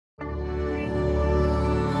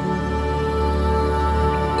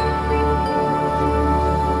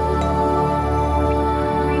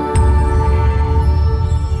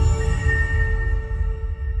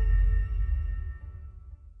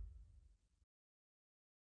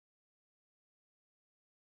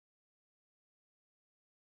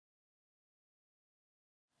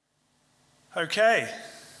Okay,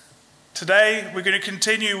 today we're going to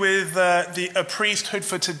continue with a Priesthood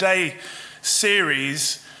for Today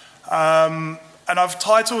series, and I've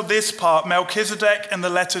titled this part Melchizedek and the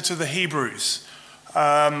Letter to the Hebrews.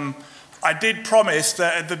 I did promise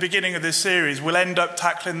that at the beginning of this series we'll end up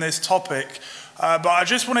tackling this topic, but I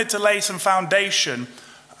just wanted to lay some foundation,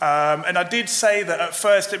 and I did say that at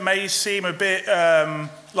first it may seem a bit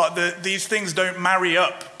like these things don't marry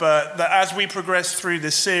up, but that as we progress through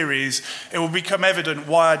this series, it will become evident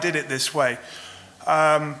why I did it this way.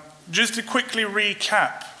 Just to quickly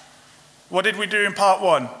recap, what did we do in part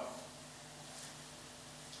one?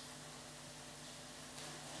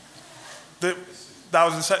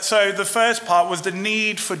 So the first part was the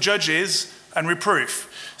need for judges and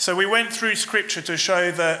reproof. So we went through Scripture to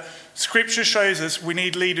show that Scripture shows us we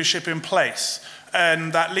need leadership in place.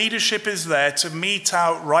 And that leadership is there to mete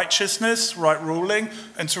out righteousness, right ruling,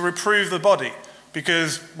 and to reprove the body,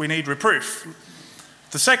 because we need reproof.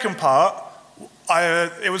 The second part,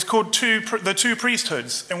 it was called the two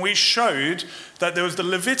priesthoods, and we showed that there was the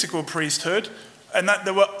Levitical priesthood and that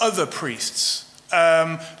there were other priests,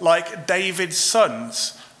 like David's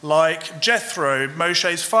sons, like Jethro,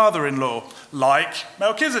 Moshe's father-in-law, like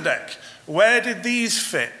Melchizedek. Where did these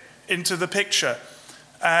fit into the picture?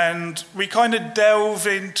 And we kind of delve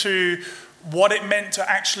into what it meant to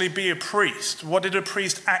actually be a priest. What did a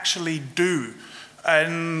priest actually do?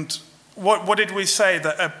 And what did we say?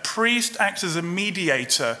 That a priest acts as a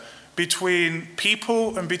mediator between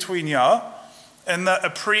people and between Yah, and that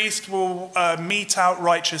a priest will mete out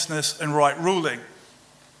righteousness and right ruling.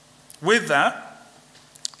 With that,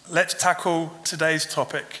 let's tackle today's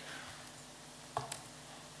topic.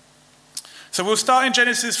 So we'll start in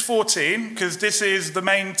Genesis 14, because this is the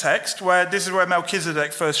main text, this is where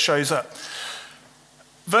Melchizedek first shows up.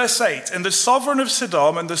 Verse 8, and the sovereign of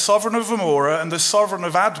Sodom, and the sovereign of Gomorrah, and the sovereign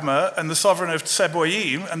of Admah, and the sovereign of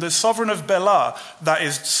Tseboim, and the sovereign of Bela, that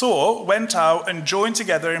is Tsor, went out and joined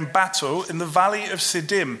together in battle in the valley of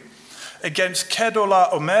Siddim, against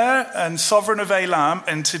Kedorlaomer, and sovereign of Elam,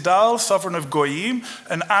 and Tidal, sovereign of Goyim,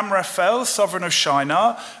 and Amraphel, sovereign of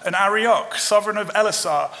Shinar, and Arioch, sovereign of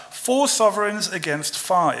Elasar, 4 sovereigns against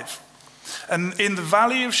 5. And in the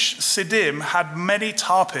valley of Siddim had many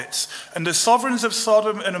tar pits, and the sovereigns of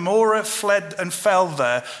Sodom and Gomorrah fled and fell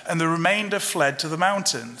there, and the remainder fled to the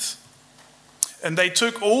mountains. And they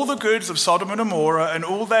took all the goods of Sodom and Gomorrah and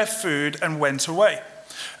all their food and went away.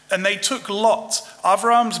 And they took Lot,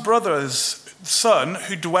 Avram's brother's son,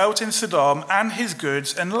 who dwelt in Sodom, and his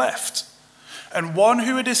goods, and left. And one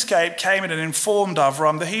who had escaped came in and informed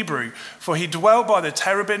Avram the Hebrew, for he dwelt by the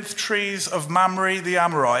terebinth trees of Mamre the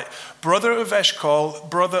Amorite, brother of Eshcol,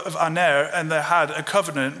 brother of Aner, and they had a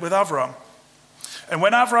covenant with Avram. And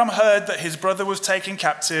when Avram heard that his brother was taken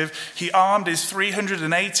captive, he armed his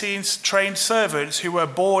 318 trained servants who were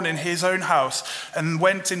born in his own house, and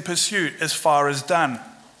went in pursuit as far as Dan.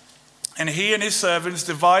 And he and his servants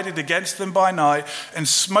divided against them by night, and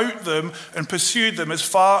smote them and pursued them as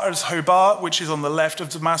far as Hobah, which is on the left of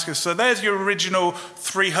Damascus. So there's your original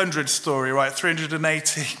 300 story, right?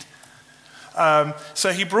 318.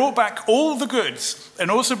 So he brought back all the goods,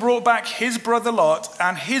 and also brought back his brother Lot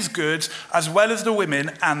and his goods, as well as the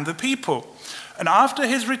women and the people. And after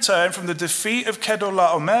his return from the defeat of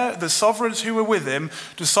Kedorlaomer, the sovereigns who were with him,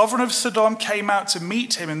 the sovereign of Sodom came out to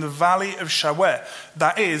meet him in the valley of Shaweh,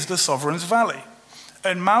 that is, the sovereign's valley.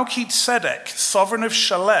 And Melchizedek, sovereign of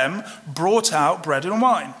Shalem, brought out bread and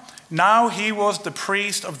wine. Now he was the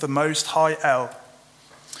priest of the Most High El.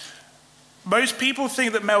 Most people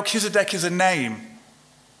think that Melchizedek is a name.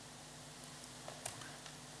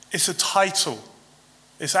 It's a title.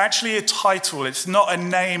 It's actually a title. It's not a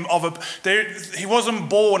name of he wasn't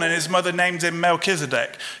born and his mother named him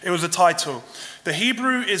Melchizedek. It was a title. The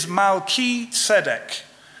Hebrew is Melchizedek.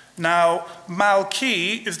 Now,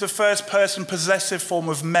 Malchi is the first person possessive form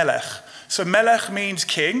of Melech. So Melech means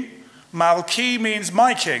king. Malchi means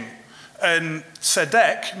my king. And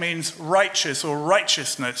Sedek means righteous or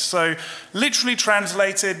righteousness. So literally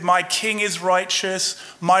translated, my king is righteous,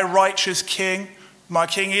 my righteous king. My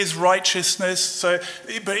king is righteousness,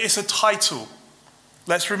 but it's a title.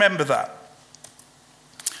 Let's remember that.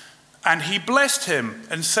 And he blessed him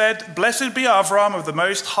and said, Blessed be Avram of the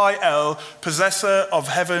Most High El, possessor of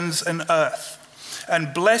heavens and earth.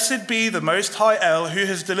 And blessed be the Most High El, who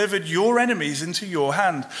has delivered your enemies into your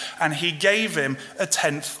hand. And he gave him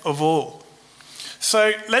 1/10 of all.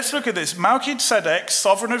 So let's look at this. Melchizedek,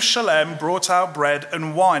 sovereign of Shalem, brought out bread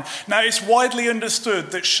and wine. Now, it's widely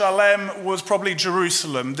understood that Shalem was probably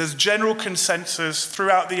Jerusalem. There's general consensus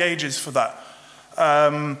throughout the ages for that.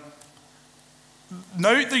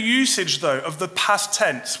 Note the usage, though, of the past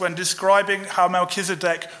tense when describing how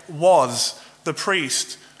Melchizedek was the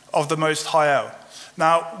priest of the Most High El.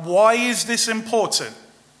 Now, why is this important?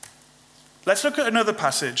 Let's look at another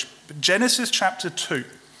passage, Genesis chapter 2.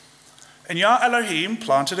 And Yah Elohim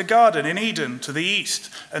planted a garden in Eden to the east,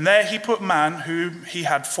 and there he put man whom he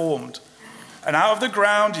had formed. And out of the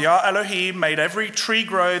ground Yah Elohim made every tree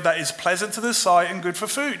grow that is pleasant to the sight and good for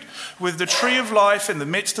food, with the tree of life in the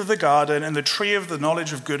midst of the garden, and the tree of the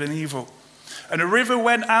knowledge of good and evil. And a river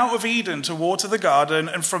went out of Eden to water the garden,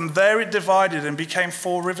 and from there it divided and became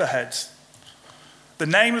 4 riverheads. The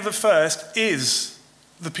name of the first is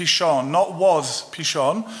the Pishon, not was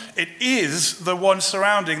Pishon. It is the one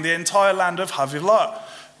surrounding the entire land of Havilah,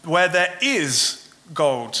 where there is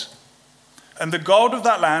gold. And the gold of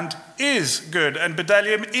that land is good, and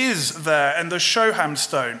bdellium is there, and the shoham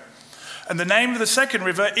stone. And the name of the second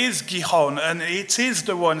river is Gihon, and it is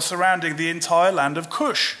the one surrounding the entire land of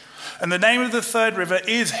Cush. And the name of the third river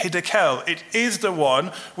is Hiddekel. It is the one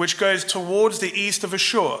which goes towards the east of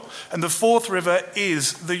Ashur. And the fourth river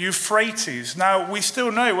is the Euphrates. Now, we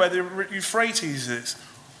still know where the Euphrates is.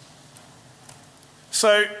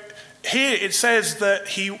 So here it says that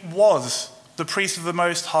he was the priest of the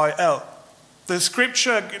Most High El. The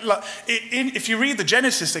scripture, if you read the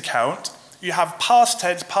Genesis account, you have past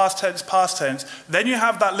tense, past tense, past tense. Then you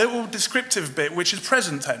have that little descriptive bit, which is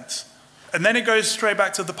present tense. And then it goes straight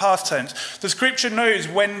back to the past tense. The scripture knows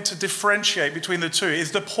when to differentiate between the two,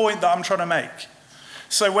 is the point that I'm trying to make.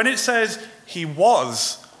 So when it says he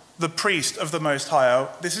was the priest of the Most High,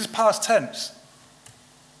 this is past tense.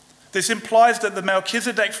 This implies that the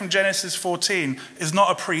Melchizedek from Genesis 14 is not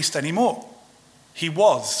a priest anymore. He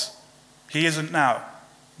was. He isn't now.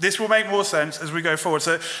 This will make more sense as we go forward.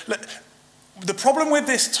 So the problem with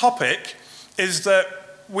this topic is that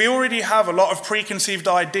we already have a lot of preconceived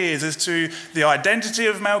ideas as to the identity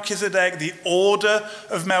of Melchizedek, the order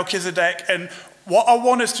of Melchizedek, and what I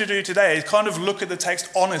want us to do today is kind of look at the text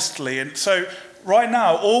honestly. And so right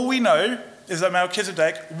now, all we know is that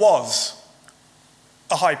Melchizedek was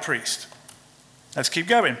a high priest. Let's keep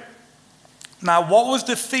going. Now, what was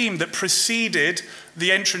the theme that preceded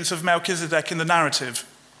the entrance of Melchizedek in the narrative?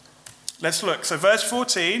 Let's look. So verse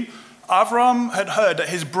 14, Avram had heard that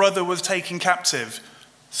his brother was taken captive.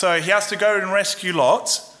 So he has to go and rescue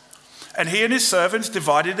Lot. And he and his servants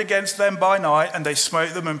divided against them by night, and they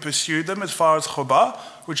smote them and pursued them as far as Chobah,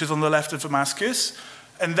 which is on the left of Damascus.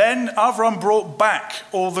 And then Avram brought back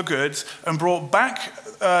all the goods and brought back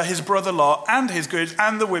his brother Lot and his goods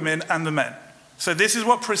and the women and the men. So this is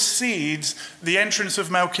what precedes the entrance of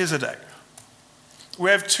Melchizedek. We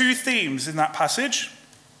have 2 themes in that passage: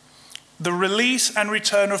 the release and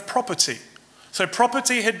return of property. So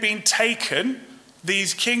property had been taken.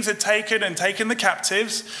 These kings had taken the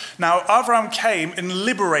captives. Now Avram came and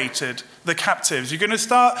liberated the captives. We're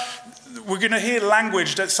going to hear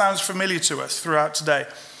language that sounds familiar to us throughout today.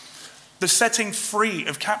 The setting free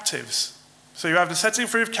of captives. So you have the setting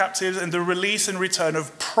free of captives and the release and return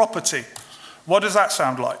of property. What does that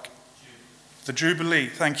sound like? The Jubilee,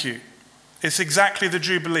 thank you. It's exactly the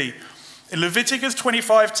Jubilee. In Leviticus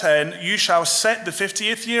 25:10, you shall set the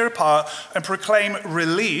 50th year apart and proclaim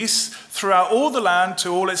release throughout all the land to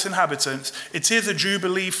all its inhabitants. It is a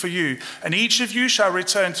jubilee for you, and each of you shall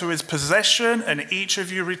return to his possession, and each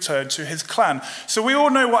of you return to his clan. So we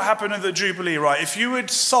all know what happened in the Jubilee, right? If you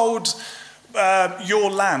had sold your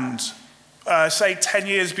land, say 10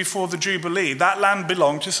 years before the Jubilee, that land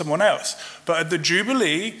belonged to someone else. But at the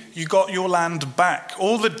Jubilee, you got your land back.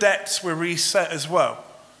 All the debts were reset as well.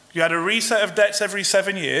 You had a reset of debts every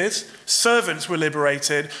 7 years. Servants were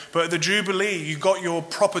liberated, but at the Jubilee, you got your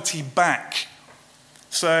property back.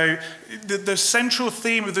 So the central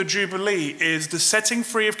theme of the Jubilee is the setting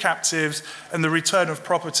free of captives and the return of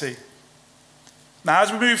property. Now,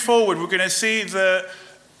 as we move forward, we're going to see the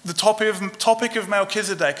topic of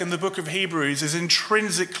Melchizedek in the book of Hebrews is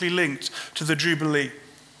intrinsically linked to the Jubilee.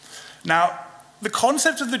 Now, the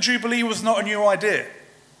concept of the Jubilee was not a new idea.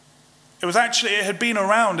 It had been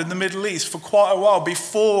around in the Middle East for quite a while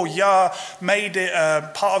before Yah made it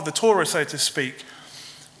part of the Torah, so to speak.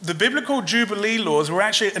 The biblical Jubilee laws were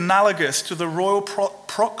actually analogous to the royal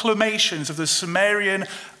proclamations of the Sumerian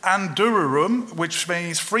Andururum, which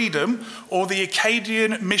means freedom, or the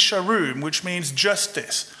Akkadian Misharum, which means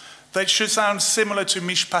justice. That should sound similar to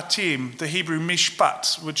Mishpatim, the Hebrew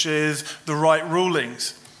Mishpat, which is the right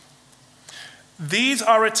rulings. These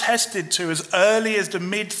are attested to as early as the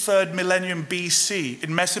mid-3rd millennium BC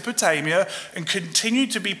in Mesopotamia and continue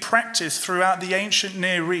to be practiced throughout the ancient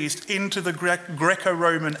Near East into the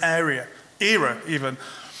Greco-Roman era even.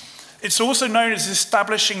 It's also known as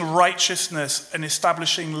establishing righteousness and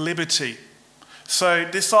establishing liberty. So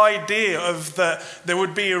this idea of that there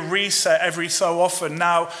would be a reset every so often.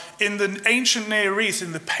 Now, in the ancient Near East,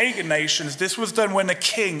 in the pagan nations, this was done when a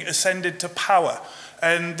king ascended to power.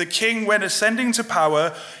 And the king, when ascending to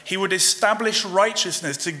power, he would establish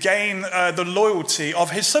righteousness to gain the loyalty of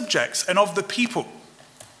his subjects and of the people.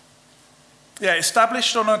 Yeah,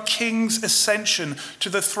 established on a king's ascension to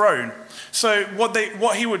the throne. So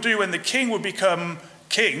what he would do when the king would become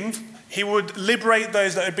king, he would liberate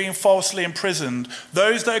those that had been falsely imprisoned.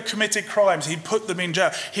 Those that had committed crimes, he'd put them in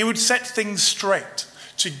jail. He would set things straight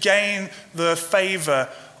to gain the favor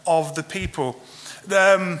of the people.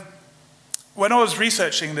 When I was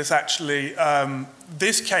researching this, actually,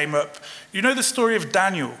 this came up. You know the story of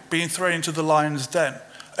Daniel being thrown into the lion's den?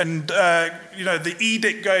 And, the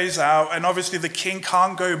edict goes out, and obviously the king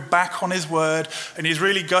can't go back on his word, and he's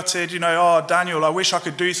really gutted, oh, Daniel, I wish I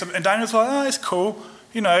could do something. And Daniel's like, oh, it's cool,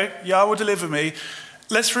 Yah will deliver me.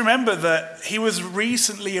 Let's remember that he was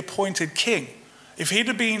recently appointed king. If he'd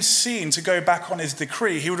have been seen to go back on his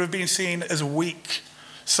decree, he would have been seen as weak.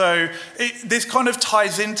 So this kind of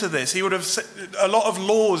ties into this. A lot of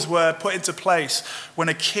laws were put into place when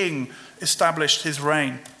a king established his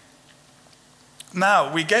reign.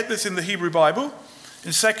 Now, we get this in the Hebrew Bible,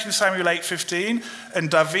 in 2 Samuel 8:15, and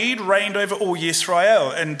David reigned over all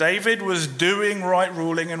Israel, and David was doing right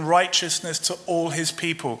ruling and righteousness to all his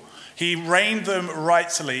people. He reigned them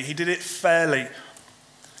rightly. He did it fairly.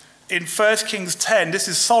 In 1 Kings 10, this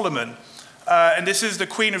is Solomon, and this is the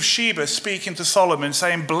Queen of Sheba speaking to Solomon,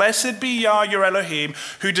 saying, "Blessed be Yah your Elohim,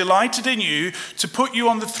 who delighted in you to put you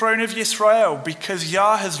on the throne of Yisrael, because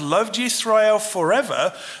Yah has loved Yisrael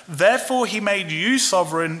forever. Therefore he made you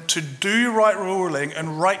sovereign to do right ruling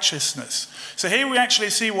and righteousness." So here we actually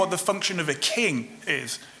see what the function of a king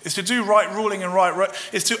is to do right ruling and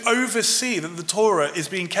is to oversee that the Torah is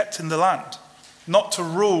being kept in the land, not to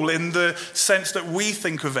rule in the sense that we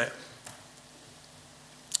think of it.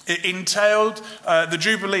 It entailed, the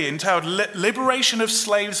Jubilee entailed liberation of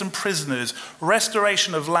slaves and prisoners,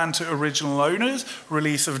 restoration of land to original owners,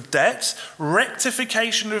 release of debts,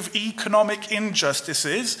 rectification of economic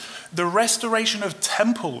injustices, the restoration of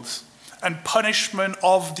temples, and punishment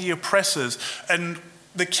of the oppressors. And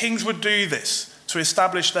the kings would do this to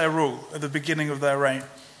establish their rule at the beginning of their reign.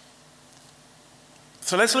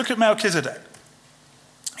 So let's look at Melchizedek.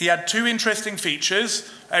 He had two interesting features.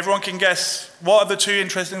 Everyone can guess, what are the two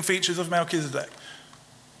interesting features of Melchizedek?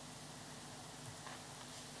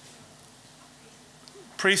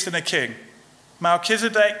 Priest and a king.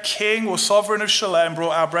 Melchizedek, king or sovereign of Shalem,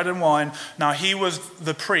 brought out bread and wine. Now he was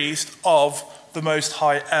the priest of the Most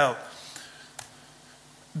High El.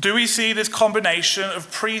 Do we see this combination of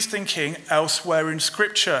priest and king elsewhere in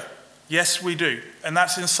Scripture? Yes, we do. And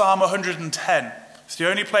that's in Psalm 110. It's the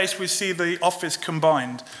only place we see the office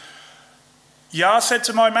combined. Yah said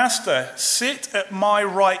to my master, "Sit at my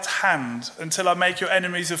right hand until I make your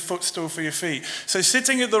enemies a footstool for your feet." So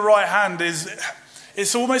sitting at the right hand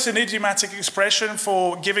it's almost an idiomatic expression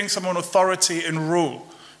for giving someone authority and rule.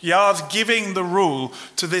 Yah's giving the rule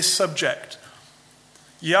to this subject.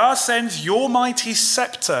 Yah sends your mighty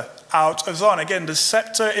scepter out of Zion. Again, the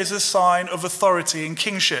scepter is a sign of authority and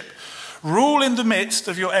kingship. Rule in the midst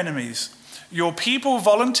of your enemies. Your people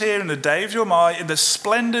volunteer in the day of your might, in the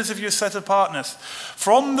splendors of your set apartness.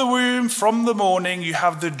 From the womb, from the morning, you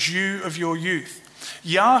have the dew of your youth.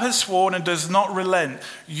 Yah has sworn and does not relent.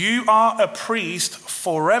 You are a priest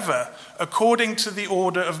forever, according to the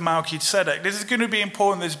order of Melchizedek. This is going to be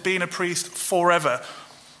important, this being a priest forever.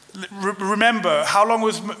 Remember,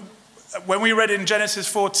 when we read in Genesis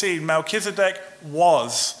 14, Melchizedek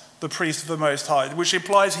was the priest of the Most High, which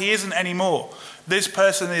implies he isn't anymore. This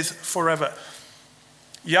person is forever.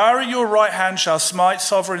 Yah at your right hand shall smite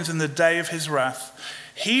sovereigns in the day of his wrath.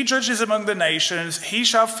 He judges among the nations. He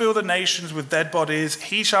shall fill the nations with dead bodies.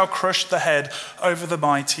 He shall crush the head over the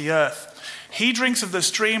mighty earth. He drinks of the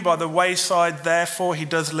stream by the wayside. Therefore he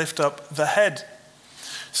does lift up the head.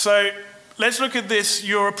 So let's look at this.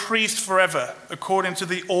 You're a priest forever, according to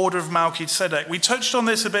the order of Melchizedek. We touched on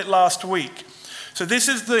this a bit last week. So this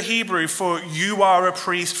is the Hebrew for you are a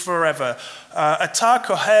priest forever. Ata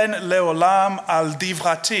kohen leolam al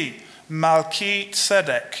divrati,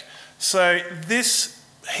 Melchizedek. So this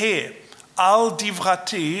here, al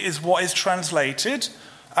divrati, is what is translated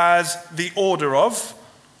as the order of.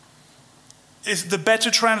 The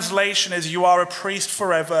better translation is you are a priest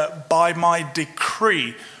forever by my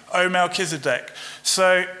decree, O Melchizedek.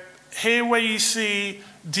 So here where you see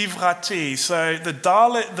divrati, so the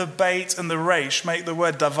dalet, the beit, and the resh make the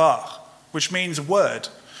word davar, which means word.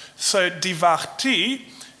 So divarti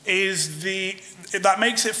that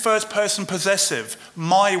makes it first person possessive,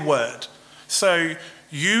 my word. So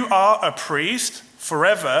you are a priest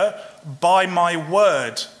forever by my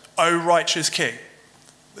word, O righteous king.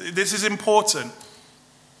 This is important.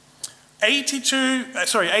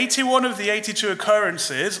 81 of the 82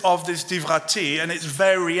 occurrences of this divrati and its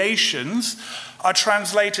variations are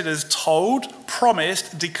translated as told,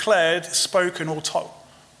 promised, declared, spoken, or told.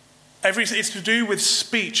 It's to do with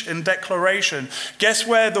speech and declaration. Guess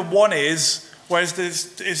where the one is, where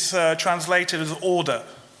this is translated as order?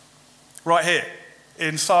 Right here,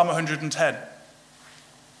 in Psalm 110.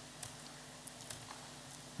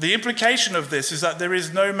 The implication of this is that there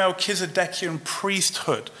is no Melchizedekian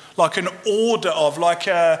priesthood, like an order of,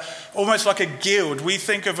 almost like a guild. We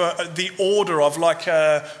think of the order of like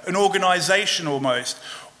an organization almost.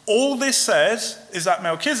 All this says is that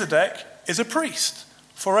Melchizedek is a priest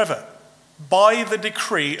forever, by the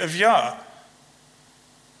decree of Yah.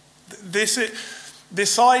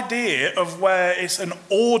 This idea of where it's an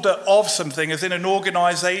order of something, as in an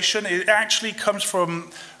organization, it actually comes from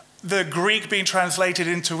the Greek being translated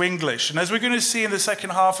into English. And as we're going to see in the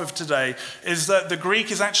second half of today, is that the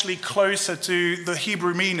Greek is actually closer to the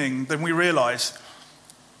Hebrew meaning than we realize.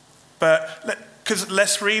 Because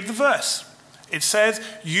let's read the verse. It says,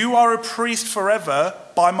 you are a priest forever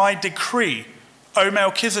by my decree, O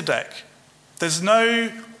Melchizedek. There's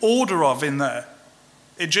no order of in there.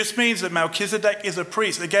 It just means that Melchizedek is a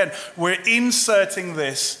priest. Again, we're inserting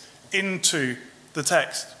this into the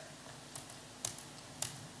text.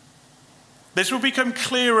 This will become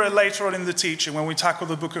clearer later on in the teaching when we tackle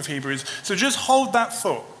the book of Hebrews. So just hold that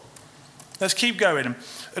thought. Let's keep going.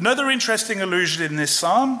 Another interesting allusion in this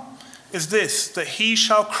psalm is this, that he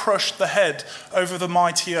shall crush the head over the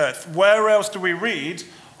mighty earth. Where else do we read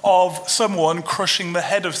of someone crushing the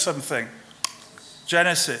head of something?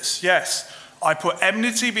 Genesis, yes. I put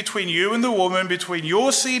enmity between you and the woman, between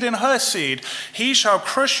your seed and her seed. He shall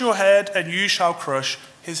crush your head and you shall crush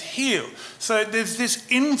his heel. So there's this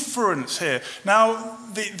inference here. Now,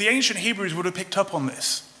 the ancient Hebrews would have picked up on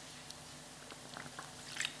this.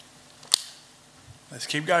 Let's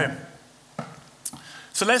keep going.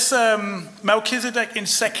 So let's, Melchizedek in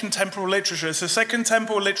Second Temple literature. So Second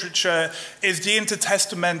Temple literature is the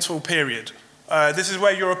intertestamental period. This is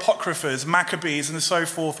where your apocryphas, Maccabees, and so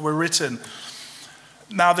forth were written.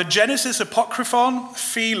 Now, the Genesis Apocryphon,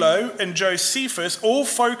 Philo, and Josephus all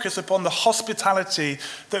focus upon the hospitality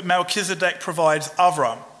that Melchizedek provides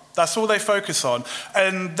Avram. That's all they focus on.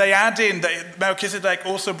 And they add in that Melchizedek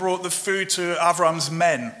also brought the food to Avram's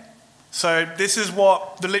men. So this is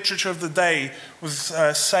what the literature of the day was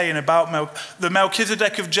saying about the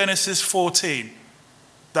Melchizedek of Genesis 14.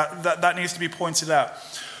 That needs to be pointed out.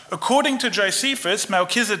 According to Josephus,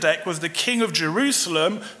 Melchizedek was the king of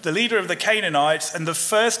Jerusalem, the leader of the Canaanites, and the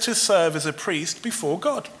first to serve as a priest before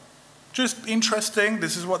God. Just interesting.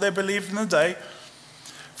 This is what they believed in the day.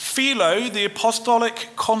 Philo, the apostolic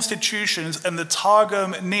constitutions, and the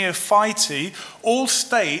Targum Neophyte all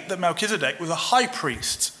state that Melchizedek was a high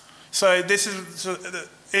priest. So this is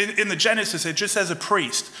in the Genesis, it just says a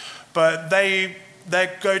priest, but they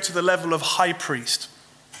go to the level of high priest.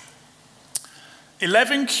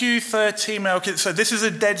 11Q13 Melchizedek, so this is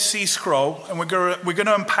a Dead Sea Scroll, and we're going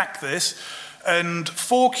to unpack this. And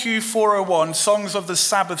 4Q401, Songs of the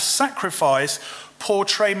Sabbath Sacrifice,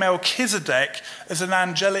 portray Melchizedek as an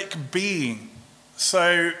angelic being.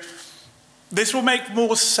 So this will make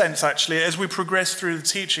more sense, actually, as we progress through the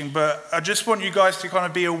teaching, but I just want you guys to kind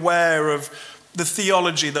of be aware of the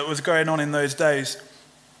theology that was going on in those days.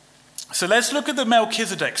 So let's look at the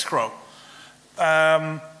Melchizedek Scroll.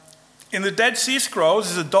 In the Dead Sea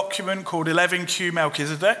Scrolls is a document called 11Q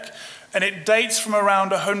Melchizedek, and it dates from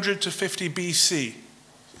around 100 to 50 BC.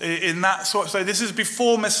 So this is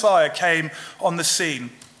before Messiah came on the scene.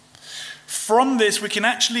 From this, we can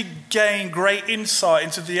actually gain great insight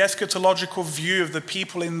into the eschatological view of the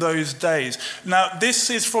people in those days. Now, this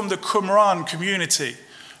is from the Qumran community,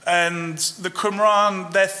 and the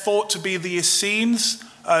Qumran, they're thought to be the Essenes,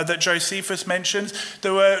 that Josephus mentions.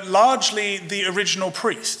 They were largely the original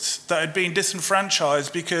priests that had been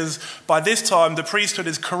disenfranchised because by this time the priesthood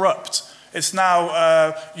is corrupt. It's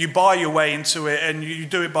now you buy your way into it and you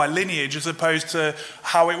do it by lineage as opposed to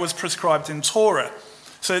how it was prescribed in Torah.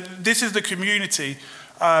 So this is the community.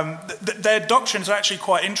 Their doctrines are actually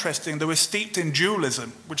quite interesting. They were steeped in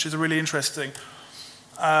dualism, which is really interesting.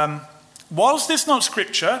 Whilst this is not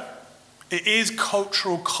scripture, it is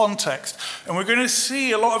cultural context. And we're going to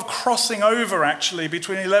see a lot of crossing over, actually,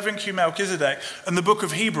 between 11Q Melchizedek and the book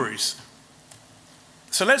of Hebrews.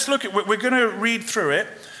 So let's look at, we're going to read through it.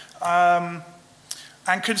 And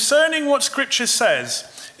concerning what Scripture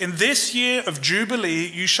says, In this year of Jubilee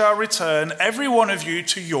you shall return, every one of you,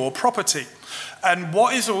 to your property. And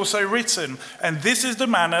what is also written, and this is the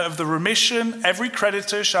manner of the remission, every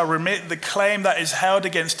creditor shall remit the claim that is held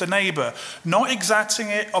against a neighbor, not exacting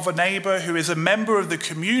it of a neighbor who is a member of the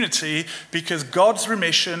community, because God's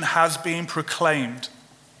remission has been proclaimed.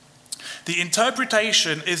 The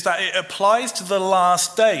interpretation is that it applies to the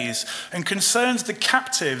last days and concerns the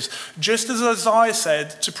captives, just as Isaiah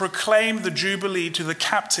said, to proclaim the Jubilee to the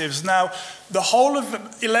captives. Now, the whole of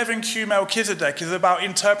 11Q Melchizedek is about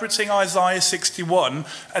interpreting Isaiah 61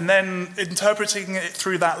 and then interpreting it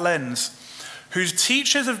through that lens, whose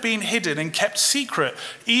teachers have been hidden and kept secret,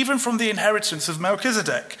 even from the inheritance of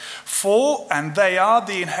Melchizedek. And they are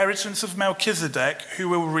the inheritance of Melchizedek, who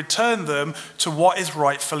will return them to what is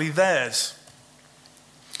rightfully theirs.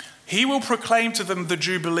 He will proclaim to them the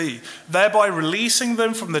Jubilee, thereby releasing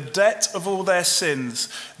them from the debt of all their sins.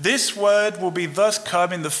 This word will be thus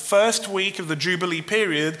come in the first week of the Jubilee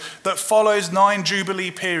period that follows 9 Jubilee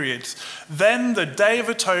periods. Then the Day of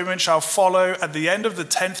Atonement shall follow at the end of the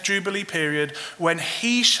 10th Jubilee period, when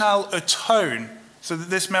he shall atone. So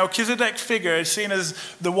that this Melchizedek figure is seen as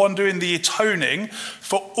the one doing the atoning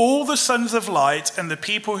for all the sons of light and the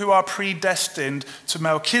people who are predestined to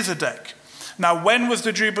Melchizedek. Now, when was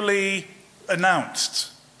the Jubilee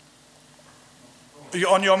announced?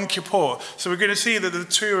 On Yom Kippur. So we're going to see that the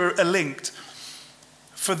two are linked.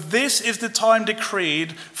 For this is the time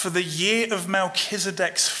decreed for the year of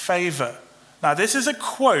Melchizedek's favor. Now, this is a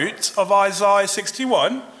quote of Isaiah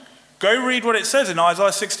 61. Go read what it says in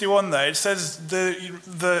Isaiah 61 there. It says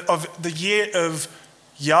the year of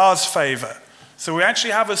Yah's favor. So we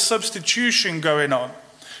actually have a substitution going on.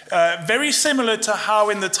 Very similar to how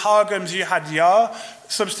in the Targums you had Yah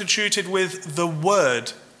substituted with the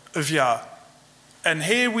word of Yah. And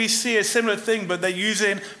here we see a similar thing, but they're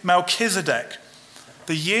using Melchizedek.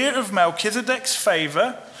 The year of Melchizedek's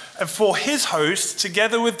favor, and for his hosts,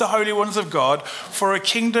 together with the holy ones of God, for a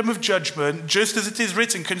kingdom of judgment, just as it is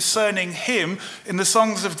written concerning him in the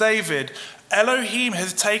songs of David. Elohim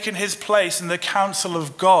has taken his place in the council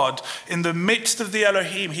of God. In the midst of the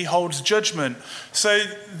Elohim, he holds judgment. So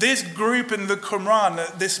this group in the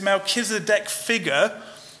Qumran, this Melchizedek figure,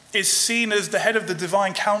 is seen as the head of the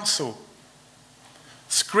divine council.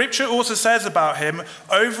 Scripture also says about him,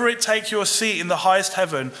 over it take your seat in the highest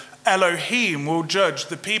heaven. Elohim will judge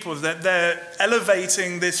the people. That they're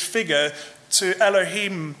elevating this figure to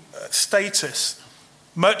Elohim status.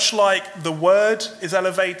 Much like the word is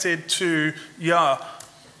elevated to Yah.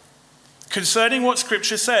 Concerning what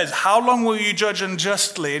Scripture says, how long will you judge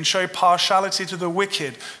unjustly and show partiality to the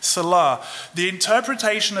wicked? Salah. The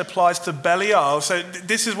interpretation applies to Belial. So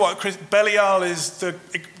this is what Belial is, the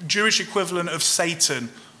Jewish equivalent of Satan,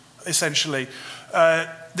 essentially.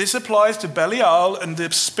 This applies to Belial and the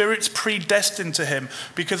spirits predestined to him,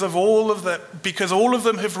 because all of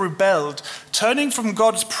them have rebelled, turning from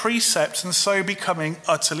God's precepts and so becoming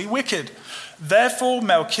utterly wicked. Therefore,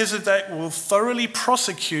 Melchizedek will thoroughly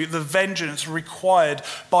prosecute the vengeance required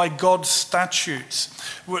by God's statutes.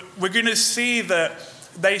 We're going to see that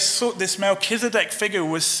this Melchizedek figure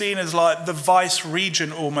was seen as like the vice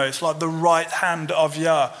regent almost, like the right hand of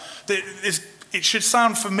Yah. It should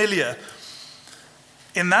sound familiar.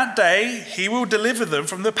 In that day, he will deliver them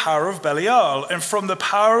from the power of Belial and from the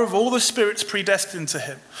power of all the spirits predestined to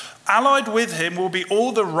him. Allied with him will be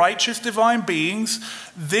all the righteous divine beings.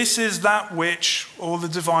 This is that which, all the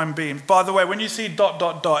divine beings. By the way, when you see ...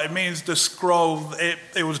 it means the scroll,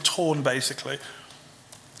 it was torn basically.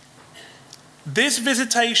 This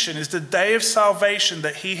visitation is the day of salvation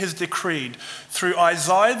that he has decreed through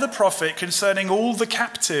Isaiah the prophet concerning all the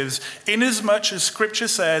captives, inasmuch as Scripture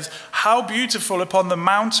says, how beautiful upon the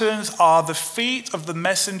mountains are the feet of the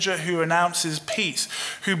messenger who announces peace,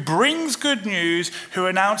 who brings good news, who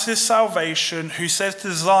announces salvation, who says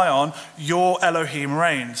to Zion, your Elohim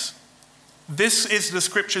reigns. This is the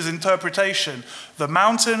Scripture's interpretation. The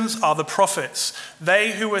mountains are the prophets,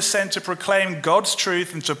 they who were sent to proclaim God's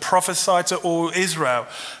truth and to prophesy to all Israel.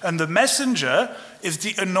 And the messenger is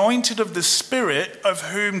the anointed of the Spirit,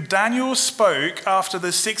 of whom Daniel spoke after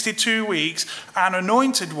the 62 weeks, an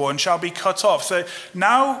anointed one shall be cut off. So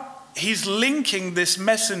now he's linking this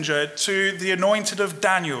messenger to the anointed of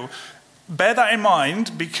Daniel. Bear that in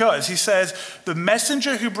mind, because he says, the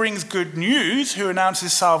messenger who brings good news, who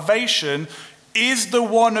announces salvation, is the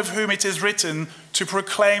one of whom it is written to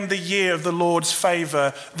proclaim the year of the Lord's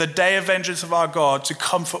favor, the day of vengeance of our God, to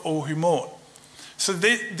comfort all who mourn. So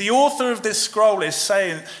the author of this scroll is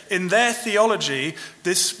saying, in their theology,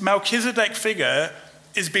 this Melchizedek figure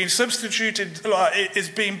is being substituted, is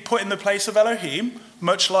being put in the place of Elohim,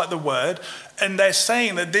 much like the Word, and they're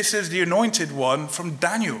saying that this is the anointed one from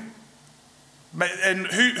Daniel. And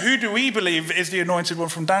who do we believe is the anointed one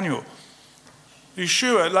from Daniel?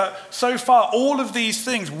 Yeshua. Like, so far, all of these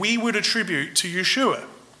things we would attribute to Yeshua.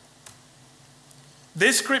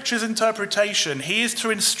 This scripture's interpretation, he is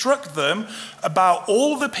to instruct them about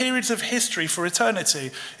all the periods of history for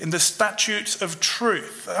eternity in the statutes of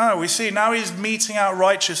truth. We see now he's meting out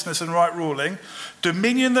righteousness and right ruling,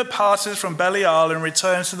 dominion that passes from Belial and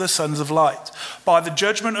returns to the sons of light, by the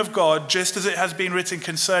judgment of God, just as it has been written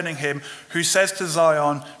concerning him, who says to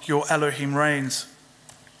Zion, your Elohim reigns.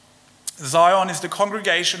 Zion is the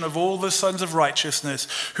congregation of all the sons of righteousness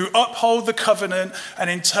who uphold the covenant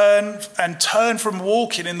and turn from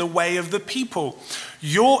walking in the way of the people.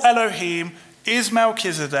 Your Elohim is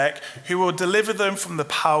Melchizedek, who will deliver them from the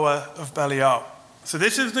power of Belial. So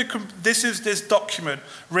this is this document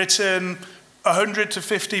written 100 to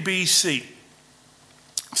 50 BC.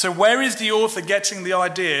 So where is the author getting the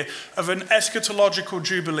idea of an eschatological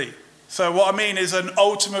jubilee? So what I mean is an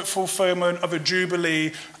ultimate fulfillment of a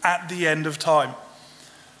jubilee at the end of time.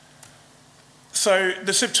 So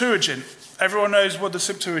the Septuagint, everyone knows what the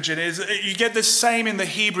Septuagint is. You get the same in the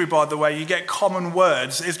Hebrew, by the way. You get common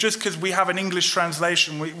words. It's just because we have an English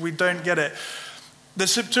translation, we don't get it. The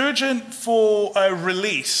Septuagint for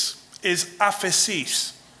release is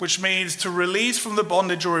aphesis, which means to release from the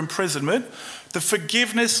bondage or imprisonment, the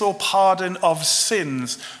forgiveness or pardon of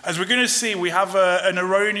sins. As we're going to see, we have an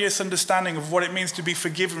erroneous understanding of what it means to be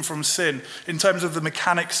forgiven from sin in terms of the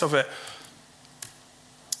mechanics of it.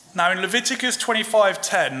 Now in Leviticus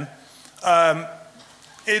 25:10,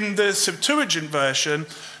 in the Septuagint version,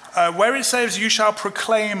 where it says you shall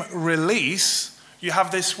proclaim release, you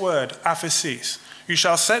have this word, aphesis. You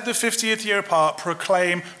shall set the 50th year apart,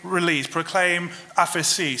 proclaim release, proclaim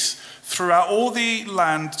aphesis. Throughout all the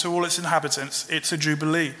land to all its inhabitants, it's a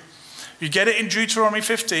jubilee. You get it in Deuteronomy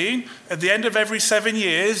 15. At the end of every 7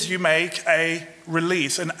 years, you make a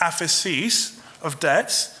release, an aphesis of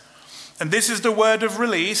debts. And this is the word of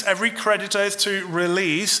release. Every creditor is to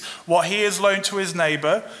release what he has loaned to his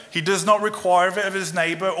neighbor. He does not require of it of his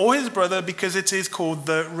neighbor or his brother, because it is called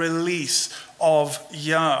the release of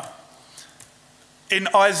Yah. In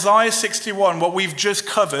Isaiah 61, what we've just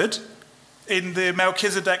covered, in the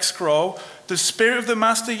Melchizedek scroll, the Spirit of the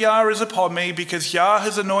Master Yah is upon me, because Yah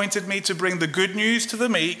has anointed me to bring the good news to the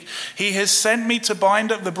meek. He has sent me to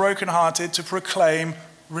bind up the brokenhearted, to proclaim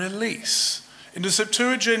release. In the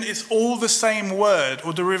Septuagint, it's all the same word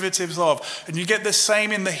or derivatives of, and you get the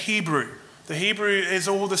same in the Hebrew. The Hebrew is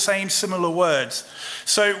all the same similar words.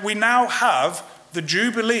 So we now have the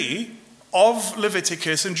Jubilee of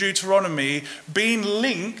Leviticus and Deuteronomy being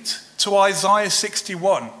linked to Isaiah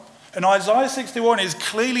 61. And Isaiah 61 is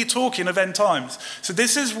clearly talking of end times. So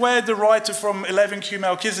this is where the writer from 11Q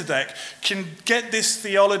Melchizedek can get this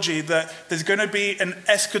theology that there's going to be an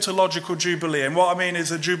eschatological jubilee. And what I mean is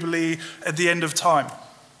a jubilee at the end of time.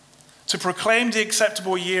 To proclaim the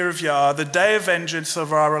acceptable year of Yah, the day of vengeance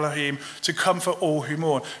of our Elohim, to comfort all who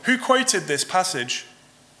mourn. Who quoted this passage?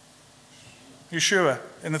 Yeshua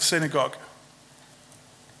in the synagogue.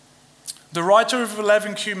 The writer of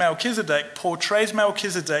 11Q Melchizedek portrays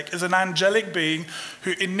Melchizedek as an angelic being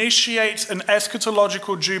who initiates an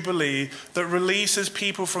eschatological jubilee that releases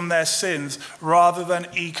people from their sins rather than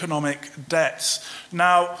economic debts.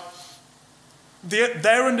 Now,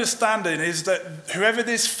 their understanding is that whoever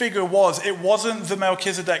this figure was, it wasn't the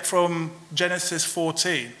Melchizedek from Genesis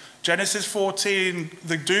 14. Genesis 14,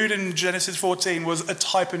 the dude in Genesis 14 was a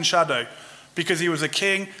type and shadow because he was a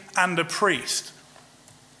king and a priest.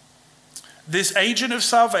 This agent of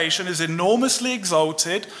salvation is enormously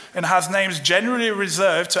exalted and has names generally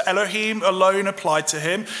reserved to Elohim alone applied to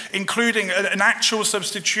him, including an actual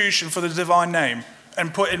substitution for the divine name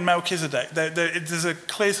and put in Melchizedek. There's a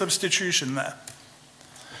clear substitution there.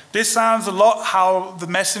 This sounds a lot how the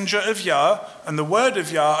messenger of Yah and the word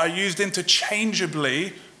of Yah are used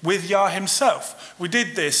interchangeably with Yah himself. We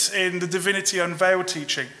did this in the Divinity Unveiled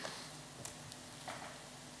teaching.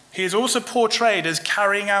 He is also portrayed as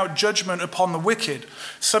carrying out judgment upon the wicked,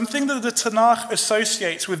 something that the Tanakh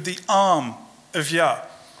associates with the arm of Yah.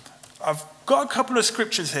 I've got a couple of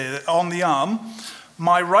scriptures here on the arm.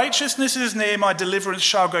 My righteousness is near, my deliverance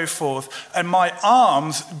shall go forth, and my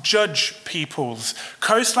arms judge peoples.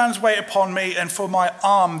 Coastlands wait upon me, and for my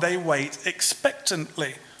arm they wait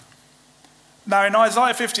expectantly. Now in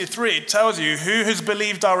Isaiah 53, it tells you who has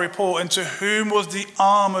believed our report and to whom was the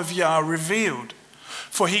arm of Yah revealed.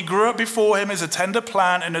 For he grew up before him as a tender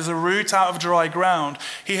plant and as a root out of dry ground.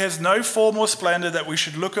 He has no form or splendor that we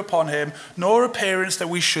should look upon him, nor appearance that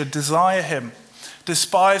we should desire him.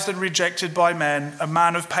 despised and rejected by men, a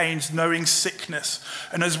man of pains, knowing sickness,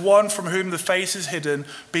 and as one from whom the face is hidden,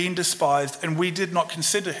 being despised, and we did not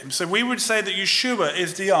consider him. So we would say that Yeshua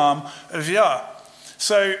is the arm of Yah.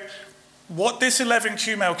 So what this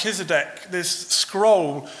 11Q Melchizedek, this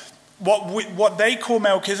scroll, what they call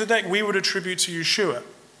Melchizedek, we would attribute to Yeshua.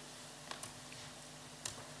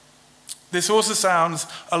 This also sounds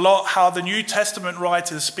a lot how the New Testament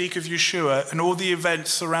writers speak of Yeshua and all the events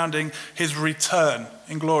surrounding his return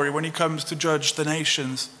in glory when he comes to judge the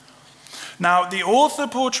nations. Now, the author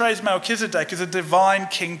portrays Melchizedek as a divine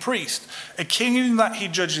king-priest, a king in that he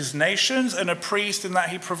judges nations and a priest in that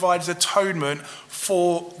he provides atonement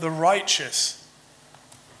for the righteous.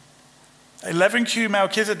 11Q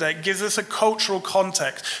Melchizedek gives us a cultural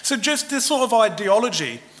context. So just this sort of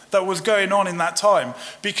ideology that was going on in that time.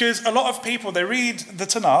 Because a lot of people, they read the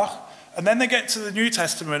Tanakh, and then they get to the New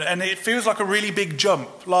Testament, and it feels like a really big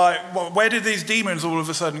jump. Like, where did these demons all of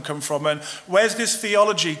a sudden come from? And where's this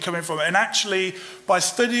theology coming from? And actually, by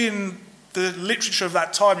studying the literature of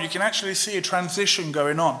that time, you can actually see a transition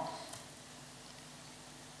going on.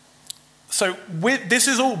 So this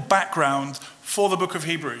is all background for the book of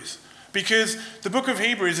Hebrews. Because the book of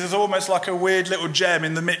Hebrews is almost like a weird little gem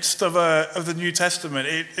in the midst of the New Testament.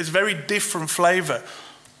 It's very different flavor.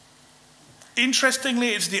 Interestingly,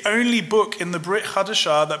 it's the only book in the Brit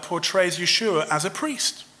Hadashah that portrays Yeshua as a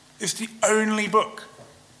priest. It's the only book.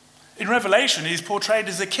 In Revelation, he's portrayed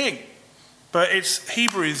as a king. But it's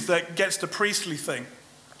Hebrews that gets the priestly thing.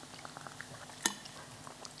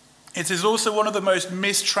 It is also one of the most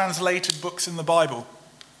mistranslated books in the Bible.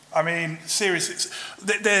 I mean, seriously,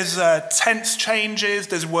 there's tense changes,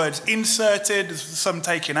 there's words inserted, there's some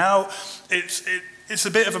taken out. It's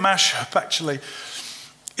a bit of a mashup, actually.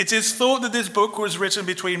 It is thought that this book was written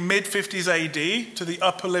between mid-50s AD to the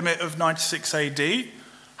upper limit of 96 AD.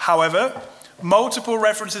 However, multiple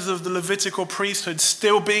references of the Levitical priesthood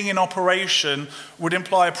still being in operation would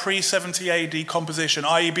imply a pre-70 AD composition,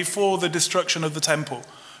 i.e. before the destruction of the temple,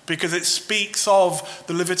 because it speaks of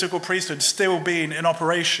the Levitical priesthood still being in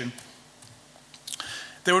operation.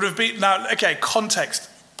 There would have been, now, okay, context,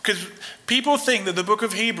 because people think that the book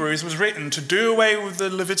of Hebrews was written to do away with the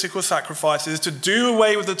Levitical sacrifices, to do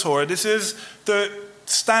away with the Torah. This is the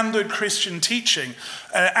standard Christian teaching.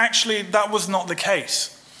 Actually, that was not the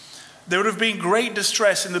case. There would have been great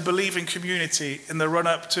distress in the believing community in the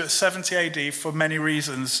run-up to 70 AD for many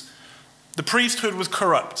reasons. The priesthood was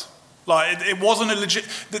corrupt. Like, it wasn't a legit...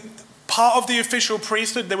 Part of the official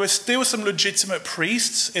priesthood, there were still some legitimate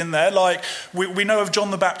priests in there. Like, we know of John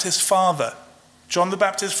the Baptist's father. John the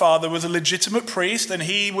Baptist's father was a legitimate priest, and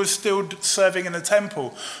he was still serving in the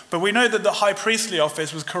temple. But we know that the high priestly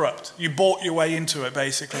office was corrupt. You bought your way into it,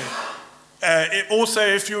 basically. Also,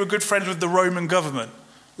 if you were good friends with the Roman government.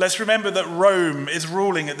 Let's remember that Rome is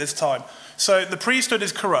ruling at this time. So the priesthood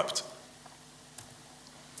is corrupt.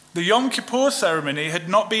 The Yom Kippur ceremony had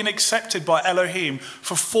not been accepted by Elohim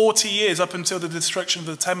for 40 years up until the destruction of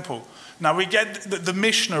the temple. Now we get the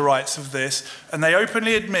Mishnah writes of this, and they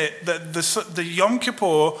openly admit that the Yom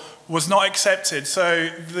Kippur was not accepted. So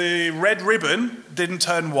the red ribbon didn't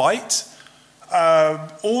turn white.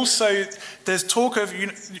 Also, there's talk of,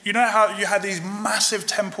 you know how you had these massive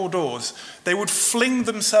temple doors? They would fling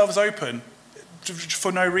themselves open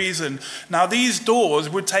for no reason. Now, these doors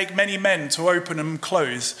would take many men to open and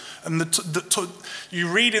close. And you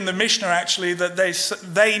read in the Mishnah, actually, that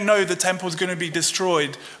they know the temple's going to be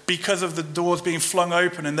destroyed because of the doors being flung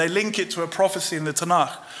open, and they link it to a prophecy in the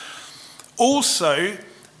Tanakh. Also,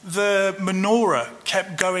 the menorah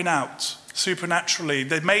kept going out supernaturally.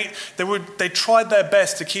 They tried their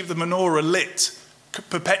best to keep the menorah lit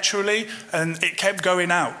perpetually, and it kept going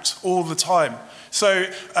out all the time. So,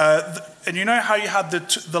 and you know how you had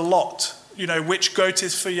the lot, which goat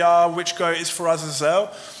is for Yah, which goat is for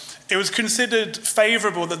Azazel? It was considered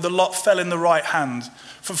favorable that the lot fell in the right hand.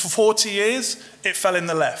 For 40 years, it fell in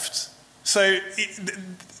the left. So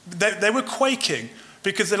they were quaking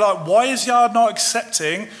because they're like, why is Yah not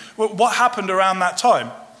accepting? What happened around that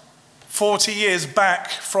time? 40 years back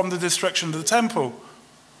from the destruction of the temple.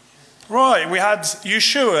 Right, we had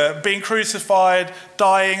Yeshua being crucified,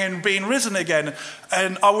 dying, and being risen again.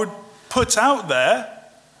 And I would put out there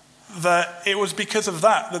that it was because of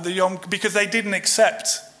that because they didn't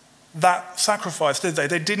accept that sacrifice, did they?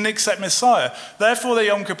 They didn't accept Messiah. Therefore, the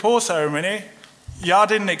Yom Kippur ceremony, Yah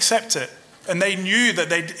didn't accept it. And they knew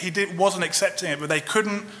that he wasn't accepting it, but they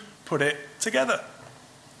couldn't put it together.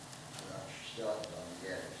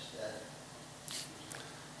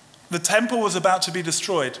 The temple was about to be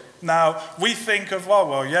destroyed. Now, we think of,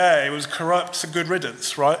 well, yeah, it was corrupt, it's a good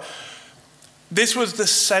riddance, right? This was the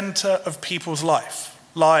center of people's life,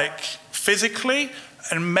 like physically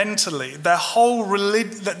and mentally. Their whole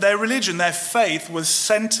their religion, their faith was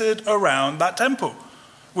centered around that temple.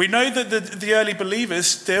 We know that the early believers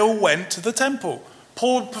still went to the temple.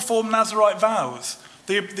 Paul performed Nazirite vows.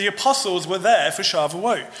 The apostles were there for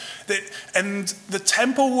Shavuot. And the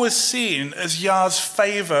temple was seen as Yah's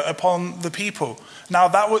favor upon the people. Now,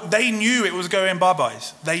 they knew it was going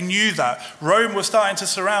bye-byes. They knew that. Rome was starting to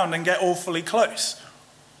surround and get awfully close.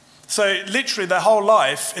 So literally their whole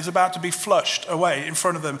life is about to be flushed away in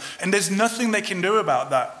front of them. And there's nothing they can do about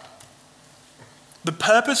that. The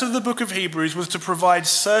purpose of the book of Hebrews was to provide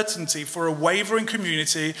certainty for a wavering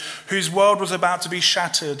community whose world was about to be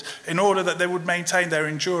shattered in order that they would maintain their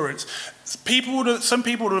endurance. Some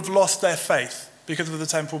people would have lost their faith because of the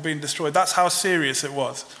temple being destroyed. That's how serious it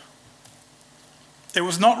was. It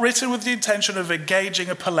was not written with the intention of engaging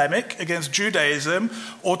a polemic against Judaism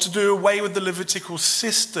or to do away with the Levitical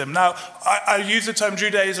system. Now, I use the term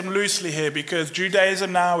Judaism loosely here because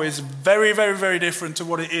Judaism now is very, very, very different to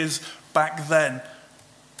what it is back then.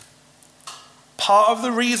 Part of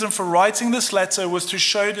the reason for writing this letter was to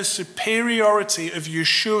show the superiority of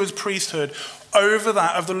Yeshua's priesthood over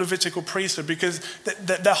that of the Levitical priesthood, because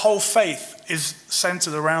their whole faith is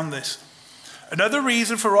centered around this. Another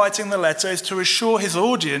reason for writing the letter is to assure his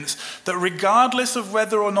audience that regardless of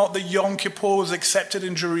whether or not the Yom Kippur was accepted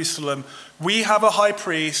in Jerusalem, we have a high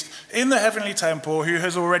priest in the heavenly temple who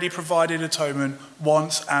has already provided atonement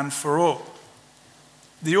once and for all.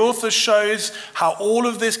 The author shows how all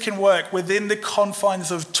of this can work within the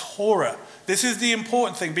confines of Torah. This is the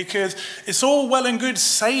important thing, because it's all well and good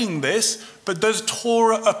saying this, but does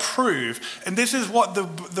Torah approve? And this is what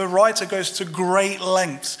the writer goes to great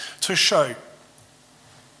lengths to show.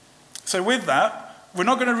 So with that, we're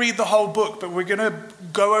not going to read the whole book, but we're going to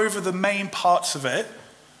go over the main parts of it,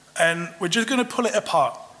 and we're just going to pull it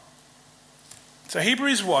apart. So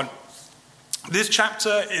Hebrews 1. This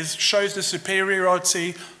chapter shows the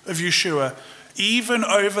superiority of Yeshua, even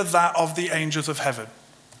over that of the angels of heaven.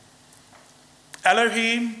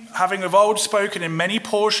 Elohim, having of old spoken in many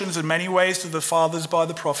portions and many ways to the fathers by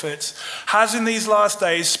the prophets, has in these last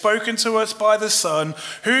days spoken to us by the Son,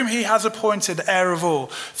 whom he has appointed heir of all,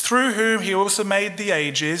 through whom he also made the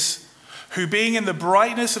ages, who being in the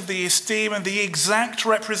brightness of the esteem and the exact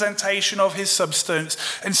representation of his substance,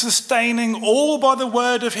 and sustaining all by the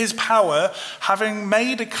word of his power, having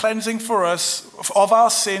made a cleansing for us of our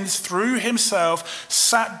sins through himself,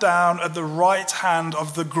 sat down at the right hand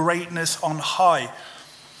of the greatness on high,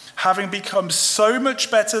 having become so much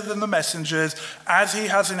better than the messengers, as he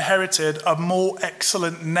has inherited a more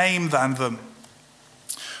excellent name than them.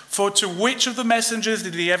 For to which of the messengers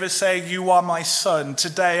did he ever say, "You are my son,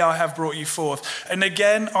 today I have brought you forth"? And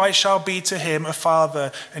again, "I shall be to him a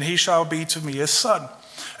father, and he shall be to me a son."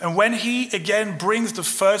 And when he again brings the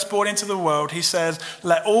firstborn into the world, he says,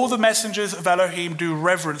 "Let all the messengers of Elohim do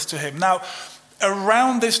reverence to him." Now,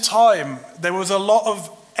 around this time, there was a lot of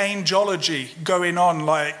angelology going on.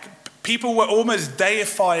 Like, people were almost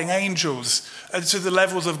deifying angels to the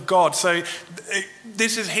levels of God. So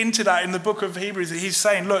this is hinted at in the book of Hebrews. He's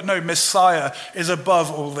saying, look, no, Messiah is above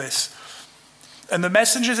all this. And of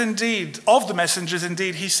the messengers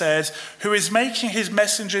indeed, he says, who is making his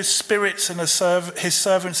messengers spirits and his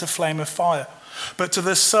servants a flame of fire. But to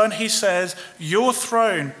the Son he says, your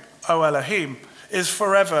throne, O Elohim, is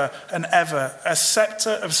forever and ever. A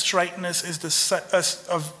scepter of straightness is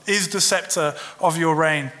the scepter of your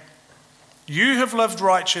reign. You have loved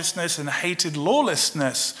righteousness and hated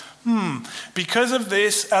lawlessness. Because of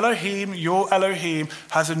this, Elohim, your Elohim,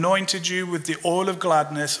 has anointed you with the oil of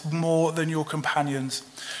gladness more than your companions.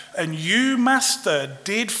 And you, Master,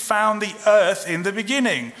 did found the earth in the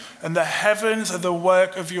beginning, and the heavens are the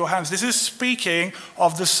work of your hands. This is speaking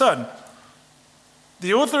of the Son.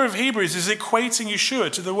 The author of Hebrews is equating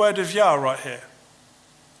Yeshua to the word of Yah right here.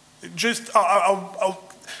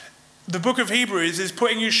 The book of Hebrews is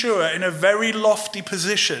putting Yeshua in a very lofty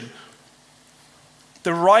position.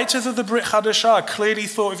 The writers of the Brit Hadashah clearly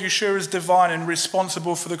thought of Yeshua as divine and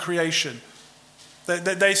responsible for the creation.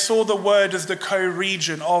 They saw the word as the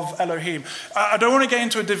co-regent of Elohim. I don't want to get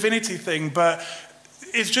into a divinity thing, but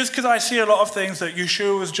it's just because I see a lot of things that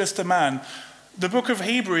Yeshua was just a man. The book of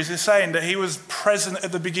Hebrews is saying that he was present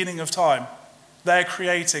at the beginning of time. They're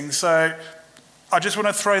creating. So I just want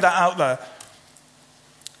to throw that out there.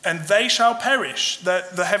 And they shall perish,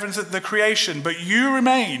 the heavens, the creation, but you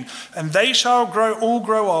remain, and they shall all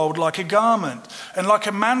grow old like a garment, and like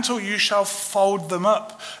a mantle you shall fold them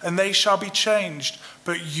up, and they shall be changed.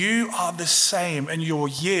 But you are the same, and your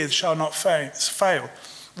years shall not fail.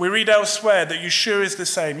 We read elsewhere that Yeshua is the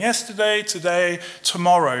same yesterday, today,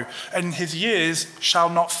 tomorrow, and his years shall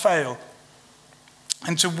not fail.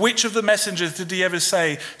 And to which of the messengers did he ever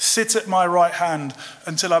say, sit at my right hand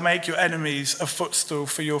until I make your enemies a footstool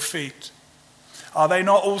for your feet? Are they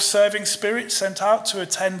not all serving spirits sent out to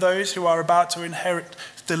attend those who are about to inherit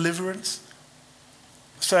deliverance?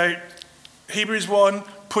 So Hebrews 1,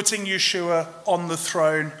 putting Yeshua on the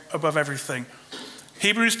throne above everything.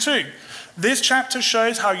 Hebrews 2, this chapter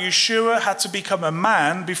shows how Yeshua had to become a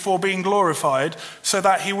man before being glorified so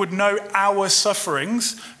that he would know our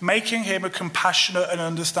sufferings, making him a compassionate and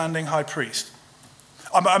understanding high priest.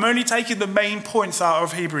 I'm only taking the main points out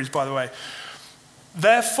of Hebrews, by the way.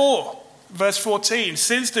 Therefore, verse 14,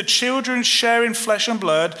 since the children share in flesh and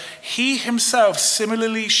blood, he himself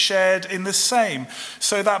similarly shared in the same,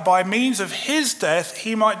 so that by means of his death,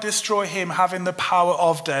 he might destroy him having the power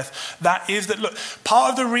of death. That is that, look,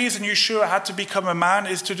 part of the reason Yeshua had to become a man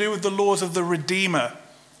is to do with the laws of the Redeemer.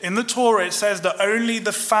 In the Torah, it says that only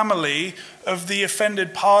the family of the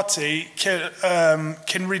offended party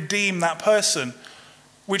can redeem that person,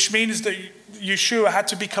 which means that Yeshua had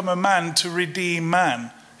to become a man to redeem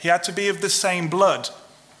man. He had to be of the same blood.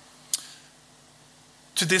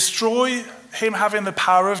 To destroy him having the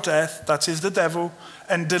power of death, that is the devil,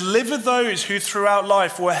 and deliver those who throughout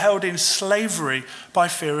life were held in slavery by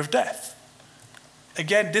fear of death.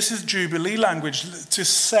 Again, this is Jubilee language, to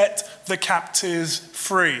set the captives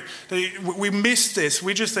free. We miss this.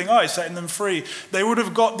 We just think, oh, he's setting them free. They would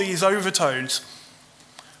have got these overtones.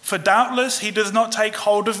 For doubtless he does not take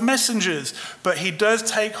hold of messengers, but he does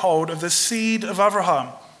take hold of the seed of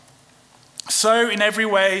Abraham. So in every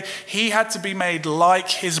way, he had to be made like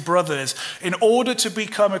his brothers in order to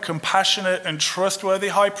become a compassionate and trustworthy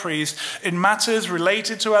high priest in matters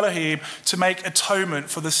related to Elohim to make atonement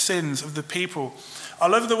for the sins of the people. I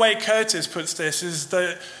love the way Curtis puts this, is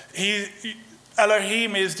that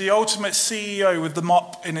Elohim is the ultimate CEO with the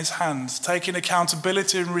mop in his hands, taking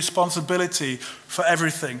accountability and responsibility for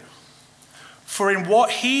everything. For in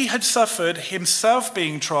what he had suffered, himself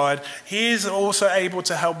being tried, he is also able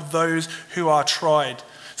to help those who are tried.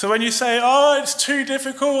 So when you say, oh, it's too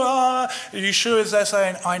difficult, Yeshua is there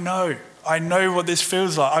saying, I know what this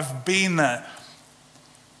feels like. I've been there.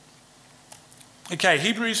 Okay,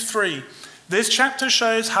 Hebrews 3. This chapter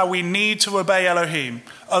shows how we need to obey Elohim.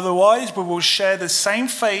 Otherwise, we will share the same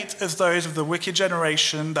fate as those of the wicked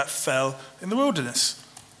generation that fell in the wilderness.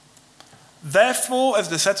 Therefore, as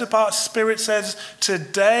the set-apart Spirit says,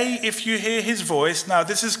 today if you hear his voice, now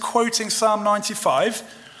this is quoting Psalm 95,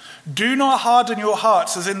 do not harden your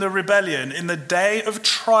hearts as in the rebellion, in the day of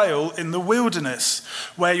trial in the wilderness,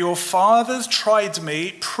 where your fathers tried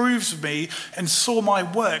me, proved me, and saw my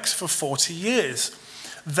works for 40 years.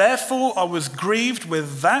 Therefore, I was grieved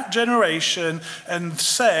with that generation and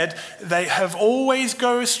said, they have always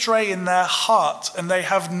gone astray in their heart and they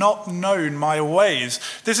have not known my ways.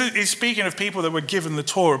 He's speaking of people that were given the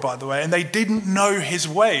Torah, by the way, and they didn't know his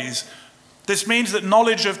ways. This means that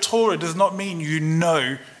knowledge of Torah does not mean you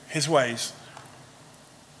know his ways.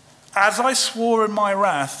 As I swore in my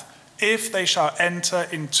wrath, if they shall enter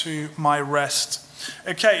into my rest.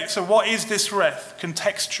 Okay, so what is this rest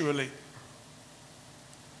contextually?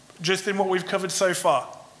 Just in what we've covered so far.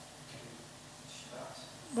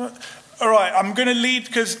 All right, I'm going to lead,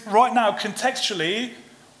 because right now, contextually,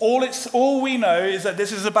 all we know is that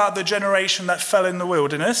this is about the generation that fell in the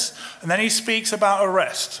wilderness, and then he speaks about a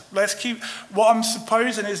rest. What I'm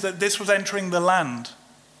supposing is that this was entering the land.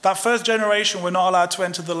 That first generation were not allowed to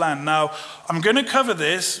enter the land. Now, I'm going to cover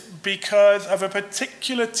this because of a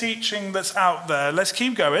particular teaching that's out there. Let's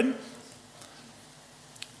keep going.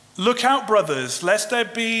 Look out, brothers, lest there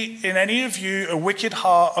be in any of you a wicked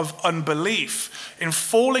heart of unbelief in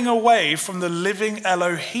falling away from the living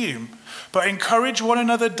Elohim. But encourage one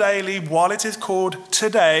another daily while it is called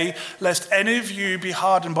today, lest any of you be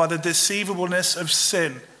hardened by the deceivableness of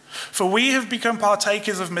sin. For we have become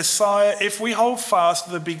partakers of Messiah if we hold fast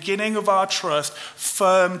to the beginning of our trust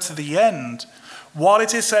firm to the end. While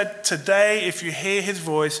it is said, today, if you hear his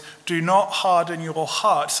voice, do not harden your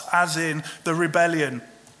hearts, as in the rebellion.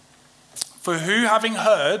 For who, having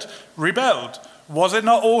heard, rebelled? Was it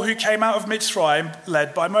not all who came out of Mitzrayim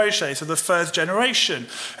led by Moshe, so the first generation?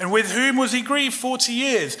 And with whom was he grieved 40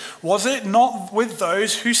 years? Was it not with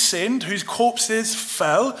those who sinned, whose corpses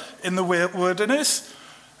fell in the wilderness?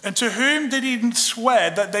 And to whom did he swear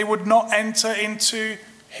that they would not enter into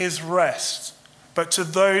his rest, but to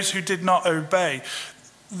those who did not obey?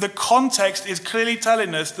 The context is clearly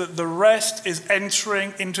telling us that the rest is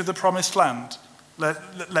entering into the promised land.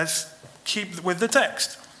 Let's keep with the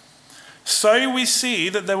text. So we see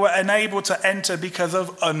that they were unable to enter because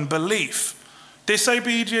of unbelief.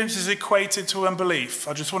 Disobedience is equated to unbelief.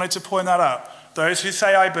 I just wanted to point that out. Those who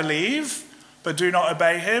say, I believe, but do not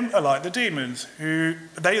obey him are like the demons, who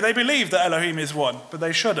they believe that Elohim is one, but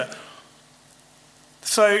they shudder.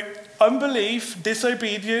 So unbelief,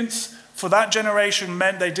 disobedience for that generation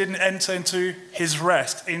meant they didn't enter into his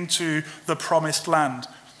rest, into the promised land.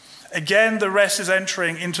 Again, the rest is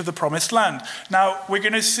entering into the promised land. Now, we're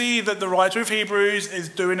going to see that the writer of Hebrews is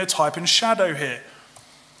doing a type and shadow here.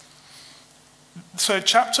 So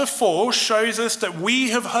chapter 4 shows us that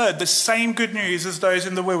we have heard the same good news as those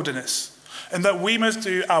in the wilderness, and that we must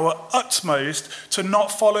do our utmost to not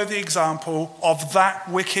follow the example of that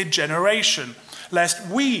wicked generation, lest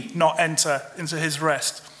we not enter into his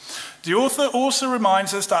rest. The author also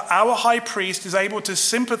reminds us that our high priest is able to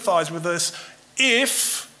sympathize with us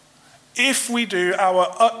if we do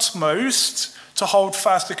our utmost to hold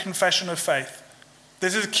fast the confession of faith.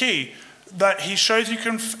 This is key, that he shows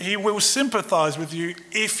he will sympathize with you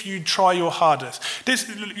if you try your hardest.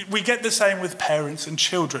 We get the same with parents and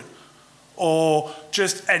children, or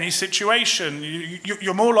just any situation.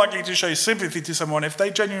 You're more likely to show sympathy to someone if they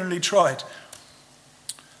genuinely tried.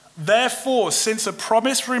 Therefore, since a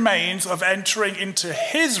promise remains of entering into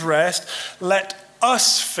his rest, let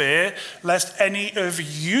us fear lest any of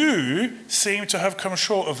you seem to have come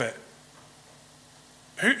short of it.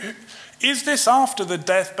 Is this after the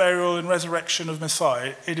death, burial, and resurrection of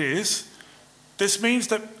Messiah? It is. This means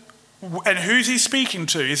that, and who's he speaking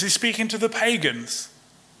to? Is he speaking to the pagans?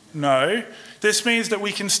 No. This means that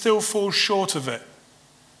we can still fall short of it.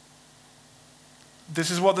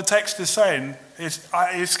 This is what the text is saying.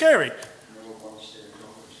 It's scary.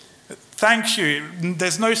 Thank you.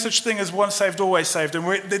 There's no such thing as once saved, always saved. And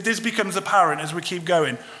this becomes apparent as we keep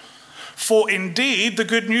going. For indeed, the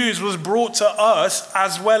good news was brought to us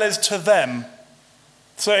as well as to them.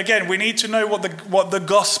 So again, we need to know what the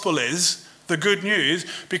gospel is, the good news,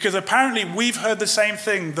 because apparently we've heard the same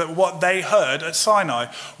thing that what they heard at Sinai.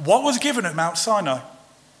 What was given at Mount Sinai?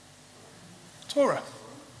 Torah.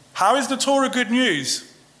 How is the Torah good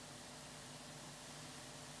news?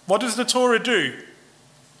 What does the Torah do?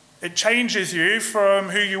 It changes you from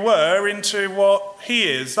who you were into what he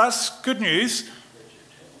is. That's good news.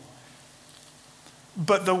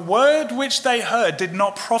 But the word which they heard did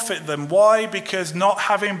not profit them. Why? Because not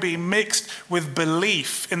having been mixed with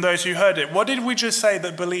belief in those who heard it. What did we just say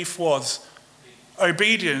that belief was?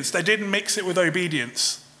 Obedience. They didn't mix it with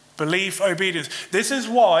obedience. Belief, obedience. This is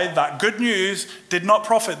why that good news did not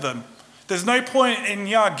profit them. There's no point in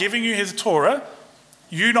Yah giving you his Torah,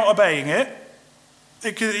 you not obeying it.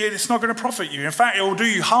 It's not going to profit you. In fact, it will do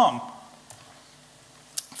you harm.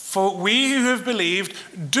 For we who have believed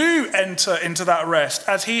do enter into that rest,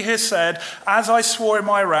 as he has said, as I swore in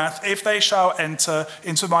my wrath, if they shall enter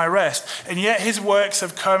into my rest. And yet his works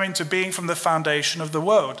have come into being from the foundation of the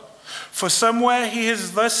world. For somewhere he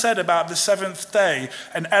has thus said about the seventh day,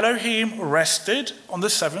 and Elohim rested on the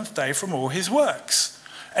seventh day from all his works.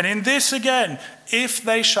 And in this again, if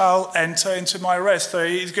they shall enter into my rest. So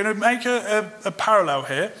he's going to make a parallel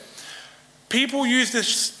here. People use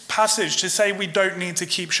this passage to say we don't need to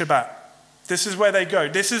keep Shabbat. This is where they go.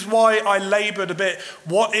 This is why I labored a bit.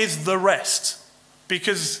 What is the rest?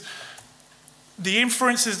 Because the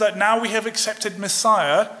inference is that now we have accepted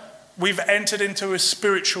Messiah, we've entered into a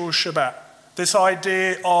spiritual Shabbat. This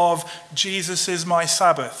idea of Jesus is my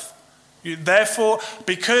Sabbath. Therefore,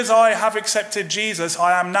 because I have accepted Jesus,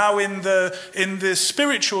 I am now in the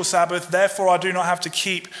spiritual Sabbath, therefore I do not have to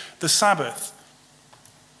keep the Sabbath.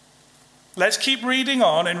 Let's keep reading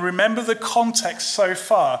on and remember the context so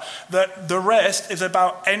far, that the rest is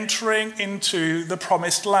about entering into the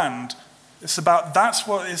promised land. That's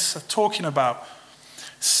what it's talking about.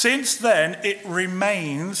 Since then, it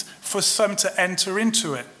remains for some to enter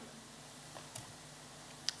into it.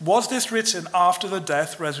 Was this written after the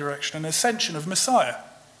death, resurrection, and ascension of Messiah?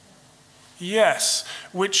 Yes,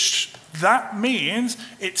 which that means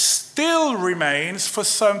it still remains for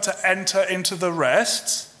some to enter into the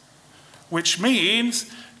rest, which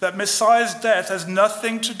means that Messiah's death has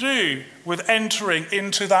nothing to do with entering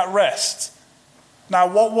into that rest.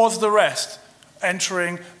 Now, what was the rest?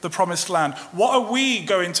 Entering the promised land. What are we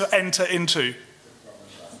going to enter into?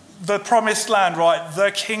 The promised land, right? The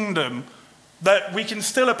kingdom that we can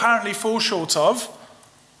still apparently fall short of.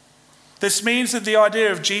 This means that the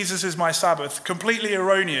idea of Jesus is my Sabbath, completely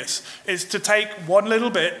erroneous, is to take one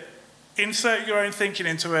little bit, insert your own thinking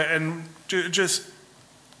into it, and just,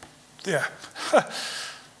 yeah.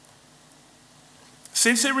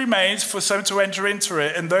 Since it remains for some to enter into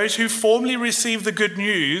it, and those who formerly received the good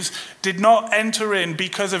news did not enter in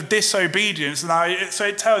because of disobedience. Now, so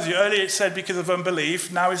it tells you, earlier it said because of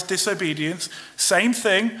unbelief, now it's disobedience. Same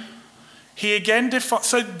thing. He again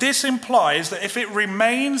so this implies that if it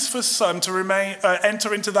remains for some to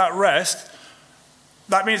enter into that rest,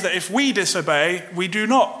 that means that if we disobey, we do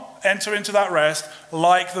not enter into that rest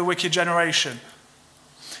like the wicked generation.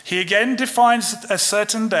 He again defines a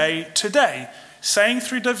certain day, today, saying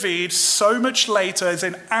through David so much later, as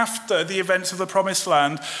in after the events of the promised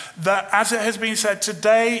land, that as it has been said,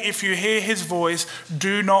 today, if you hear his voice,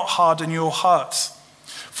 do not harden your hearts.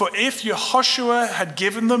 For if Yehoshua had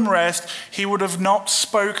given them rest, he would have not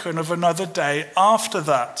spoken of another day after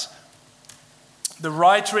that. The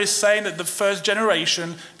writer is saying that the first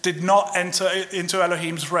generation did not enter into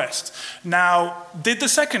Elohim's rest. Now, did the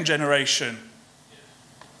second generation?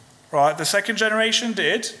 Right, the second generation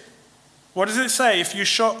did. What does it say? If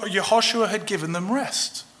Yehoshua had given them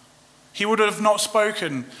rest, he would have not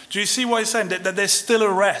spoken. Do you see what he's saying? That there's still a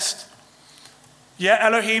rest. Yet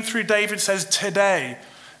Elohim through David says today.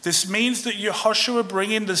 This means that Yehoshua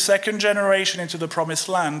bringing the second generation into the promised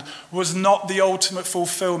land was not the ultimate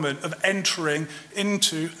fulfillment of entering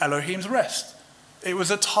into Elohim's rest. It was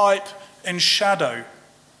a type and shadow.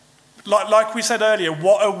 Like we said earlier,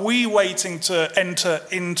 what are we waiting to enter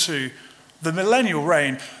into? The millennial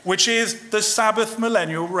reign, which is the Sabbath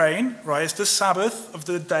millennial reign, right? It's the Sabbath of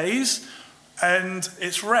the days, and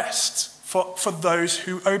it's rest for those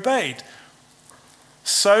who obeyed.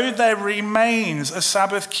 So there remains a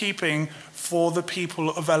Sabbath keeping for the people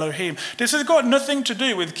of Elohim. This has got nothing to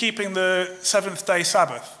do with keeping the seventh day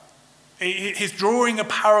Sabbath. He's drawing a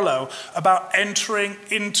parallel about entering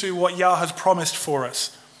into what Yah has promised for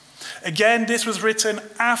us. Again, this was written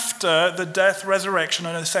after the death, resurrection,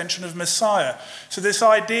 and ascension of Messiah. So this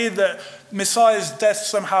idea that Messiah's death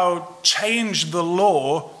somehow changed the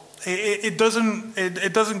law, it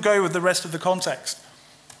doesn't go with the rest of the context.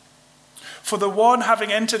 For the one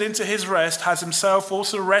having entered into his rest has himself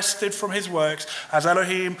also rested from his works, as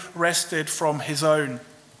Elohim rested from his own.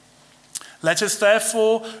 Let us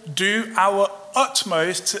therefore do our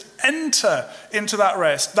utmost to enter into that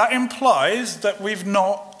rest. That implies that we've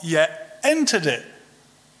not yet entered it.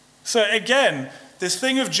 So again, this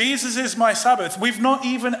thing of Jesus is my Sabbath, we've not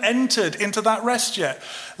even entered into that rest yet.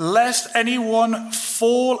 Lest anyone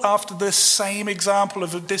fall after the same example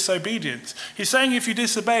of disobedience. He's saying if you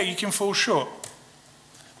disobey, you can fall short.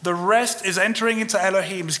 The rest is entering into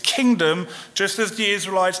Elohim's kingdom, just as the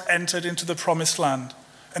Israelites entered into the promised land.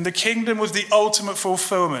 And the kingdom was the ultimate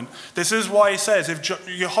fulfillment. This is why he says if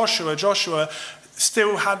Joshua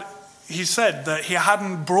still had, he said that he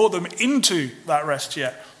hadn't brought them into that rest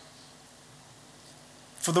yet.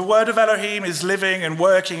 For the word of Elohim is living and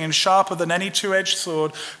working and sharper than any two-edged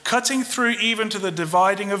sword, cutting through even to the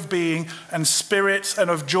dividing of being and spirits and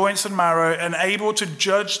of joints and marrow, and able to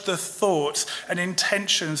judge the thoughts and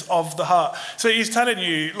intentions of the heart. So he's telling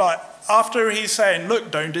you, after he's saying,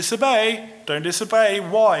 look, don't disobey.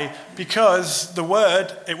 Why? Because the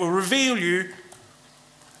word, it will reveal you.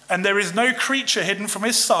 And there is no creature hidden from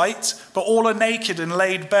his sight, but all are naked and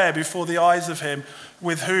laid bare before the eyes of him,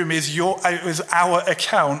 with whom is our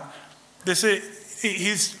account.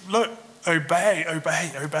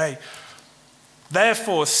 Obey.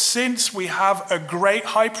 Therefore, since we have a great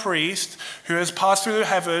high priest who has passed through the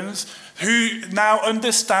heavens, who now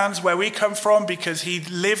understands where we come from because he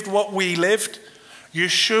lived what we lived,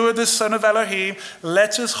 Yeshua, the Son of Elohim,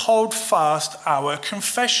 let us hold fast our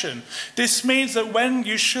confession. This means that when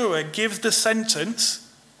Yeshua gives the sentence,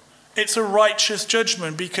 it's a righteous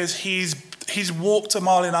judgment because he's walked a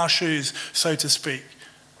mile in our shoes, so to speak.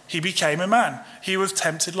 He became a man. He was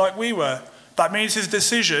tempted like we were. That means his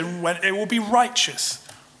decision, it will be righteous.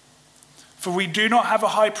 For we do not have a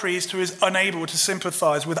high priest who is unable to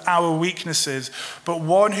sympathize with our weaknesses, but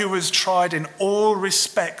one who was tried in all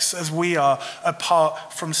respects as we are,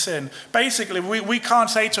 apart from sin. Basically, we can't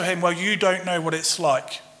say to him, well, you don't know what it's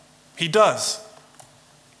like. He does.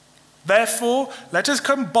 Therefore, let us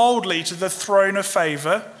come boldly to the throne of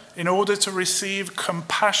favor in order to receive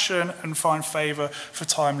compassion and find favor for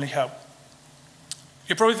timely help.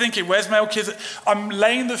 You're probably thinking, where's Melchizedek? I'm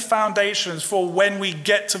laying the foundations for when we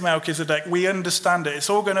get to Melchizedek, we understand it. It's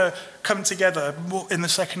all going to come together in the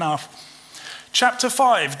second half. Chapter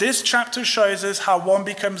 5. This chapter shows us how one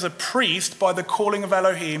becomes a priest by the calling of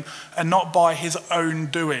Elohim and not by his own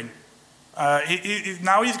doing.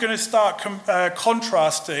 Now he's going to start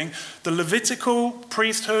contrasting the Levitical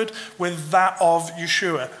priesthood with that of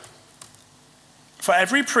Yeshua. For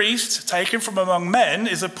every priest taken from among men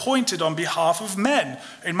is appointed on behalf of men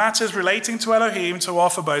in matters relating to Elohim to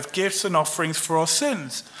offer both gifts and offerings for our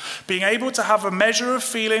sins, being able to have a measure of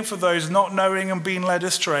feeling for those not knowing and being led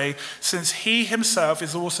astray, since he himself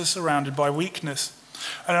is also surrounded by weakness.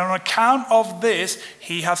 And on account of this,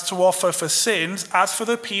 he has to offer for sins, as for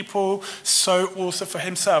the people, so also for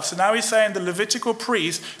himself. So now he's saying the Levitical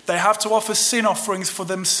priests, they have to offer sin offerings for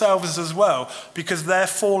themselves as well, because they're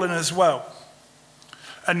fallen as well.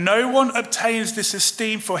 And no one obtains this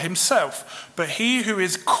esteem for himself, but he who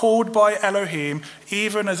is called by Elohim,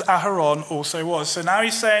 even as Aharon also was. So now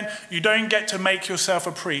he's saying you don't get to make yourself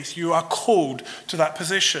a priest. You are called to that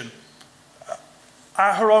position.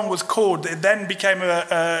 Aharon was called. It then became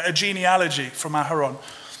a genealogy from Aharon.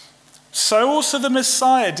 So also the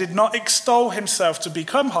Messiah did not extol himself to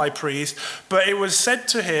become high priest, but it was said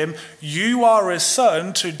to him, "You are a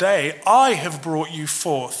son, today I have brought you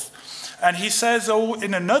forth." And he says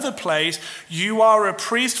in another place, "You are a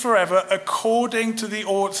priest forever according to the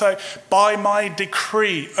order, so by my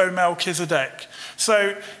decree, O Melchizedek."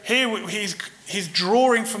 So here he's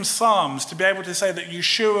drawing from Psalms to be able to say that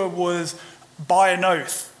Yeshua was, by an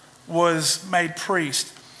oath, was made priest,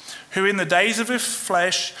 who in the days of his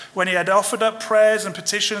flesh, when he had offered up prayers and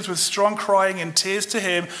petitions with strong crying and tears to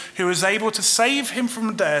him, who was able to save him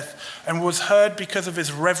from death and was heard because of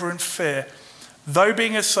his reverent fear. Though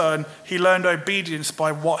being a son, he learned obedience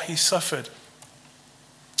by what he suffered.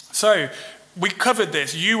 So, we covered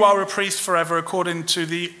this. You are a priest forever according to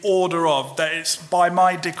the order of, that it's by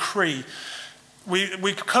my decree.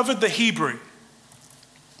 We covered the Hebrew.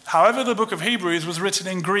 However, the book of Hebrews was written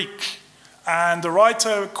in Greek, and the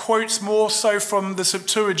writer quotes more so from the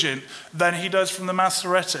Septuagint than he does from the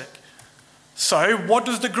Masoretic. So, what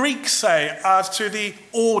does the Greek say as to the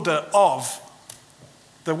order of?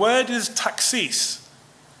 The word is taxis.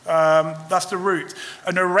 That's the root.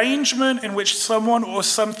 An arrangement in which someone or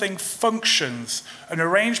something functions. An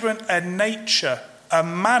arrangement, a nature, a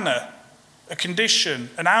manner, a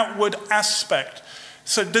condition, an outward aspect.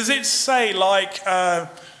 So does it say like,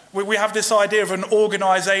 we have this idea of an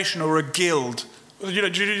organization or a guild? Do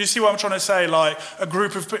you see what I'm trying to say? Like a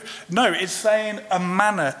group of people? No, it's saying a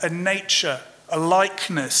manner, a nature, a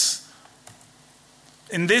likeness.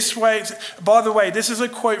 In this way, by the way, this is a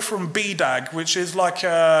quote from BDAG, which is like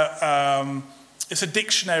it's a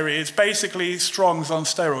dictionary. It's basically Strong's on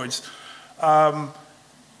steroids.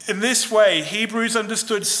 In this way, Hebrews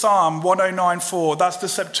understood Psalm 109:4, that's the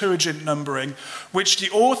Septuagint numbering, which the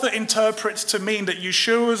author interprets to mean that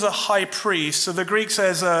Yeshua is a high priest. So the Greek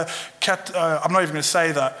says, I'm not even going to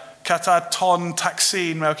say that, kataton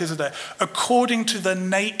taxin Melchizedek, according to the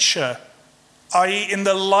nature, i.e. in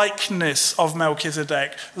the likeness of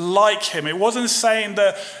Melchizedek, like him. It wasn't saying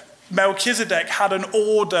that Melchizedek had an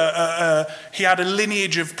order, he had a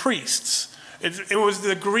lineage of priests. It was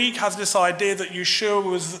the Greek has this idea that Yeshua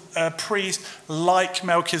was a priest like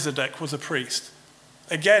Melchizedek was a priest.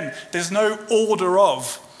 Again, there's no order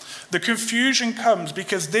of. The confusion comes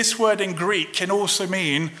because this word in Greek can also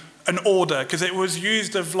mean an order, because it was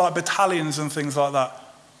used of like battalions and things like that.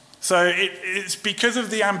 So it's because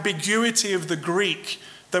of the ambiguity of the Greek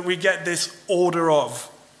that we get this order of.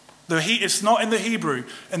 It's not in the Hebrew.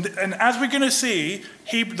 And as we're going to see,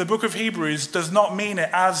 the book of Hebrews does not mean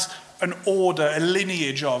it as an order, a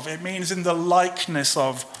lineage of. It means in the likeness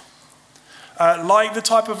of. Like the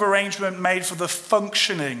type of arrangement made for the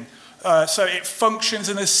functioning. So it functions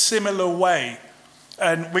in a similar way.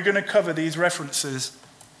 And we're going to cover these references.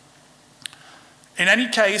 In any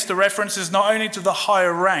case, the reference is not only to the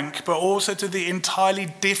higher rank, but also to the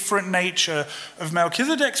entirely different nature of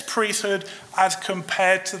Melchizedek's priesthood as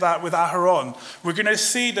compared to that with Aharon. We're going to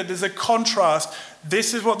see that there's a contrast.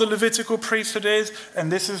 This is what the Levitical priesthood is,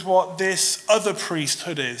 and this is what this other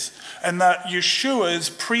priesthood is. And that Yeshua's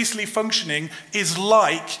priestly functioning is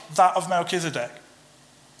like that of Melchizedek.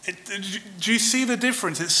 Do you see the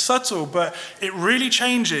difference? It's subtle, but it really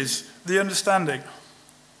changes the understanding.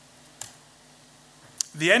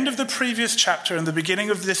 The end of the previous chapter and the beginning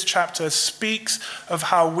of this chapter speaks of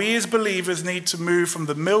how we as believers need to move from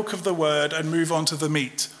the milk of the word and move on to the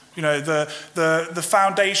meat. You know, the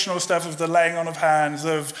foundational stuff of the laying on of hands,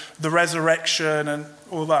 of the resurrection and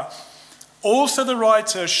all that. Also, the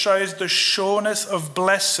writer shows the sureness of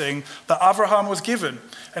blessing that Abraham was given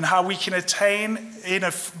and how we can attain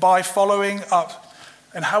by following up,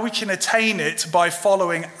 and how we can attain it by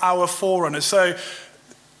following our forerunners. So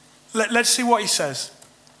let's see what he says.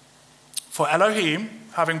 For Elohim,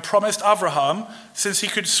 having promised Abraham, since he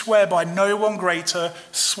could swear by no one greater,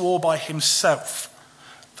 swore by himself,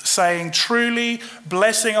 saying, truly,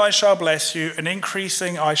 blessing I shall bless you, and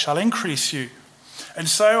increasing I shall increase you. And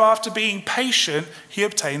so after being patient, he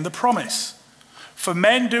obtained the promise. For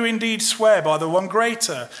men do indeed swear by the one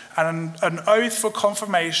greater, and an oath for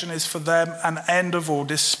confirmation is for them an end of all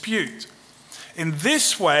dispute. In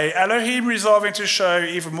this way, Elohim, resolving to show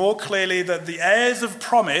even more clearly that the heirs of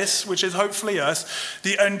promise, which is hopefully us,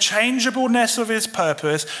 the unchangeableness of his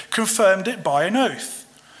purpose, confirmed it by an oath,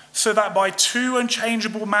 so that by two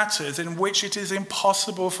unchangeable matters in which it is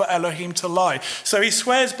impossible for Elohim to lie. So he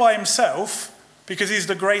swears by himself, because he's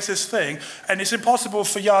the greatest thing, and it's impossible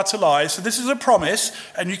for Yah to lie. So this is a promise,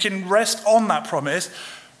 and you can rest on that promise.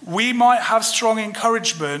 We might have strong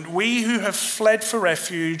encouragement, we who have fled for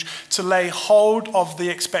refuge, to lay hold of the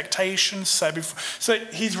expectations set before. So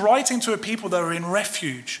he's writing to a people that are in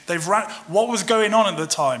refuge. What was going on at the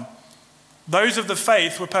time? Those of the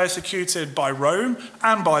faith were persecuted by Rome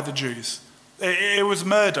and by the Jews. It was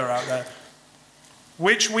murder out there.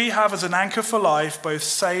 Which we have as an anchor for life, both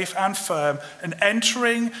safe and firm, and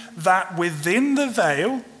entering that within the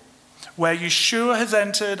veil, where Yeshua has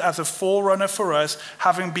entered as a forerunner for us,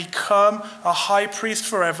 having become a high priest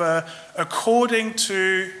forever, according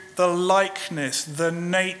to the likeness, the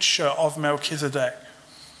nature of Melchizedek.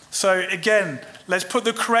 So again, let's put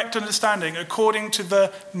the correct understanding, according to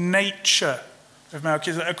the nature of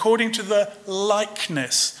Melchizedek, according to the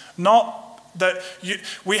likeness, not that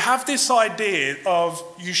we have this idea of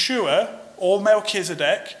Yeshua or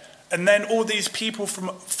Melchizedek, and then all these people from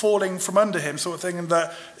falling from under him, sort of thing, and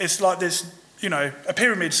that it's like this, a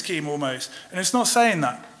pyramid scheme almost. And it's not saying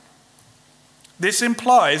that. This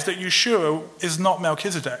implies that Yeshua is not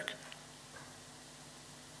Melchizedek.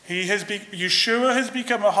 Yeshua has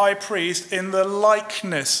become a high priest in the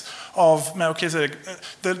likeness of Melchizedek,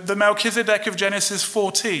 the Melchizedek of Genesis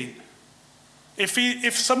 14.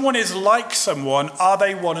 If someone is like someone, are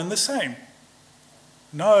they one and the same?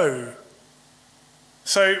 No.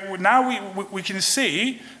 So now we can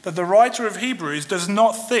see that the writer of Hebrews does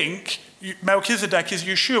not think Melchizedek is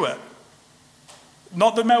Yeshua.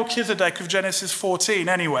 Not the Melchizedek of Genesis 14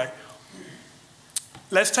 anyway.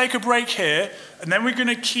 Let's take a break here, and then we're going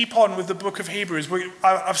to keep on with the book of Hebrews.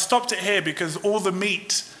 I've stopped it here because all the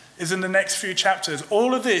meat is in the next few chapters.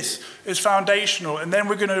 All of this is foundational, and then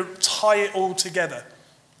we're going to tie it all together.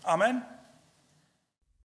 Amen?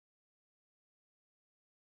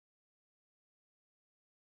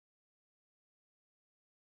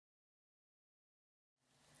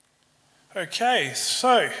 Okay,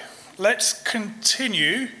 so let's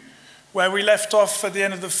continue where we left off at the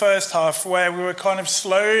end of the first half, where we were kind of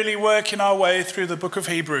slowly working our way through the book of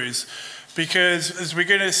Hebrews. Because as we're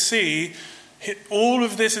going to see, all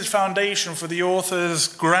of this is foundation for the author's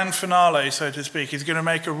grand finale, so to speak. He's going to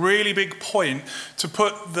make a really big point to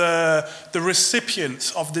put the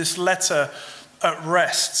recipients of this letter at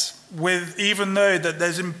rest, even though that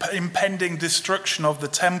there's impending destruction of the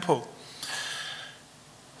temple.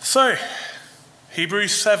 So,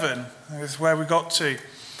 Hebrews 7 is where we got to.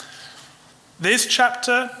 This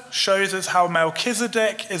chapter shows us how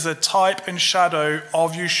Melchizedek is a type and shadow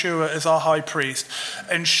of Yeshua as our high priest,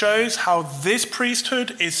 and shows how this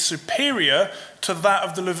priesthood is superior to that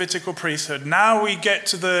of the Levitical priesthood. Now we get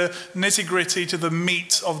to the nitty-gritty, to the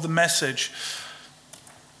meat of the message.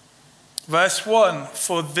 Verse 1,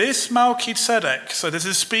 for this Melchizedek, so this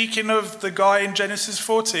is speaking of the guy in Genesis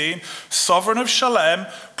 14, sovereign of Shalem,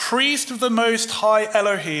 priest of the Most High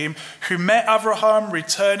Elohim, who met Abraham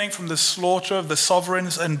returning from the slaughter of the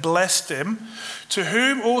sovereigns and blessed him, to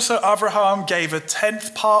whom also Abraham gave a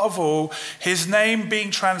 10th part of all, his name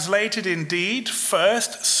being translated indeed,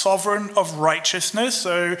 first, sovereign of righteousness,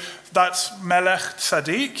 so that's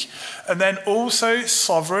Melchizedek, and then also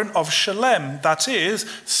sovereign of Shalem, that is,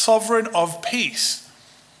 sovereign of peace.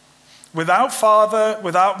 Without father,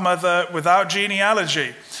 without mother, without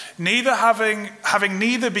genealogy, neither having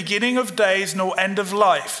neither beginning of days nor end of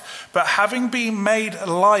life, but having been made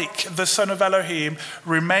like the Son of Elohim,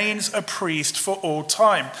 remains a priest for all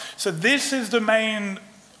time. So this is the main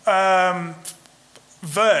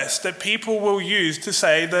verse that people will use to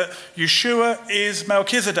say that Yeshua is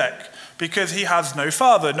Melchizedek, because he has no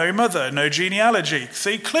father, no mother, no genealogy.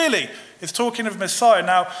 See, clearly it's talking of Messiah.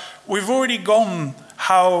 Now, we've already gone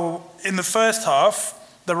how in the first half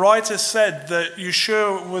the writer said that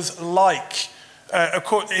Yeshua was like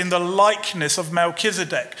in the likeness of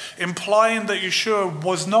Melchizedek, implying that Yeshua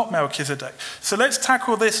was not Melchizedek. So let's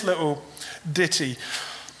tackle this little ditty.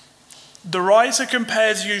 The writer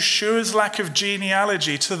compares Yeshua's lack of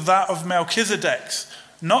genealogy to that of Melchizedek's,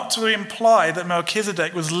 not to imply that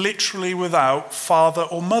Melchizedek was literally without father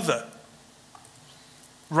or mother.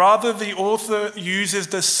 Rather, the author uses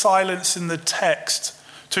the silence in the text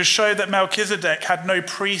to show that Melchizedek had no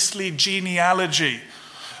priestly genealogy,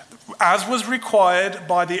 as was required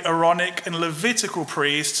by the Aaronic and Levitical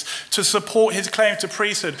priests to support his claim to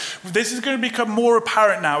priesthood. This is going to become more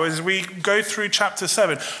apparent now as we go through chapter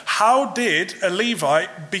 7. How did a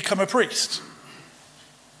Levite become a priest?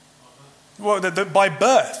 Well, by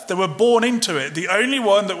birth. They were born into it. The only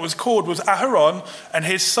one that was called was Aaron, and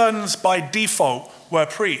his sons by default were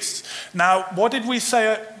priests. Now, what did we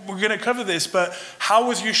say? We're going to cover this, but how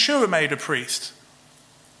was Yeshua made a priest?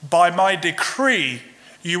 By my decree,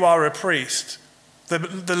 you are a priest.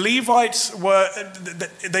 The Levites were,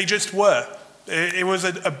 they just were. It was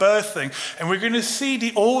a birth thing. And we're going to see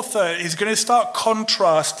the author is going to start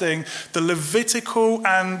contrasting the Levitical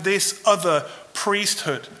and this other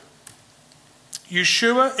priesthood.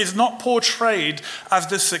 Yeshua is not portrayed as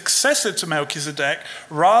the successor to Melchizedek,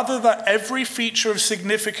 rather that every feature of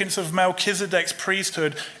significance of Melchizedek's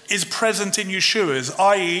priesthood is present in Yeshua's,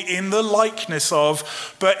 i.e. in the likeness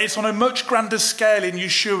of, but it's on a much grander scale in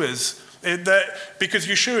Yeshua's. Because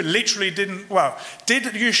Yeshua literally did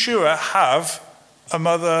Yeshua have a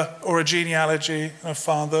mother or a genealogy, a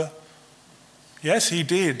father? Yes, he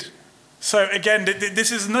did. So again,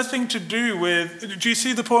 this is nothing to do with, do you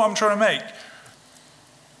see the point I'm trying to make?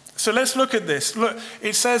 So let's look at this. Look,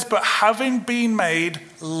 it says, but having been made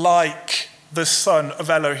like the son of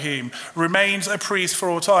Elohim, remains a priest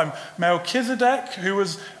for all time. Melchizedek, who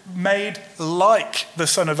was made like the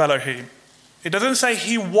son of Elohim. It doesn't say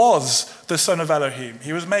he was the son of Elohim.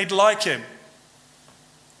 He was made like him.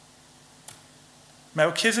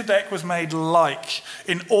 Melchizedek was made like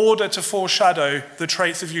in order to foreshadow the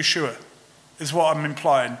traits of Yeshua, is what I'm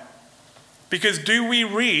implying. Because do we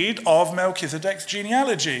read of Melchizedek's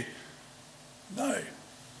genealogy? No.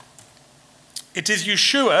 It is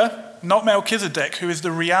Yeshua, not Melchizedek, who is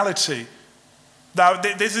the reality. Now,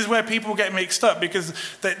 this is where people get mixed up, because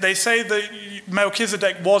they say that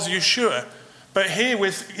Melchizedek was Yeshua. But here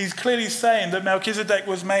he's clearly saying that Melchizedek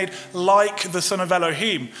was made like the son of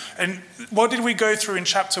Elohim. And what did we go through in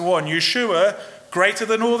chapter 1? Yeshua, greater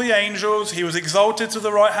than all the angels, he was exalted to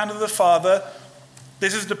the right hand of the Father.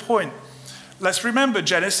 This is the point. Let's remember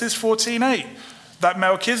Genesis 14:8, that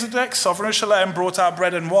Melchizedek, sovereign of Shalem, brought out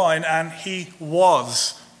bread and wine, and he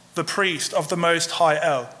was the priest of the Most High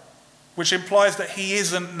El, which implies that he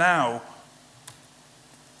isn't now.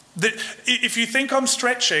 If you think I'm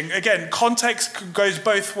stretching, again, context goes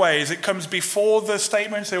both ways. It comes before the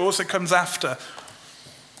statements, it also comes after.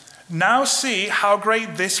 Now see how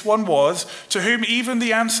great this one was, to whom even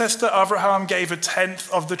the ancestor Abraham gave a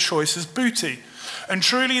tenth of the choicest booty. And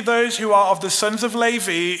truly those who are of the sons of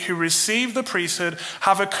Levi, who receive the priesthood,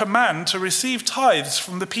 have a command to receive tithes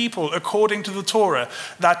from the people according to the Torah,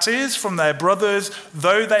 that is, from their brothers,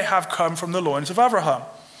 though they have come from the loins of Abraham.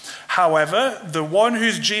 However, the one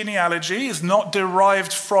whose genealogy is not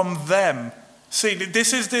derived from them. See,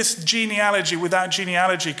 this is this genealogy without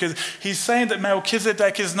genealogy, because he's saying that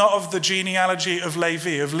Melchizedek is not of the genealogy of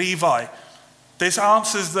Levi. This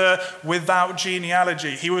answers the without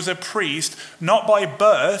genealogy. He was a priest, not by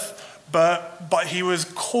birth, but he was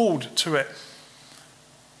called to it.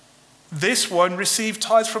 This one received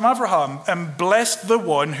tithes from Abraham and blessed the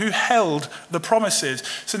one who held the promises.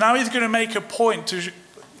 So now he's going to make a point to,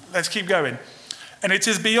 let's keep going. And it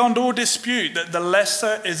is beyond all dispute that the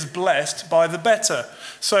lesser is blessed by the better.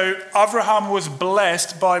 So Abraham was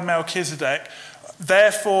blessed by Melchizedek.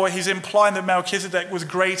 Therefore, he's implying that Melchizedek was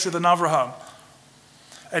greater than Abraham.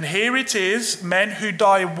 And here it is, men who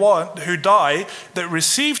die that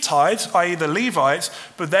receive tithes, i.e. the Levites,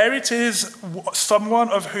 but there it is, someone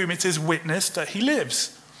of whom it is witnessed that he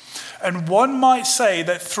lives. And one might say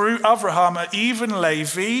that through Abraham, even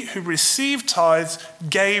Levi, who received tithes,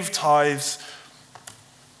 gave tithes,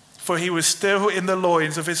 for he was still in the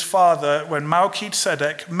loins of his father when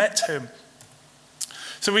Melchizedek met him.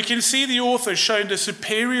 So we can see the author showing the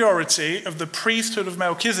superiority of the priesthood of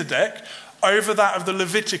Melchizedek over that of the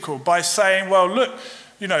Levitical by saying, well, look,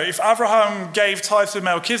 if Abraham gave tithes to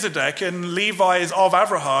Melchizedek and Levi is of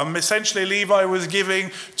Abraham, essentially Levi was giving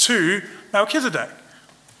to Melchizedek.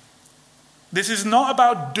 This is not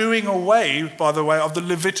about doing away, by the way, of the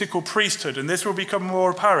Levitical priesthood, and this will become more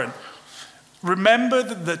apparent. Remember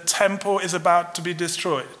that the temple is about to be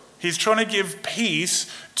destroyed. He's trying to give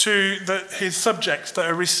peace to his subjects that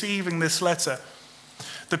are receiving this letter.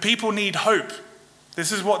 The people need hope.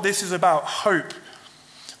 This is what this is about, hope.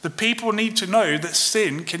 The people need to know that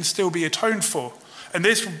sin can still be atoned for. And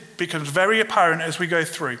this becomes very apparent as we go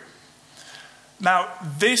through. Now,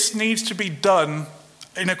 this needs to be done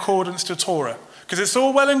in accordance to Torah. Because it's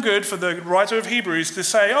all well and good for the writer of Hebrews to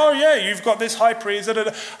say, oh yeah, you've got this high priest,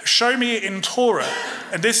 show me it in Torah.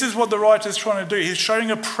 And this is what the writer is trying to do. He's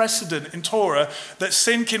showing a precedent in Torah that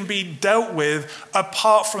sin can be dealt with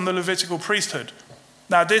apart from the Levitical priesthood.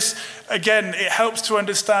 Now this, again, it helps to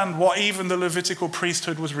understand what even the Levitical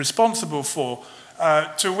priesthood was responsible for,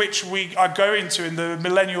 to which we are going to in the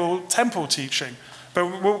millennial temple teaching.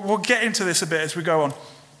 But we'll get into this a bit as we go on.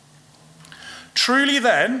 Truly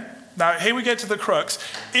then, now here we get to the crux,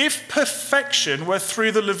 if perfection were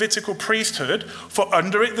through the Levitical priesthood, for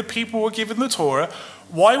under it the people were given the Torah,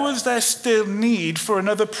 why was there still need for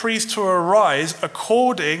another priest to arise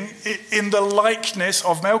according in the likeness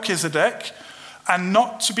of Melchizedek, and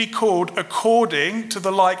not to be called according to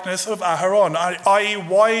the likeness of Aharon? I.e.,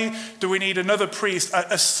 why do we need another priest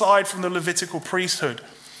aside from the Levitical priesthood?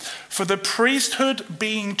 For the priesthood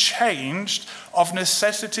being changed, of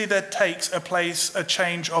necessity there takes a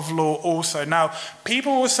change of law also. Now,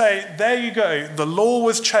 people will say, there you go, the law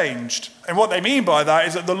was changed. And what they mean by that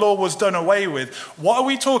is that the law was done away with. What are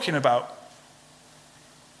we talking about?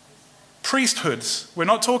 Priesthoods. We're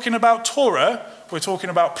not talking about Torah, we're talking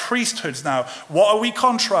about priesthoods now. What are we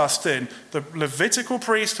contrasting? The Levitical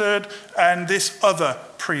priesthood and this other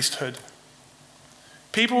priesthood.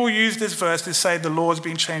 People will use this verse to say the law has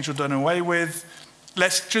been changed or done away with.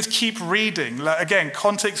 Let's just keep reading. Again,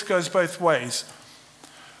 context goes both ways.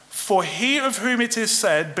 For he of whom it is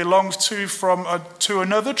said belongs to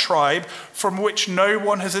another tribe from which no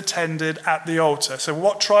one has attended at the altar. So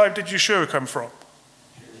what tribe did Yeshua come from?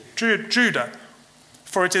 Judah.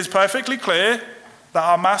 For it is perfectly clear that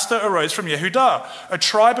our master arose from Yehudah, a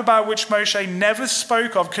tribe about which Moshe never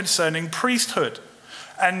spoke of concerning priesthood.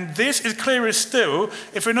 And this is clearer still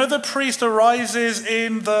if another priest arises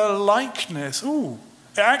in the likeness. Ooh,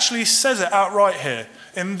 it actually says it outright here.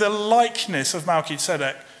 In the likeness of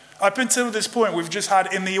Melchizedek. Up until this point, we've just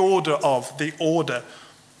had in the order of, the order.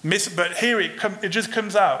 But here it just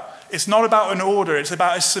comes out. It's not about an order, it's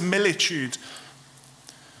about a similitude.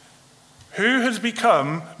 Who has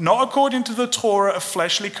become, not according to the Torah of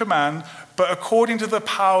fleshly command, but according to the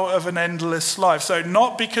power of an endless life. So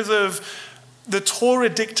not because of the Torah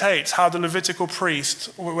dictates how the Levitical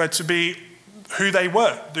priests were to be who they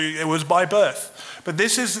were. It was by birth. But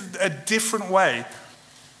this is a different way.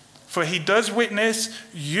 For he does witness,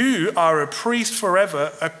 you are a priest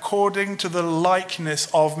forever according to the likeness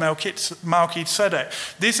of Melchizedek.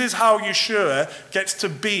 This is how Yeshua gets to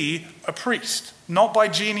be a priest. Not by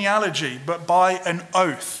genealogy, but by an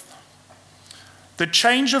oath. The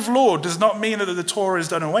change of law does not mean that the Torah is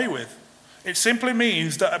done away with. It simply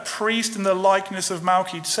means that a priest in the likeness of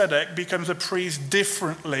Melchizedek becomes a priest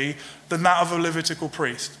differently than that of a Levitical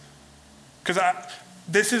priest. Because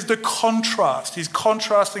this is the contrast. He's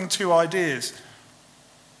contrasting two ideas.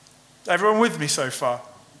 Everyone with me so far?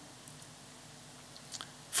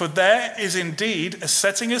 For there is indeed a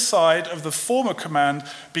setting aside of the former command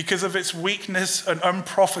because of its weakness and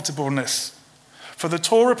unprofitableness. For the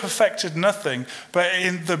Torah perfected nothing, but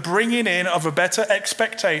in the bringing in of a better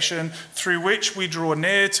expectation through which we draw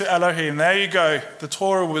near to Elohim. There you go. The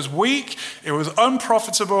Torah was weak, it was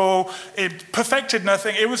unprofitable, it perfected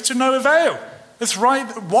nothing, it was to no avail. That's right.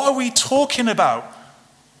 What are we talking about?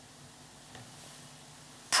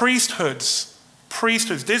 Priesthoods.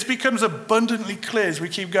 This becomes abundantly clear as we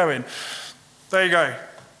keep going. There you go.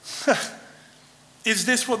 Is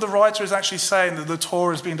this what the writer is actually saying, that the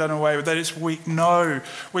Torah has been done away with, that it's weak? No.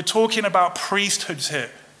 We're talking about priesthoods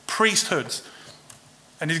here. Priesthoods.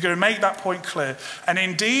 And he's going to make that point clear. And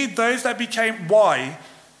indeed, those that became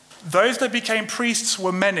priests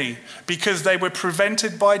were many, because they were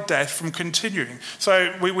prevented by death from continuing.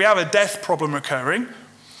 So we have a death problem occurring.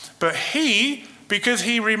 But because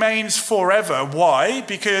he remains forever. Why?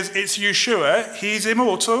 Because it's Yeshua, he's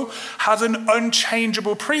immortal, has an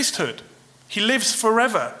unchangeable priesthood. He lives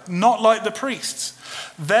forever, not like the priests.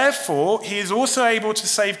 Therefore, he is also able to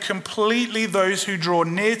save completely those who draw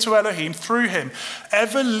near to Elohim through him,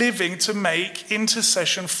 ever living to make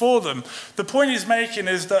intercession for them. The point he's making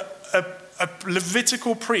is that a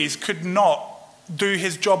Levitical priest could not do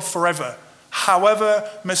his job forever. However,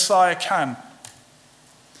 Messiah can.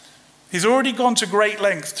 He's already gone to great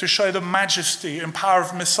lengths to show the majesty and power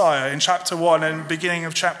of Messiah in chapter 1 and beginning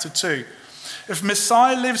of chapter 2. If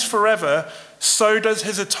Messiah lives forever, so does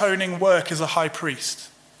his atoning work as a high priest.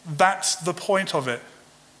 That's the point of it.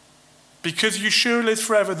 Because Yeshua lives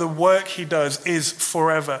forever, the work he does is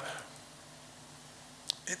forever.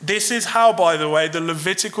 This is how, by the way, the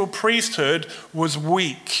Levitical priesthood was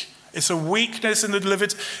weak. It's a weakness in the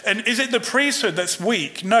Levitical. And is it the priesthood that's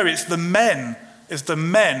weak? No, it's the men. It's the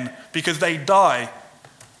men, because they die.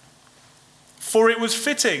 For it was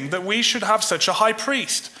fitting that we should have such a high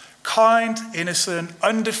priest, kind, innocent,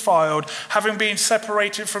 undefiled, having been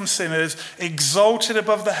separated from sinners, exalted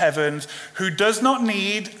above the heavens, who does not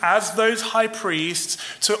need, as those high priests,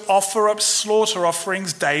 to offer up slaughter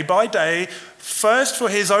offerings day by day, first for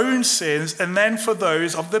his own sins and then for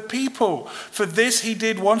those of the people. For this he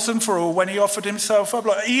did once and for all when he offered himself up.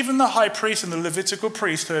 Like, even the high priest in the Levitical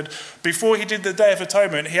priesthood, before he did the Day of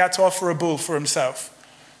Atonement, he had to offer a bull for himself.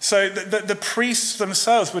 So the priests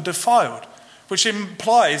themselves were defiled, which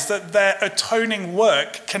implies that their atoning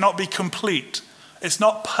work cannot be complete. It's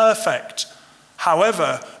not perfect.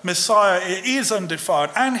 However, Messiah is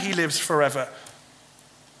undefiled and he lives forever.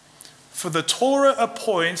 For the Torah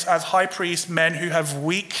appoints as high priests men who have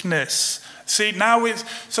weakness. See, now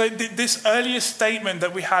this earlier statement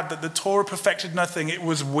that we had that the Torah perfected nothing, it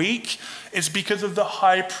was weak, it's because of the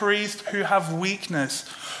high priest who have weakness.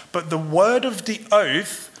 But the word of the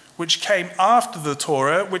oath, which came after the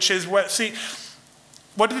Torah, which is what, see,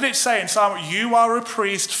 what did it say in Psalm? You are a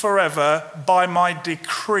priest forever by my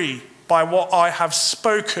decree, by what I have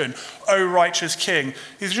spoken, O righteous king.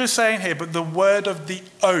 He's just saying here, but the word of the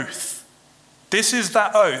oath. This is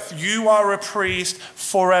that oath. You are a priest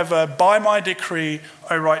forever by my decree,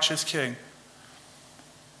 O righteous king.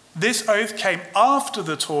 This oath came after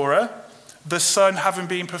the Torah, the Son having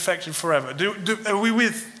been perfected forever. Are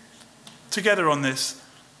we together on this?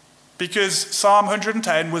 Because Psalm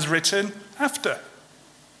 110 was written after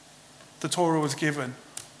the Torah was given.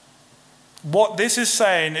 What this is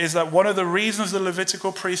saying is that one of the reasons the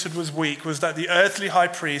Levitical priesthood was weak was that the earthly high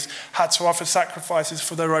priest had to offer sacrifices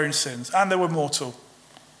for their own sins, and they were mortal,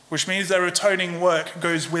 which means their atoning work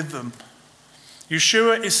goes with them.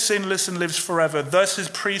 Yeshua is sinless and lives forever. Thus his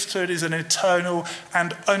priesthood is an eternal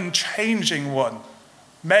and unchanging one.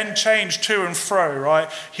 Men change to and fro, right?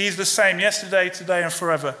 He's the same yesterday, today, and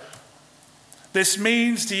forever. This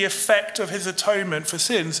means the effect of his atonement for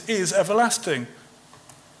sins is everlasting.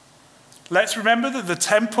 Let's remember that the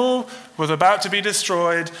temple was about to be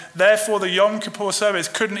destroyed, therefore the Yom Kippur service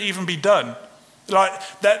couldn't even be done.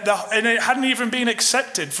 And it hadn't even been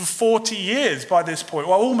accepted for 40 years by this point,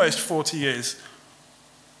 well, almost 40 years.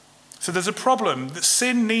 So there's a problem that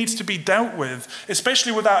sin needs to be dealt with,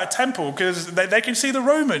 especially without a temple, because they can see the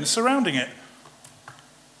Romans surrounding it.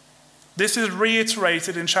 This is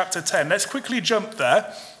reiterated in chapter 10. Let's quickly jump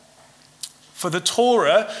there. For the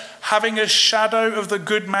Torah, having a shadow of the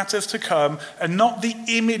good matters to come, and not the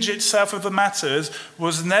image itself of the matters,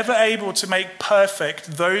 was never able to make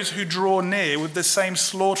perfect those who draw near with the same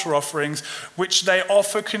slaughter offerings, which they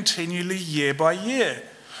offer continually year by year.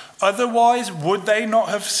 Otherwise, would they not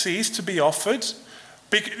have ceased to be offered?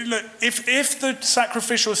 Look, if the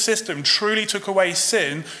sacrificial system truly took away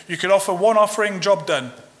sin, you could offer one offering, job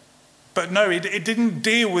done. But no, it didn't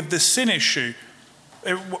deal with the sin issue.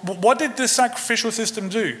 What did the sacrificial system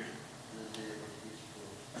do?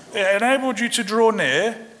 It enabled you to draw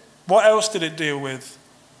near. What else did it deal with?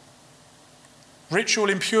 Ritual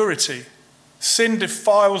impurity. Sin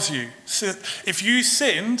defiles you. If you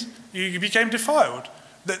sinned, you became defiled.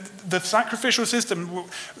 The sacrificial system,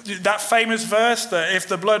 that famous verse that if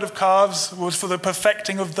the blood of calves was for the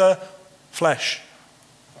perfecting of the flesh.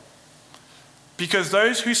 Because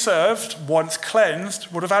those who served, once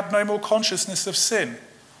cleansed, would have had no more consciousness of sin.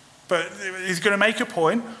 But he's going to make a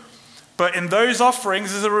point. But in those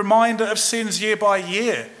offerings is a reminder of sins year by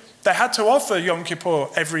year. They had to offer Yom Kippur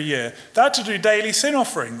every year. They had to do daily sin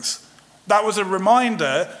offerings. That was a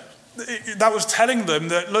reminder. That was telling them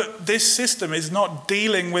that, look, this system is not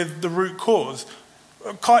dealing with the root cause.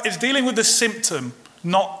 It's dealing with the symptom,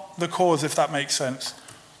 not the cause, if that makes sense.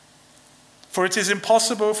 For it is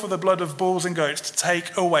impossible for the blood of bulls and goats to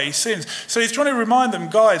take away sins. So he's trying to remind them,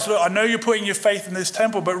 guys, look, I know you're putting your faith in this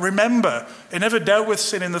temple, but remember, it never dealt with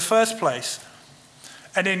sin in the first place.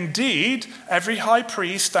 And indeed, every high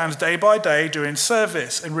priest stands day by day doing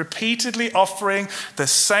service and repeatedly offering the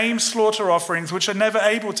same slaughter offerings, which are never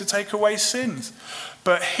able to take away sins.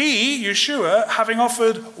 But he, Yeshua, having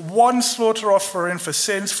offered one slaughter offering for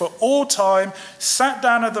sins for all time, sat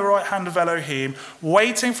down at the right hand of Elohim,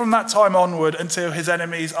 waiting from that time onward until his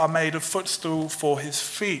enemies are made a footstool for his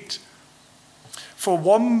feet. For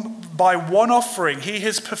by one offering he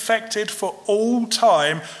has perfected for all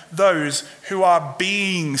time those who are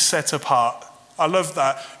being set apart. I love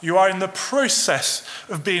that. You are in the process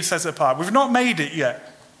of being set apart. We've not made it yet.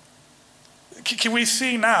 Can we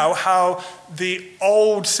see now how the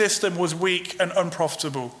old system was weak and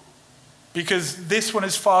unprofitable? Because this one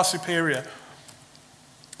is far superior.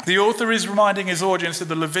 The author is reminding his audience that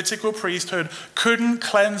the Levitical priesthood couldn't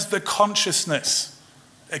cleanse the consciousness.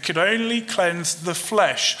 It could only cleanse the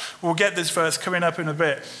flesh. We'll get this verse coming up in a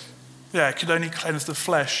bit. Yeah, it could only cleanse the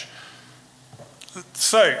flesh.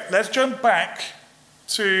 So let's jump back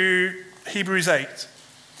to Hebrews 8.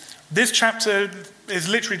 This chapter is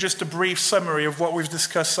literally just a brief summary of what we've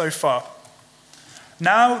discussed so far.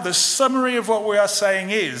 Now, the summary of what we are saying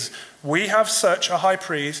is, we have such a high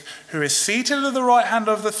priest who is seated at the right hand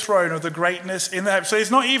of the throne of the greatness in the heavens. So he's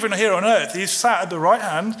not even here on earth. He's sat at the right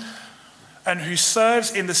hand, and who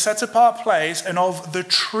serves in the set-apart place and of the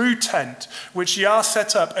true tent, which Yah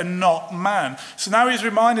set up and not man. So now he's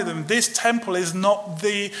reminding them, this temple is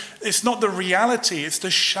it's not the reality, it's the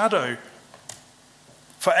shadow.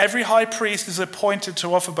 For every high priest is appointed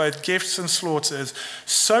to offer both gifts and slaughters.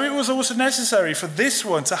 So it was also necessary for this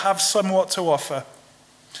one to have somewhat to offer.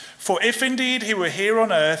 For if indeed he were here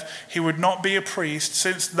on earth, he would not be a priest,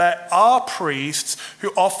 since there are priests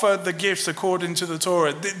who offer the gifts according to the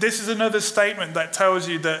Torah. This is another statement that tells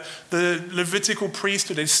you that the Levitical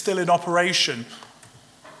priesthood is still in operation.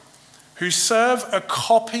 Who serve a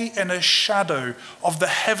copy and a shadow of the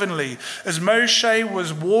heavenly, as Moshe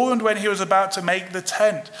was warned when he was about to make the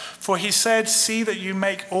tent. For he said, see that you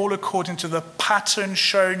make all according to the pattern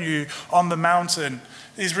shown you on the mountain.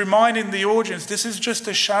 He's reminding the audience, this is just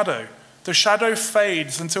a shadow. The shadow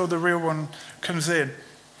fades until the real one comes in.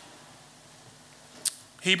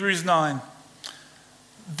 Hebrews 9.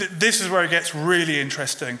 This is where it gets really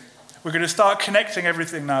interesting. We're going to start connecting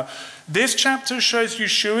everything now. This chapter shows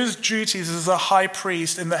Yeshua's duties as a high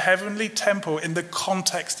priest in the heavenly temple in the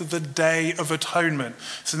context of the Day of Atonement.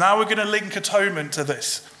 So now we're going to link atonement to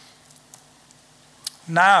this.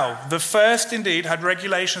 Now, the first indeed had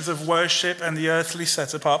regulations of worship and the earthly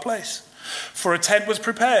set-apart place. For a tent was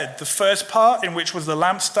prepared, the first part in which was the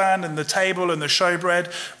lampstand and the table and the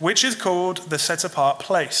showbread, which is called the set-apart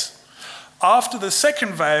place. After the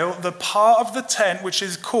second veil, the part of the tent which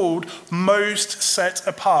is called most set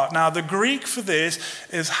apart. Now, the Greek for this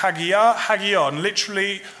is Hagia Hagion,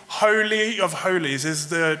 literally Holy of Holies is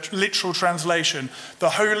the literal translation. The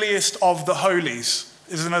holiest of the holies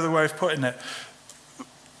is another way of putting it.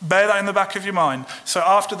 Bear that in the back of your mind. So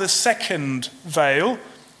after the second veil,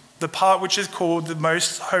 the part which is called the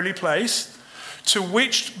most holy place, to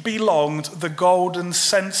which belonged the golden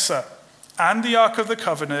censer, and the Ark of the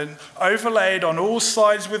Covenant, overlaid on all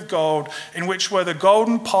sides with gold, in which were the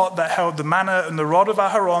golden pot that held the manna and the rod of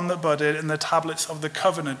Aharon that budded and the tablets of the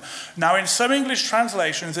covenant. Now, in some English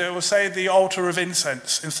translations, it will say the altar of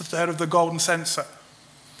incense instead of the golden censer.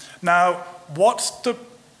 Now,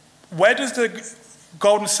 where does the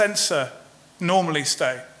golden censer normally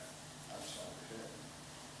stay?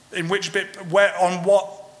 In which bit, on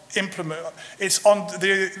what implement? It's on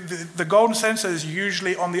the golden censer is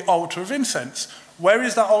usually on the altar of incense. Where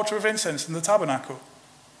is that altar of incense in the tabernacle?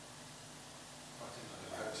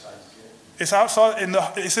 It's outside.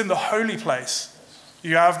 It's in the holy place.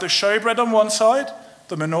 You have the showbread on one side,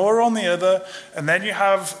 the menorah on the other, and then you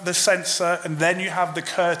have the censer, and then you have the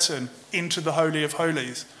curtain into the Holy of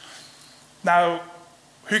Holies. Now,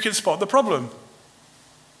 who can spot the problem?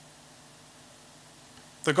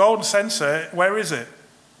 The golden censer, where is it?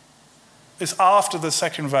 It's after the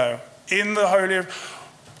second veil, in the Holy of...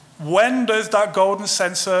 When does that golden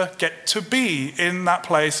censer get to be in that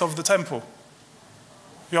place of the temple?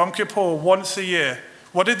 Yom Kippur, once a year.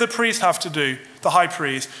 What did the priest have to do? The high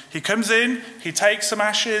priest. He comes in, he takes some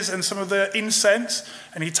ashes and some of the incense,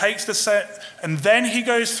 and he takes and then he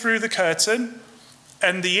goes through the curtain,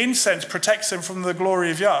 and the incense protects him from the glory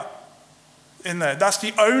of Yah. In there. That's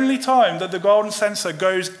the only time that the golden censer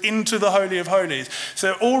goes into the Holy of Holies.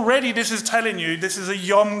 So already this is telling you this is a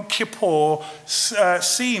Yom Kippur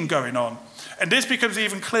scene going on. And this becomes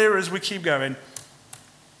even clearer as we keep going.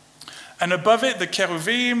 And above it, the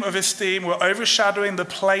cherubim of esteem were overshadowing the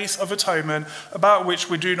place of atonement, about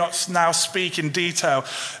which we do not now speak in detail.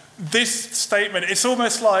 This statement, it's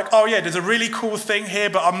almost like, oh yeah, there's a really cool thing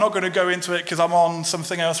here, but I'm not going to go into it because I'm on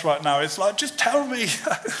something else right now. It's like, just tell me.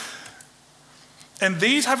 And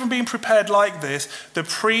these having been prepared like this, the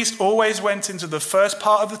priest always went into the first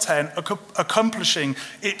part of the tent, accomplishing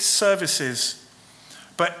its services.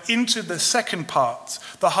 But into the second part,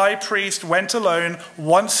 the high priest went alone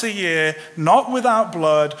once a year, not without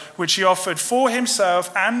blood, which he offered for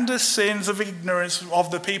himself and the sins of ignorance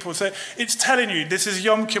of the people. So it's telling you, this is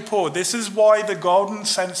Yom Kippur. This is why the golden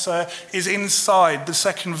censer is inside the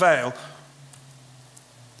second veil.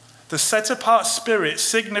 The set-apart spirit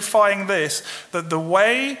signifying this, that the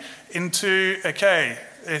way into,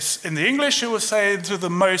 it's, in the English it will say into the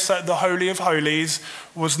Holy of Holies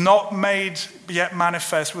was not made yet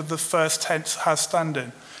manifest with the first tent has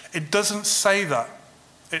standing. It doesn't say that.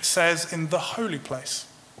 It says in the holy place.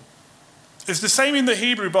 It's the same in the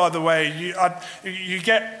Hebrew, by the way. You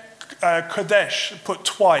get Kodesh put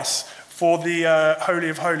twice for the Holy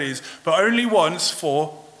of Holies, but only once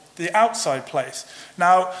for the outside place.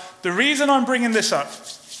 Now, the reason I'm bringing this up,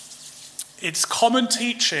 it's common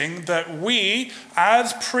teaching that we,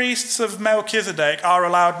 as priests of Melchizedek, are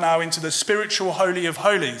allowed now into the spiritual Holy of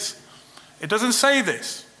Holies. It doesn't say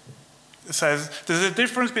this. It says there's a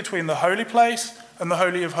difference between the holy place and the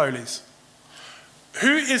Holy of Holies.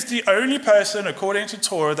 Who is the only person, according to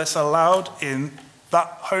Torah, that's allowed in that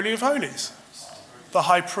Holy of Holies? The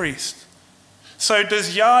high priest. So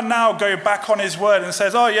does Yah now go back on his word and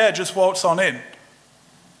says, oh yeah, just waltz on in?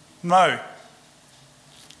 No.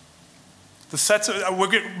 We'll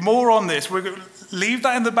get more on this. We'll leave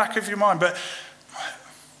that in the back of your mind. But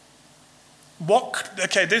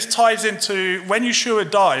this ties into when Yeshua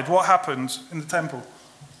died, what happened in the temple?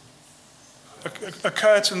 A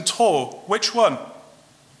curtain tore. Which one?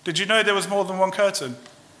 Did you know there was more than one curtain?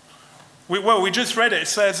 We just read it. It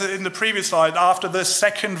says in the previous slide, after the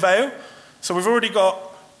second veil. So we've already got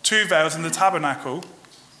 2 veils in the tabernacle.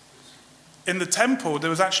 In the temple, there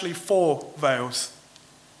was actually 4 veils.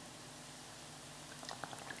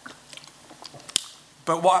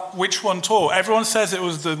 But which one tore? Everyone says it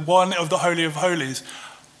was the one of the Holy of Holies.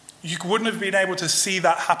 You wouldn't have been able to see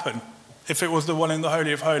that happen if it was the one in the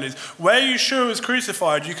Holy of Holies. Where Yeshua was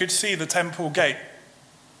crucified, you could see the temple gate.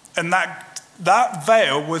 And that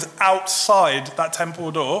veil was outside that temple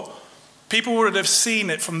door. People would have seen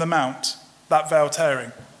it from the mount, that veil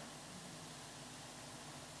tearing.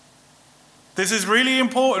 This is really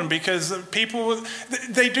important because people,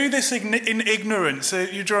 they do this in ignorance.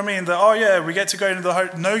 You know what I mean? That, oh yeah, we get to go into the Holy.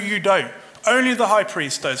 No, you don't. Only the high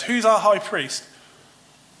priest does. Who's our high priest?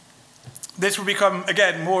 This will become,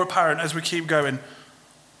 again, more apparent as we keep going.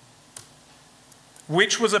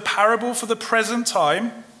 Which was a parable for the present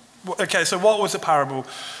time. Okay, so what was the parable?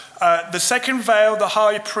 The second veil, the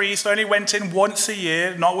high priest only went in once a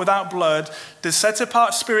year, not without blood. The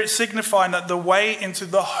set-apart spirit signifying that the way into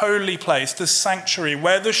the holy place, the sanctuary,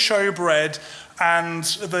 where the showbread and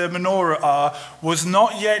the menorah are, was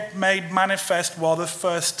not yet made manifest while the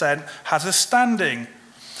first tent has a standing,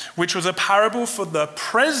 which was a parable for the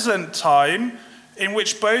present time, in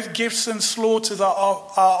which both gifts and slaughters are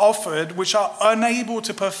offered, which are unable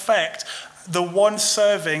to perfect the one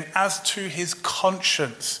serving as to his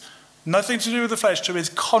conscience. Nothing to do with the flesh, to his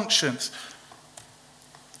conscience.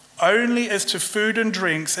 Only as to food and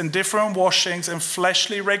drinks and different washings and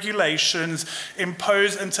fleshly regulations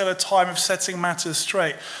imposed until a time of setting matters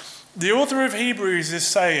straight. The author of Hebrews is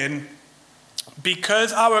saying,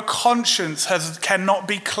 because our conscience cannot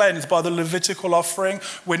be cleansed by the Levitical offering,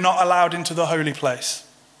 we're not allowed into the holy place.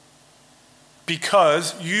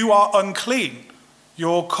 Because you are unclean.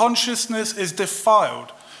 Your consciousness is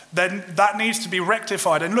defiled. Then that needs to be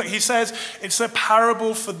rectified. And look, he says it's a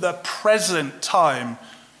parable for the present time.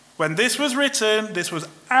 When this was written, this was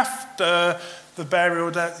after the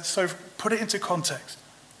burial death. So put it into context.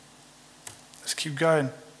 Let's keep going.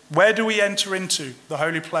 Where do we enter into? The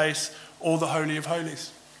holy place or the Holy of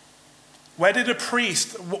Holies? Where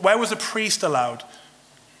was a priest allowed?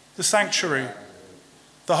 The sanctuary,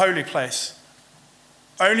 the holy place.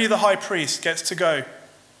 Only the high priest gets to go.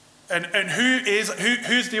 And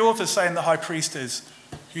who's the author saying the high priest is?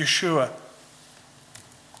 Yeshua.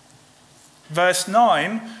 Verse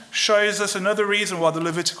 9 shows us another reason why the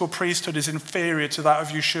Levitical priesthood is inferior to that of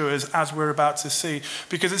Yeshua's, as we're about to see,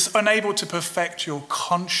 because it's unable to perfect your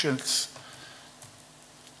conscience.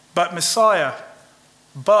 But Messiah,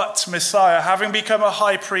 having become a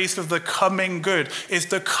high priest of the coming good, is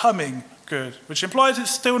the coming good, which implies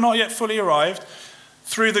it's still not yet fully arrived,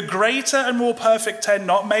 through the greater and more perfect tent,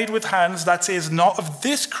 not made with hands, that is, not of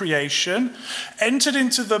this creation, entered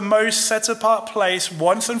into the most set-apart place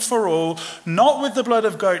once and for all, not with the blood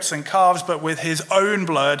of goats and calves, but with his own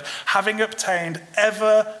blood, having obtained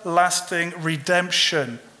everlasting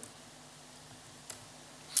redemption.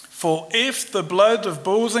 For if the blood of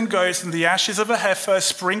bulls and goats and the ashes of a heifer,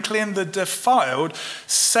 sprinkling the defiled,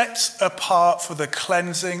 sets apart for the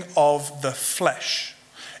cleansing of the flesh.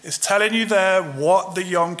 It's telling you there what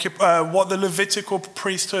the Levitical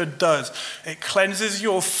priesthood does. It cleanses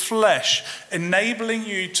your flesh, enabling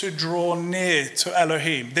you to draw near to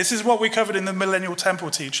Elohim. This is what we covered in the Millennial Temple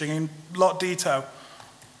teaching in a lot of detail.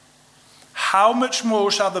 How much more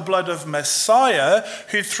shall the blood of Messiah,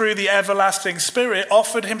 who through the everlasting Spirit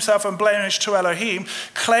offered himself unblemished to Elohim,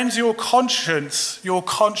 cleanse your conscience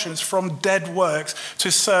from dead works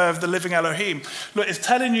to serve the living Elohim? Look, it's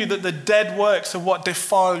telling you that the dead works are what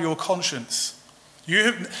defile your conscience.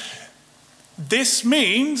 This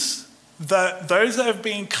means that those that have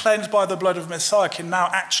been cleansed by the blood of Messiah can now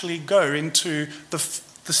actually go into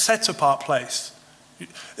the set-apart place.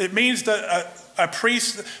 It means that a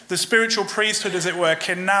priest, the spiritual priesthood, as it were,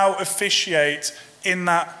 can now officiate in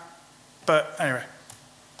that. But anyway,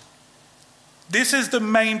 this is the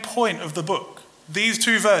main point of the book. These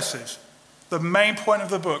two verses, the main point of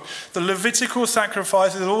the book. The Levitical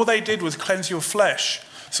sacrifices, all they did was cleanse your flesh.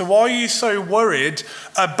 So why are you so worried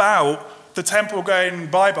about the temple going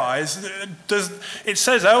bye-byes? It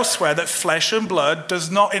says elsewhere that flesh and blood does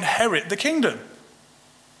not inherit the kingdom.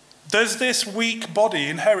 Does this weak body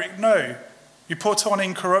inherit? No. You put on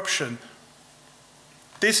incorruption.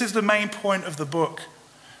 This is the main point of the book.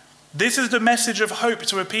 This is the message of hope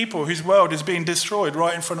to a people whose world is being destroyed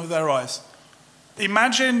right in front of their eyes.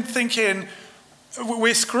 Imagine thinking,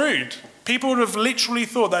 we're screwed. People would have literally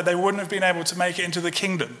thought that they wouldn't have been able to make it into the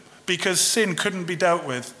kingdom because sin couldn't be dealt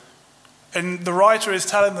with. And the writer is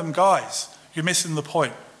telling them, guys, you're missing the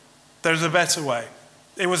point. There's a better way.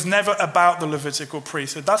 It was never about the Levitical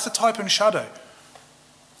priesthood. That's a type and shadow.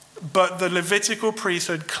 But the Levitical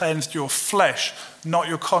priesthood cleansed your flesh, not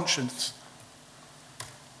your conscience.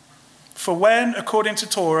 For when, according to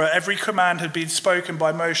Torah, every command had been spoken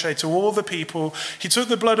by Moshe to all the people, he took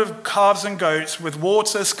the blood of calves and goats with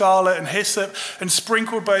water, scarlet, and hyssop, and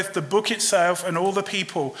sprinkled both the book itself and all the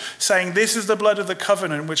people, saying, "This is the blood of the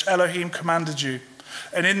covenant which Elohim commanded you."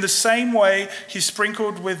 And in the same way, he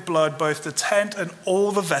sprinkled with blood both the tent and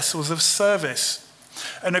all the vessels of service.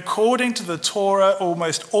 And according to the Torah,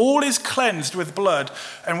 almost all is cleansed with blood,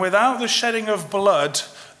 and without the shedding of blood,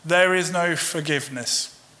 there is no forgiveness.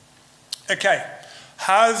 Okay,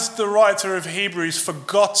 has the writer of Hebrews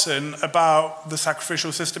forgotten about the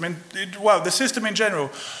sacrificial system? The system in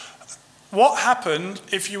general. What happened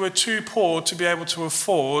if you were too poor to be able to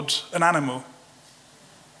afford an animal?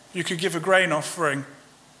 You could give a grain offering.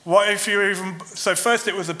 What if you so first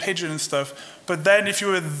it was a pigeon and stuff, but then if you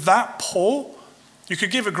were that poor, you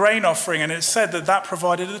could give a grain offering, and it said that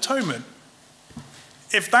provided atonement.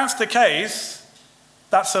 If that's the case,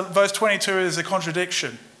 verse 22 is a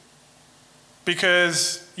contradiction.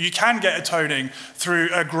 Because you can get atoning through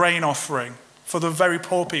a grain offering for the very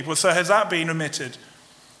poor people. So has that been omitted?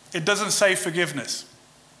 It doesn't say forgiveness.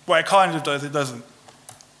 Well, it kind of does, it doesn't.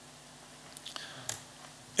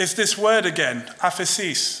 It's this word again,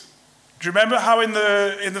 aphesis. Do you remember how in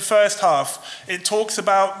the first half it talks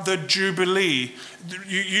about the Jubilee?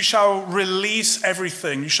 You shall release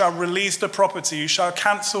everything. You shall release the property. You shall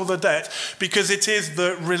cancel the debt, because it is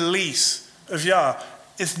the release of Yah.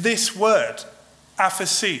 It's this word,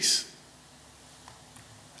 aphesis.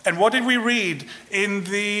 And what did we read in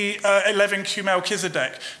the 11Q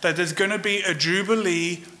Melchizedek? That there's going to be a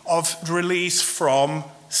jubilee of release from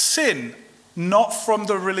sin, not from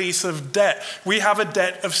the release of debt. We have a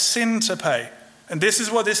debt of sin to pay. And this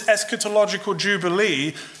is what this eschatological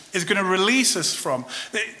jubilee is going to release us from.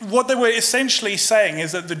 What they were essentially saying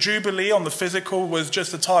is that the jubilee on the physical was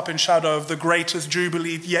just a type and shadow of the greatest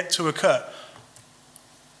jubilee yet to occur.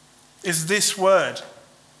 Is this word.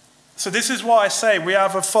 So this is why I say we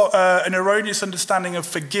have an erroneous understanding of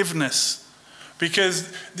forgiveness.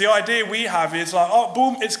 Because the idea we have is like, oh,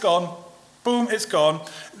 boom, it's gone. Boom, it's gone.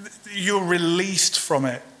 You're released from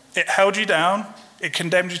it. It held you down. It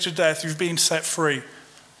condemned you to death. You've been set free.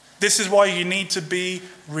 This is why you need to be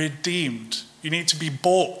redeemed. You need to be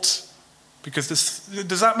bought. Because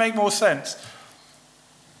does that make more sense?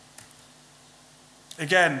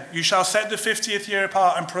 Again, you shall set the 50th year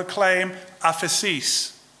apart and proclaim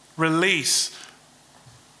aphesis, release,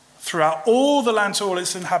 throughout all the land to all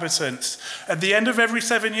its inhabitants. At the end of every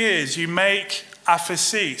 7 years, you make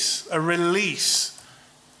aphesis, a release.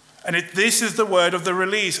 And this is the word of the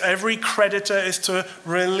release. Every creditor is to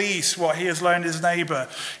release what he has loaned his neighbor.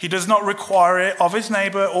 He does not require it of his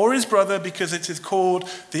neighbor or his brother, because it is called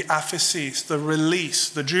the aphesis, the release,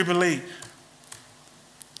 the jubilee.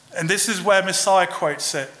 And this is where Messiah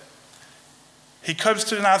quotes it. He comes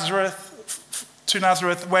to Nazareth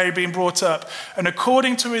where he'd been brought up, and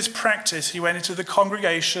according to his practice, he went into the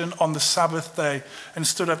congregation on the Sabbath day and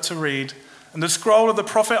stood up to read. And the scroll of the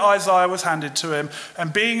prophet Isaiah was handed to him,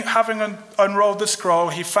 and having unrolled the scroll,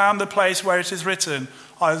 he found the place where it is written.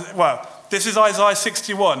 This is Isaiah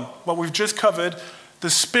 61, what we've just covered. The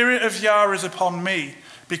Spirit of Yah is upon me,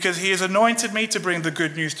 because he has anointed me to bring the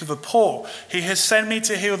good news to the poor. He has sent me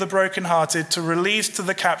to heal the brokenhearted, to release to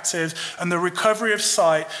the captives, and the recovery of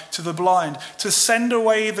sight to the blind, to send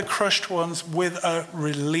away the crushed ones with a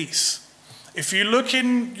release. If you look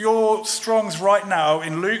in your Strongs right now,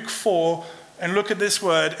 in Luke 4, and look at this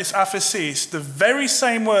word, it's aphesis, the very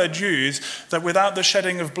same word used that without the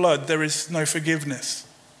shedding of blood, there is no forgiveness.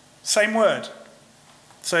 Same word.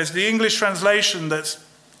 So it's the English translation that's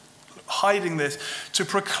hiding this, to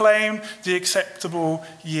proclaim the acceptable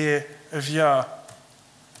year of Yah.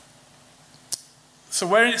 So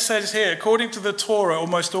where it says here, according to the Torah,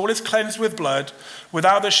 almost all is cleansed with blood.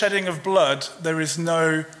 Without the shedding of blood, there is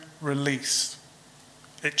no release.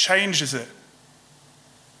 It changes it.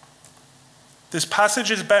 This passage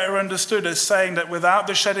is better understood as saying that without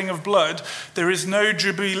the shedding of blood, there is no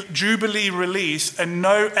Jubilee release and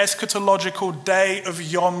no eschatological day of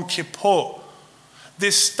Yom Kippur.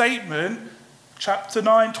 This statement, chapter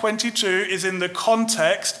 9, 22, is in the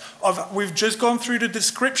context of, we've just gone through the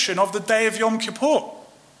description of the day of Yom Kippur.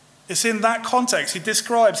 It's in that context. He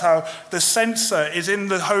describes how the censer is in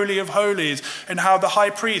the Holy of Holies and how the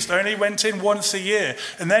high priest only went in once a year.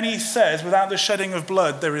 And then he says, without the shedding of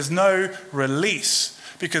blood, there is no release,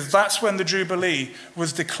 because that's when the Jubilee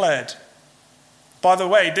was declared. By the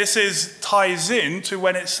way, this ties in to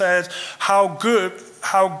when it says how good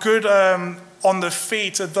on the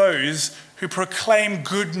feet are those who proclaim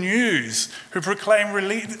good news, who proclaim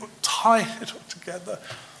relief. Tie it all together.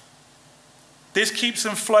 This keeps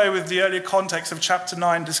in flow with the earlier context of chapter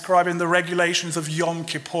 9 describing the regulations of Yom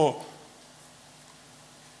Kippur.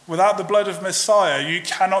 Without the blood of Messiah, you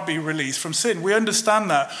cannot be released from sin. We understand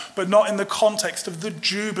that, but not in the context of the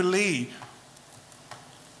Jubilee.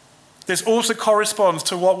 This also corresponds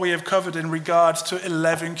to what we have covered in regards to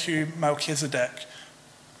 11Q Melchizedek.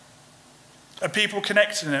 Are people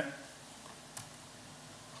connecting it?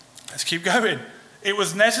 Let's keep going. It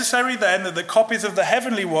was necessary then that the copies of the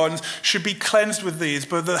heavenly ones should be cleansed with these,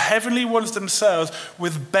 but the heavenly ones themselves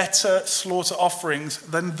with better slaughter offerings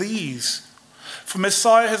than these. For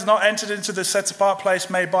Messiah has not entered into the set-apart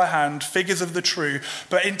place made by hand, figures of the true,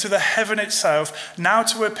 but into the heaven itself, now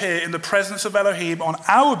to appear in the presence of Elohim on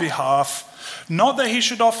our behalf, not that he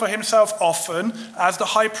should offer himself often, as the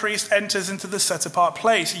high priest enters into the set-apart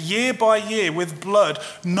place, year by year with blood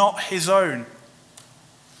not his own.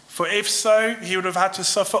 For if so, he would have had to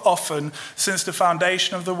suffer often since the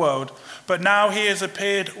foundation of the world. But now he has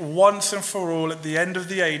appeared once and for all at the end of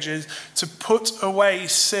the ages to put away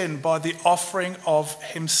sin by the offering of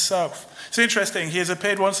himself. It's interesting, he has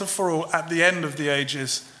appeared once and for all at the end of the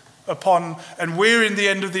ages. And we're in the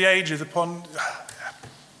end of the ages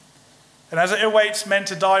and as it awaits men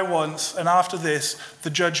to die once, and after this, the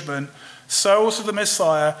judgment, so also the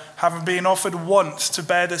Messiah, having been offered once to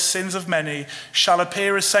bear the sins of many, shall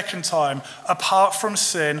appear a second time, apart from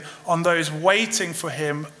sin, on those waiting for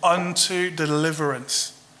him unto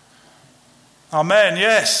deliverance. Amen,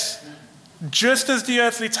 yes. Just as the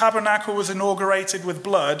earthly tabernacle was inaugurated with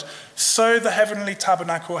blood, so the heavenly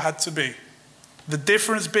tabernacle had to be. The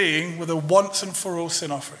difference being with a once and for all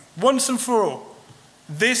sin offering. Once and for all.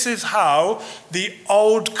 This is how the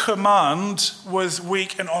old command was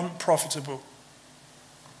weak and unprofitable.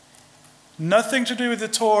 Nothing to do with the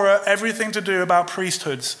Torah, everything to do about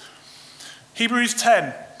priesthoods. Hebrews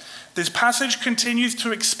 10. This passage continues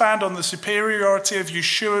to expand on the superiority of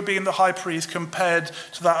Yeshua being the high priest compared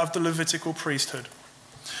to that of the Levitical priesthood.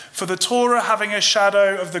 For the Torah, having a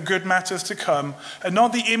shadow of the good matters to come, and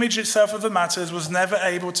not the image itself of the matters, was never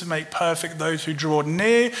able to make perfect those who draw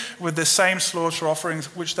near with the same slaughter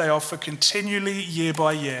offerings which they offer continually year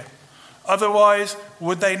by year. Otherwise,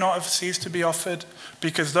 would they not have ceased to be offered?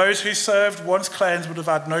 Because those who served, once cleansed, would have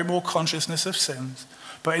had no more consciousness of sins.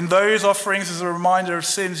 But in those offerings is a reminder of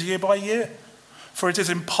sins year by year. For it is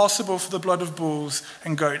impossible for the blood of bulls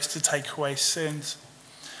and goats to take away sins.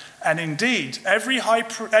 And indeed, every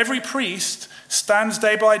priest stands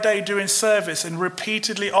day by day doing service and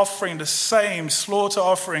repeatedly offering the same slaughter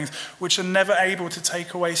offerings which are never able to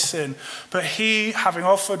take away sin. But he, having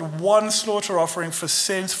offered one slaughter offering for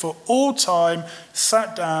sins for all time,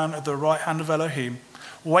 sat down at the right hand of Elohim,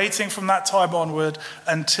 waiting from that time onward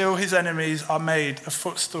until his enemies are made a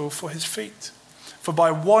footstool for his feet. For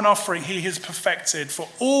by one offering he has perfected for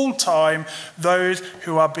all time those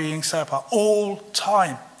who are being set apart. All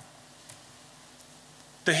time.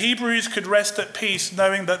 The Hebrews could rest at peace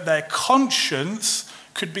knowing that their conscience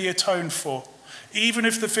could be atoned for, even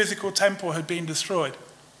if the physical temple had been destroyed.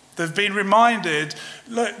 They've been reminded,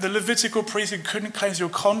 look, the Levitical priesthood couldn't cleanse your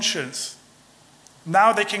conscience.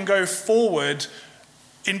 Now they can go forward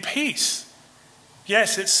in peace.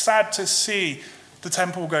 Yes, it's sad to see the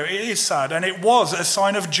temple go. It is sad, and it was a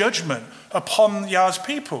sign of judgment upon Yah's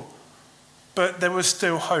people. But there was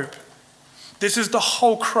still hope. This is the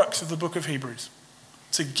whole crux of the book of Hebrews.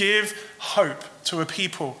 To give hope to a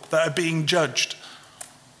people that are being judged.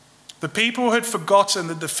 The people had forgotten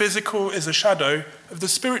that the physical is a shadow of the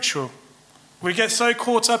spiritual. We get so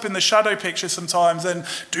caught up in the shadow picture sometimes and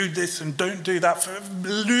do this and don't do that, for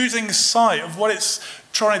losing sight of what it's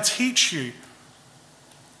trying to teach you.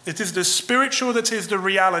 It is the spiritual that is the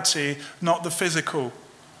reality, not the physical.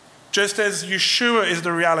 Just as Yeshua is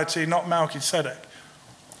the reality, not Melchizedek.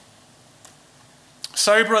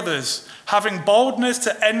 So, brothers, having boldness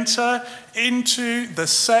to enter into the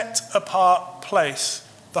set apart place,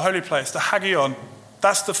 the holy place, the Hagion,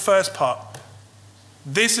 that's the first part.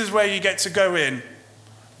 This is where you get to go in.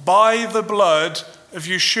 By the blood of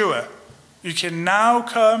Yeshua, you can now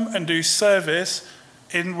come and do service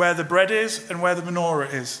in where the bread is and where the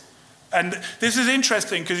menorah is. And this is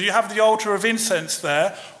interesting because you have the altar of incense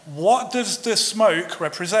there. What does the smoke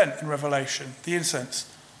represent in Revelation? The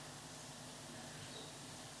incense.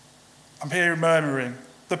 I'm hearing murmuring.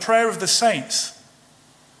 The prayer of the saints.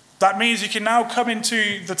 That means you can now come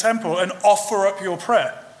into the temple and offer up your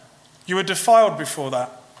prayer. You were defiled before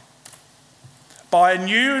that. By a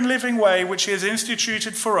new and living way which he has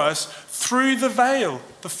instituted for us through the veil,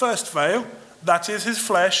 the first veil, that is his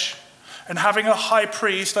flesh, and having a high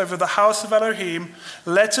priest over the house of Elohim,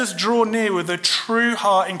 let us draw near with a true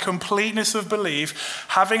heart in completeness of belief,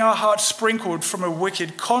 having our hearts sprinkled from a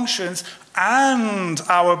wicked conscience and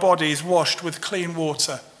our bodies washed with clean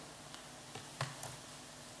water.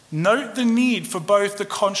 Note the need for both the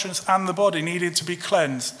conscience and the body needed to be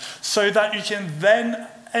cleansed, so that you can then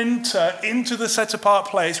enter into the set-apart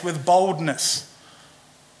place with boldness.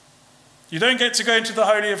 You don't get to go into the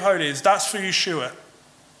Holy of Holies. That's for Yeshua.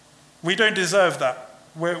 We don't deserve that.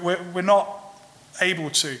 We're not able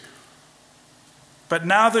to. But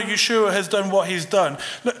now that Yeshua has done what he's done,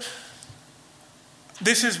 look,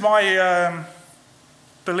 this is my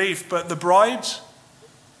belief, but the bride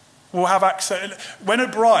will have access. When a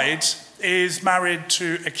bride is married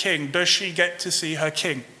to a king, does she get to see her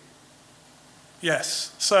king?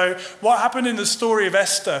 Yes. So what happened in the story of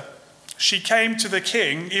Esther? She came to the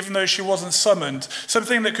king even though she wasn't summoned,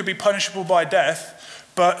 something that could be punishable by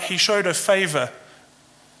death, but he showed her favor.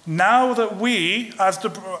 Now that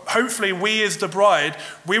hopefully we as the bride,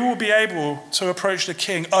 we will be able to approach the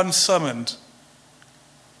king unsummoned.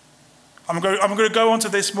 I'm going to go on to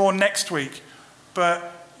this more next week,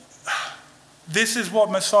 but this is what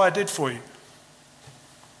Messiah did for you.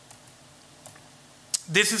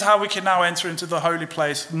 This is how we can now enter into the holy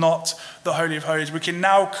place, not the Holy of Holies. We can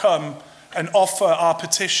now come and offer our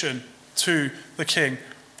petition to the King.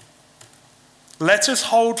 Let us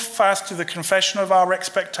hold fast to the confession of our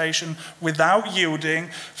expectation without yielding,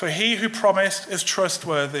 for he who promised is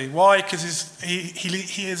trustworthy. Why? Because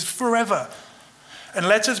he is forever. And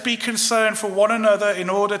let us be concerned for one another in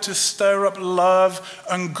order to stir up love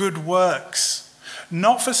and good works,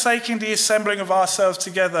 not forsaking the assembling of ourselves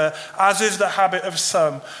together, as is the habit of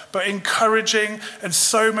some, but encouraging, and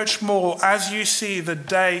so much more as you see the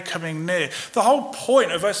day coming near. The whole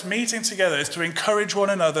point of us meeting together is to encourage one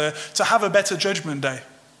another to have a better judgment day.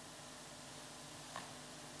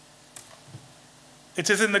 It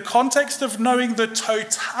is in the context of knowing the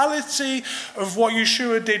totality of what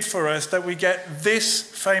Yeshua did for us that we get this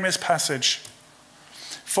famous passage.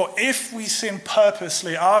 For if we sin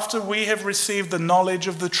purposely after we have received the knowledge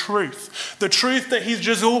of the truth that he's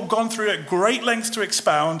just all gone through at great lengths to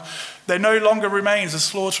expound, there no longer remains a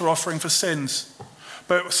slaughter offering for sins,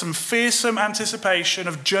 but some fearsome anticipation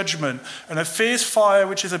of judgment and a fierce fire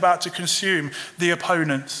which is about to consume the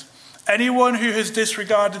opponents. Anyone who has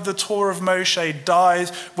disregarded the Torah of Moshe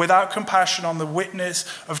dies without compassion on the witness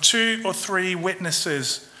of 2 or 3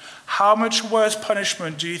 witnesses. How much worse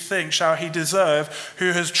punishment do you think shall he deserve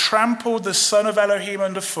who has trampled the Son of Elohim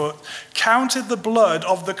underfoot, counted the blood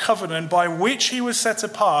of the covenant by which he was set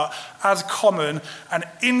apart as common, and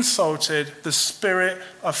insulted the Spirit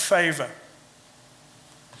of favor?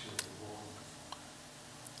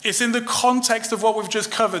 It's in the context of what we've just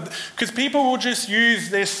covered, because people will just use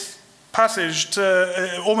this passage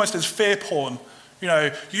to almost as fear porn. You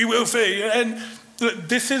know, you will fear. And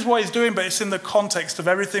this is what he's doing, but it's in the context of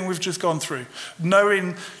everything we've just gone through,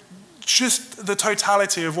 knowing just the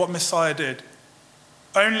totality of what Messiah did.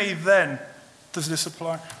 Only then does this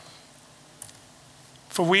apply.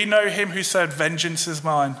 For we know him who said, vengeance is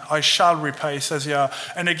mine, I shall repay, says Yah.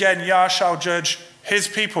 And again, Yah shall judge his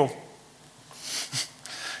people.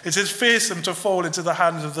 It is fearsome to fall into the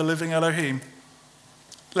hands of the living Elohim.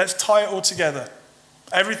 Let's tie it all together.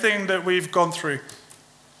 Everything that we've gone through.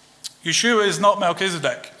 Yeshua is not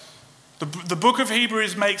Melchizedek. The book of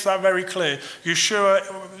Hebrews makes that very clear.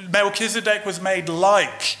 Melchizedek was made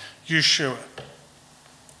like Yeshua.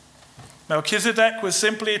 Melchizedek was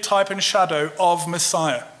simply a type and shadow of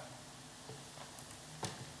Messiah.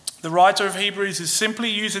 The writer of Hebrews is simply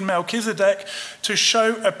using Melchizedek to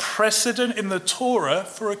show a precedent in the Torah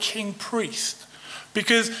for a king priest.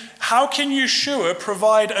 Because how can Yeshua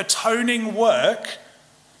provide atoning work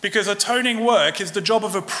Because atoning work is the job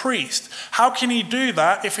of a priest. How can he do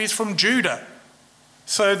that if he's from Judah?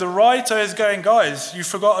 So the writer is going, guys, you've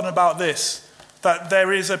forgotten about this, that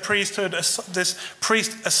there is a priesthood, this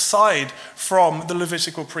priest aside from the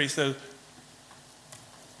Levitical priesthood.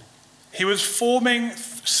 He was forming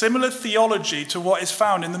similar theology to what is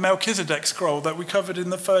found in the Melchizedek scroll that we covered in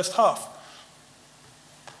the first half.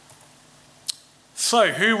 So,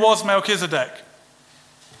 who was Melchizedek?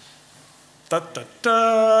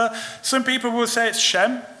 Some people will say it's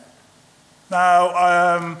Shem. Now,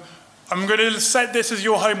 I'm going to set this as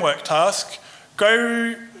your homework task.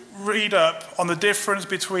 Go read up on the difference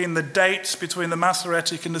between the dates between the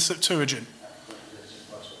Masoretic and the Septuagint.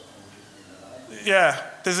 Yeah,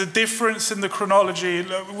 there's a difference in the chronology.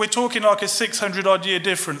 We're talking like a 600-odd year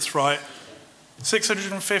difference, right?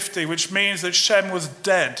 650, which means that Shem was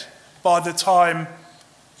dead by the time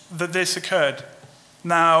that this occurred.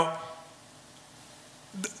 Now,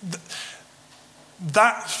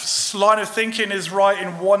 that line of thinking is right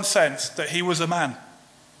in one sense, that he was a man.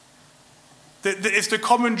 It's the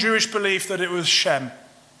common Jewish belief that it was Shem,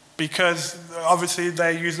 because obviously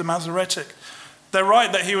they use the Masoretic. They're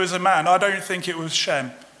right that he was a man. I don't think it was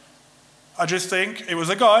Shem. I just think it was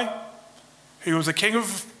a guy who was a king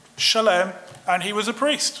of Shalem, and he was a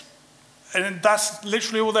priest. And that's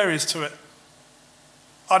literally all there is to it.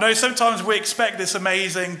 I know sometimes we expect this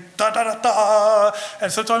amazing da-da-da-da,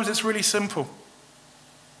 and sometimes it's really simple.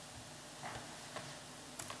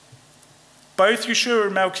 Both Yeshua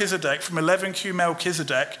and Melchizedek, from 11Q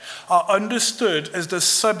Melchizedek, are understood as the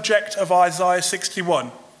subject of Isaiah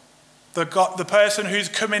 61. The person who's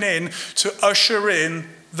coming in to usher in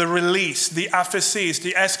the release, the aphesis,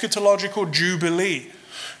 the eschatological jubilee,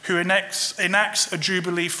 who enacts a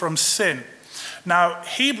jubilee from sin. Now,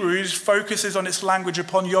 Hebrews focuses on its language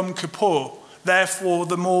upon Yom Kippur, therefore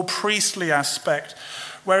the more priestly aspect,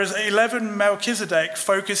 whereas 11 Melchizedek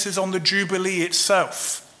focuses on the jubilee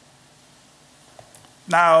itself.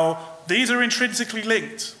 Now, these are intrinsically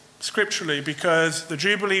linked scripturally because the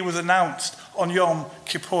jubilee was announced on Yom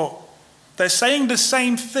Kippur. They're saying the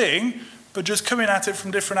same thing, but just coming at it from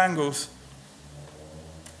different angles.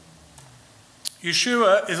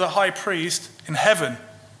 Yeshua is a high priest in heaven,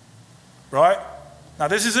 right? Now,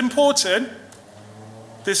 this is important.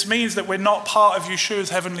 This means that we're not part of Yeshua's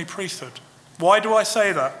heavenly priesthood. Why do I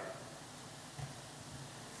say that?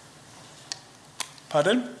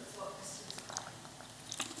 Pardon?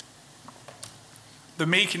 The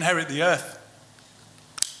meek inherit the earth.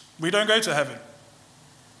 We don't go to heaven.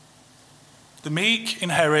 The meek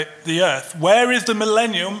inherit the earth. Where is the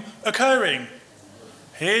millennium occurring?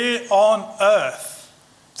 Here on earth.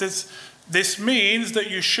 This means that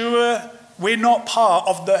Yeshua, we're not part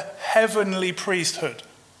of the heavenly priesthood.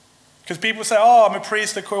 Because people say, oh, I'm a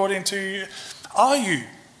priest according to... Are you?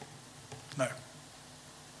 No.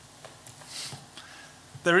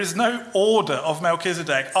 There is no order of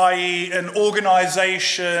Melchizedek, i.e. an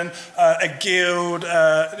organization, a guild, do you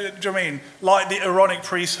know what I mean? Like the Aaronic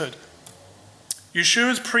priesthood.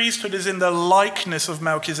 Yeshua's priesthood is in the likeness of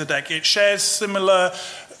Melchizedek. It shares similar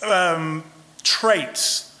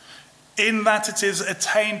traits in that it is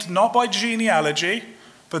attained not by genealogy,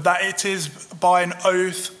 but that it is by an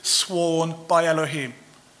oath sworn by Elohim.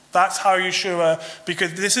 That's how Yeshua,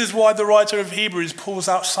 because this is why the writer of Hebrews pulls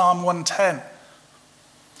out Psalm 110.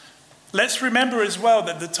 Let's remember as well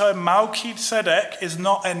that the term Melchizedek is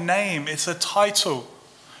not a name, it's a title.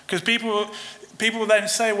 Because people then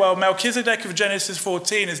say, well, Melchizedek of Genesis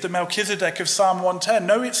 14 is the Melchizedek of Psalm 110.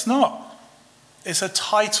 No, it's not. It's a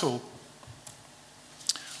title.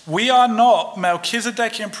 We are not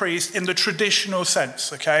Melchizedekian priests in the traditional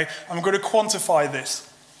sense, okay? I'm going to quantify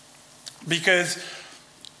this. Because,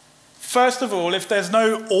 first of all, if there's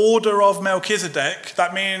no order of Melchizedek,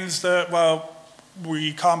 that means that, well,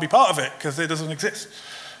 we can't be part of it because it doesn't exist.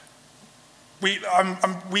 We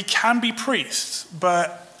can be priests,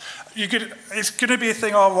 but it's going to be a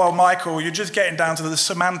thing, oh, well, Michael, you're just getting down to the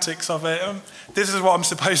semantics of it. This is what I'm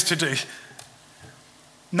supposed to do.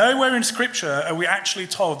 Nowhere in Scripture are we actually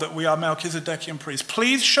told that we are Melchizedekian priests.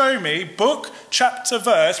 Please show me book, chapter,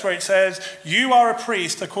 verse where it says, you are a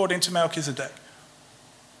priest according to Melchizedek.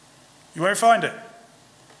 You won't find it.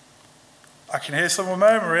 I can hear someone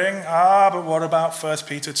murmuring, but what about 1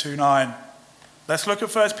 Peter 2:9? Let's look at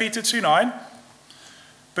 1 Peter 2:9.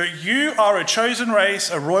 But you are a chosen race,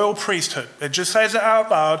 a royal priesthood. It just says it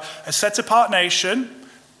out loud, a set-apart nation.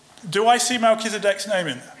 Do I see Melchizedek's name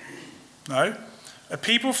in there? No. a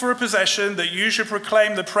people for a possession, that you should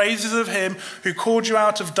proclaim the praises of him who called you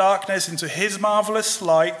out of darkness into his marvelous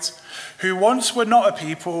light, who once were not a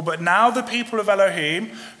people, but now the people of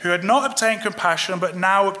Elohim, who had not obtained compassion, but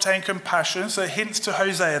now obtain compassion. So it hints to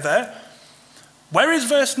Hosea there. Where is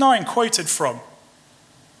verse 9 quoted from?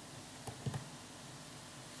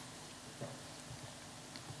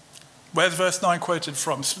 Where's verse 9 quoted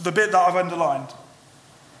from? The bit that I've underlined.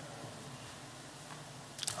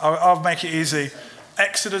 I'll make it easy.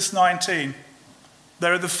 Exodus 19.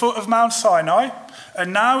 They're at the foot of Mount Sinai.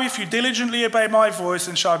 And now if you diligently obey my voice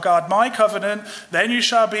and shall guard my covenant, then you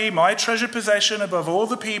shall be my treasured possession above all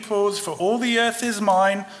the peoples, for all the earth is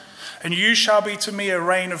mine, and you shall be to me a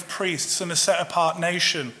reign of priests and a set-apart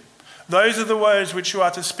nation. Those are the words which you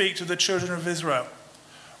are to speak to the children of Israel.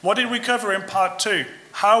 What did we cover in part 2?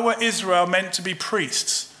 How were Israel meant to be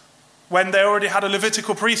priests when they already had a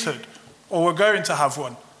Levitical priesthood, or were going to have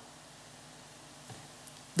one?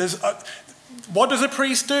 What does a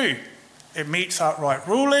priest do? It metes out right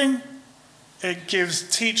ruling, it gives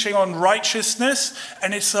teaching on righteousness,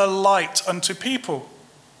 and it's a light unto people.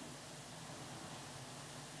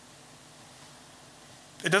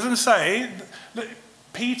 It doesn't say,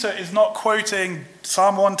 Peter is not quoting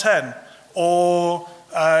Psalm 110 or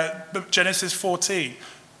Genesis 14.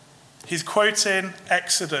 He's quoting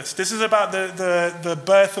Exodus. This is about the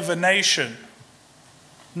birth of a nation.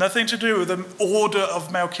 Nothing to do with the order of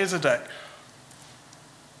Melchizedek.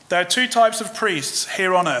 There are two types of priests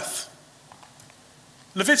here on earth.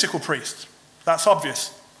 Levitical priests, that's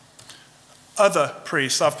obvious. Other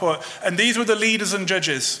priests I've put, and these were the leaders and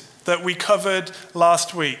judges that we covered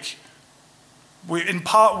last week. In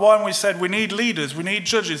part 1 we said we need leaders, we need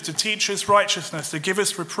judges to teach us righteousness, to give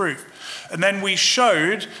us reproof. And then we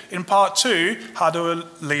showed in part 2 how there were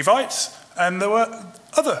Levites and there were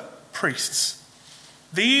other priests.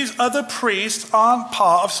 These other priests aren't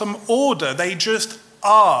part of some order, they just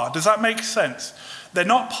are. Does that make sense? They're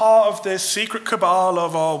not part of this secret cabal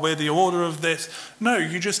of, oh, we're the order of this. No,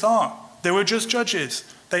 you just aren't. They were just judges.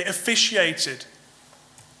 They officiated.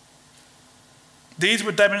 These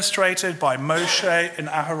were demonstrated by Moshe and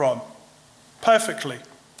Aharon perfectly.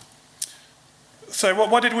 So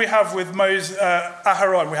what did we have with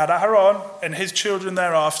Aharon? We had Aharon and his children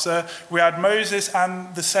thereafter. We had Moses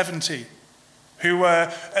and the 70 who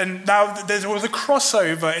were, and now there was a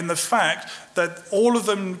crossover in the fact that all of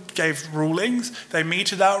them gave rulings. They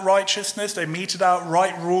meted out righteousness. They meted out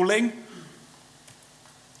right ruling.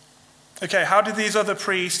 Okay, how did these other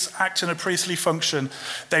priests act in a priestly function?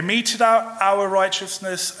 They meted out our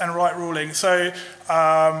righteousness and right ruling. So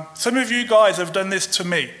some of you guys have done this to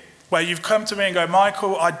me, where you've come to me and go,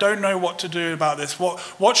 Michael, I don't know what to do about this.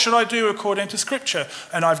 What should I do according to Scripture?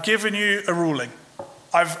 And I've given you a ruling.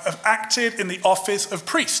 I've acted in the office of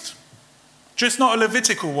priest, just not a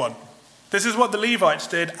Levitical one. This is what the Levites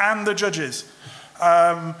did and the judges.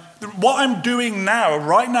 What I'm doing now,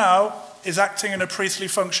 right now, is acting in a priestly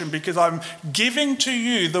function because I'm giving to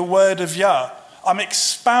you the word of Yah. I'm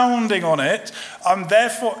expounding on it.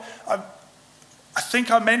 I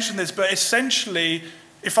think I mentioned this, but essentially,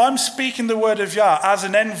 if I'm speaking the word of Yah as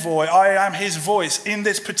an envoy, I am his voice in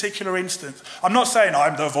this particular instance. I'm not saying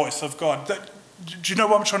I'm the voice of God. Do you know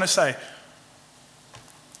what I'm trying to say?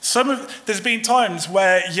 There's been times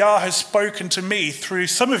where Yah has spoken to me through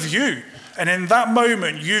some of you, and in that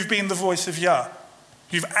moment, you've been the voice of Yah.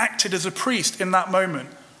 You've acted as a priest in that moment.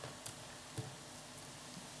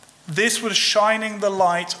 This was shining the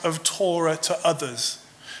light of Torah to others.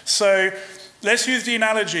 So let's use the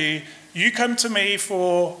analogy. You come to me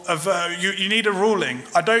for you need a ruling.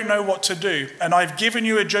 I don't know what to do. And I've given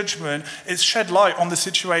you a judgment. It's shed light on the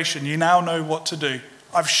situation. You now know what to do.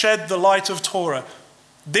 I've shed the light of Torah.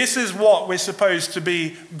 This is what we're supposed to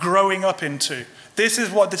be growing up into. This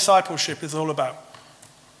is what discipleship is all about.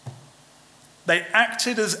 They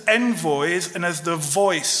acted as envoys and as the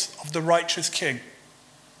voice of the righteous king.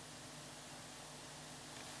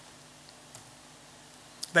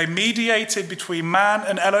 They mediated between man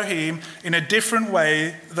and Elohim in a different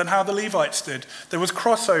way than how the Levites did. There was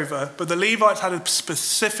crossover, but the Levites had a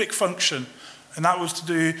specific function, and that was to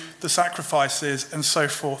do the sacrifices and so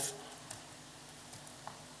forth.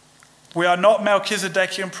 We are not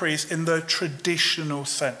Melchizedekian priests in the traditional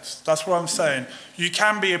sense. That's what I'm saying. You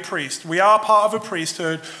can be a priest. We are part of a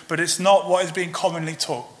priesthood, but it's not what is being commonly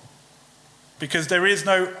taught. Because there is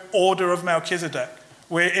no order of Melchizedek.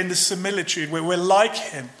 We're in the similitude, we're like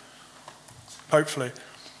him, hopefully.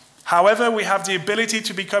 However, we have the ability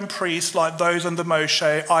to become priests like those under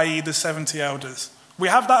Moshe, i.e. the 70 elders. We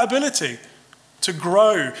have that ability to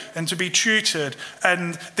grow and to be tutored.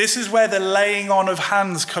 And this is where the laying on of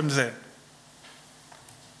hands comes in.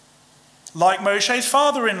 Like Moshe's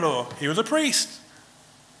father-in-law, he was a priest.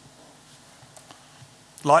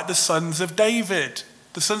 Like the sons of David.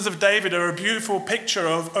 The sons of David are a beautiful picture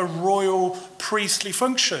of a royal priestly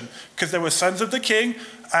function, because they were sons of the king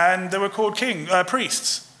and they were called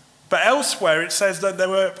priests. But elsewhere it says that they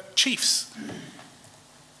were chiefs.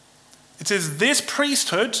 It is this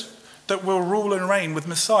priesthood that will rule and reign with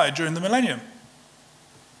Messiah during the millennium.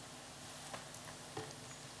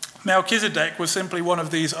 Melchizedek was simply one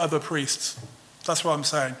of these other priests. That's what I'm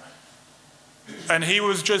saying. And he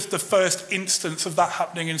was just the first instance of that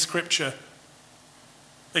happening in Scripture.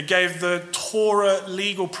 It gave the Torah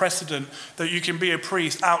legal precedent that you can be a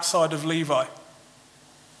priest outside of Levi.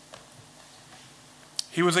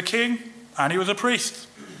 He was a king and he was a priest.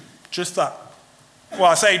 Just that. Well,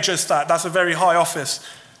 I say just that. That's a very high office.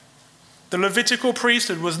 The Levitical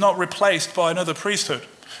priesthood was not replaced by another priesthood.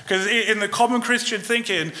 Because in the common Christian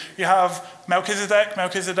thinking, you have Melchizedek.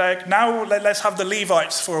 Now let's have the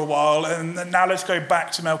Levites for a while, and now let's go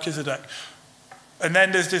back to Melchizedek. And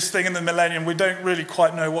then there's this thing in the millennium, we don't really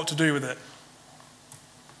quite know what to do with it.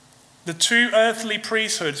 The two earthly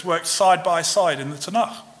priesthoods work side by side in the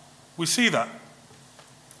Tanakh. We see that.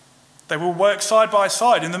 They will work side by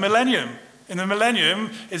side in the millennium. In the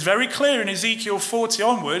millennium, it's very clear in Ezekiel 40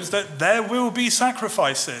 onwards that there will be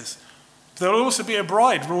sacrifices. There will also be a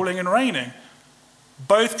bride ruling and reigning.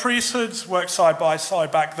 Both priesthoods worked side by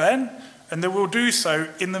side back then, and they will do so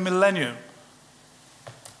in the millennium.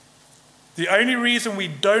 The only reason we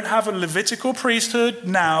don't have a Levitical priesthood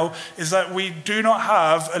now is that we do not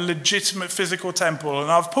have a legitimate physical temple. And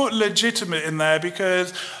I've put legitimate in there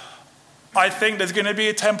because I think there's going to be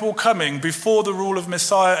a temple coming before the rule of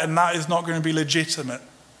Messiah, and that is not going to be legitimate.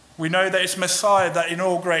 We know that it's Messiah that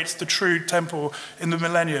inaugurates the true temple in the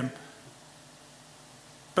millennium.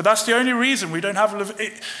 But that's the only reason we don't have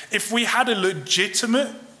if we had a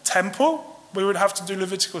legitimate temple, we would have to do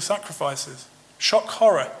Levitical sacrifices. Shock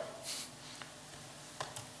horror.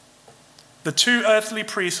 The two earthly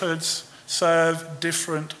priesthoods serve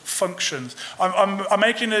different functions. I'm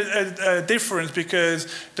making a difference because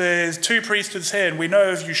there's two priesthoods here, and we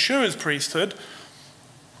know of Yeshua's priesthood.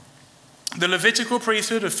 The Levitical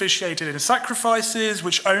priesthood officiated in sacrifices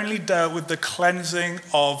which only dealt with the cleansing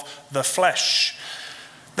of the flesh.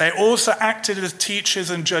 They also acted as teachers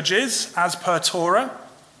and judges, as per Torah.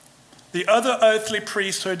 The other earthly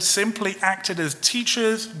priesthood simply acted as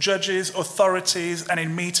teachers, judges, authorities, and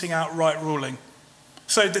in meting out right ruling.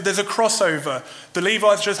 So there's a crossover. The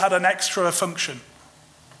Levites just had an extra function.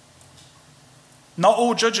 Not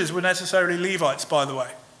all judges were necessarily Levites, by the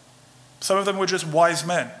way. Some of them were just wise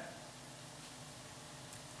men.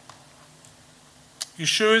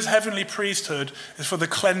 Yeshua's heavenly priesthood is for the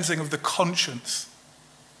cleansing of the conscience.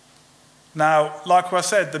 Now, like I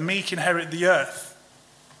said, the meek inherit the earth.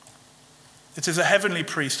 It is a heavenly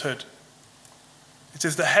priesthood. It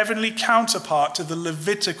is the heavenly counterpart to the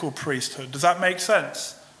Levitical priesthood. Does that make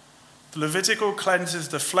sense? The Levitical cleanses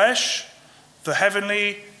the flesh. The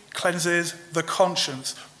heavenly cleanses the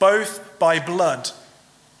conscience. Both by blood.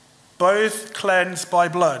 Both cleansed by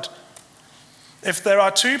blood. If there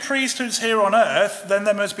are two priesthoods here on earth, then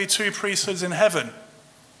there must be two priesthoods in heaven.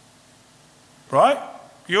 Right?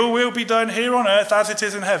 Your will be done here on earth as it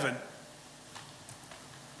is in heaven.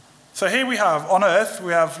 So here we have, on earth,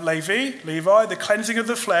 we have Levi, the cleansing of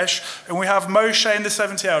the flesh, and we have Moshe and the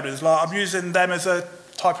 70 elders. Like, I'm using them as a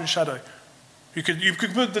type and shadow. You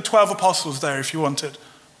could put the 12 apostles there if you wanted.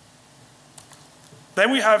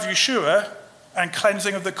 Then we have Yeshua and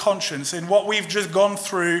cleansing of the conscience in what we've just gone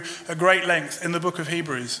through at great length in the book of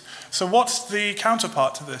Hebrews. So what's the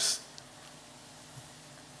counterpart to this?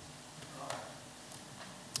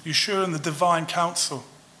 Yeshua and the divine council.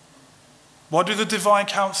 What do the divine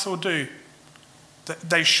council do?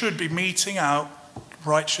 They should be meting out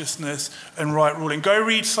righteousness and right ruling. Go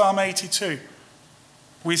read Psalm 82.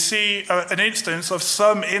 We see an instance of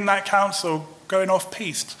some in that council going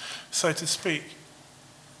off-piste, so to speak.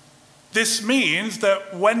 This means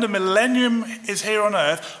that when the millennium is here on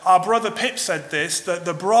earth, our brother Pip said this, that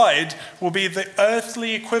the bride will be the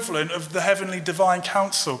earthly equivalent of the heavenly divine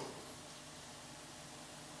council.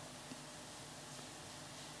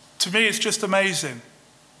 To me, it's just amazing.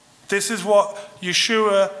 This is what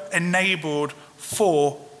Yeshua enabled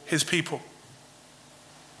for his people.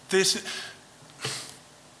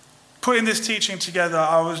 Putting this teaching together,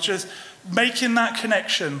 I was just making that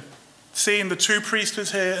connection, seeing the two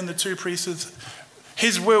priesthoods here and the two priesthoods.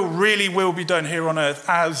 His will really will be done here on earth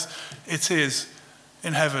as it is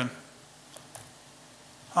in heaven.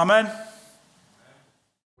 Amen.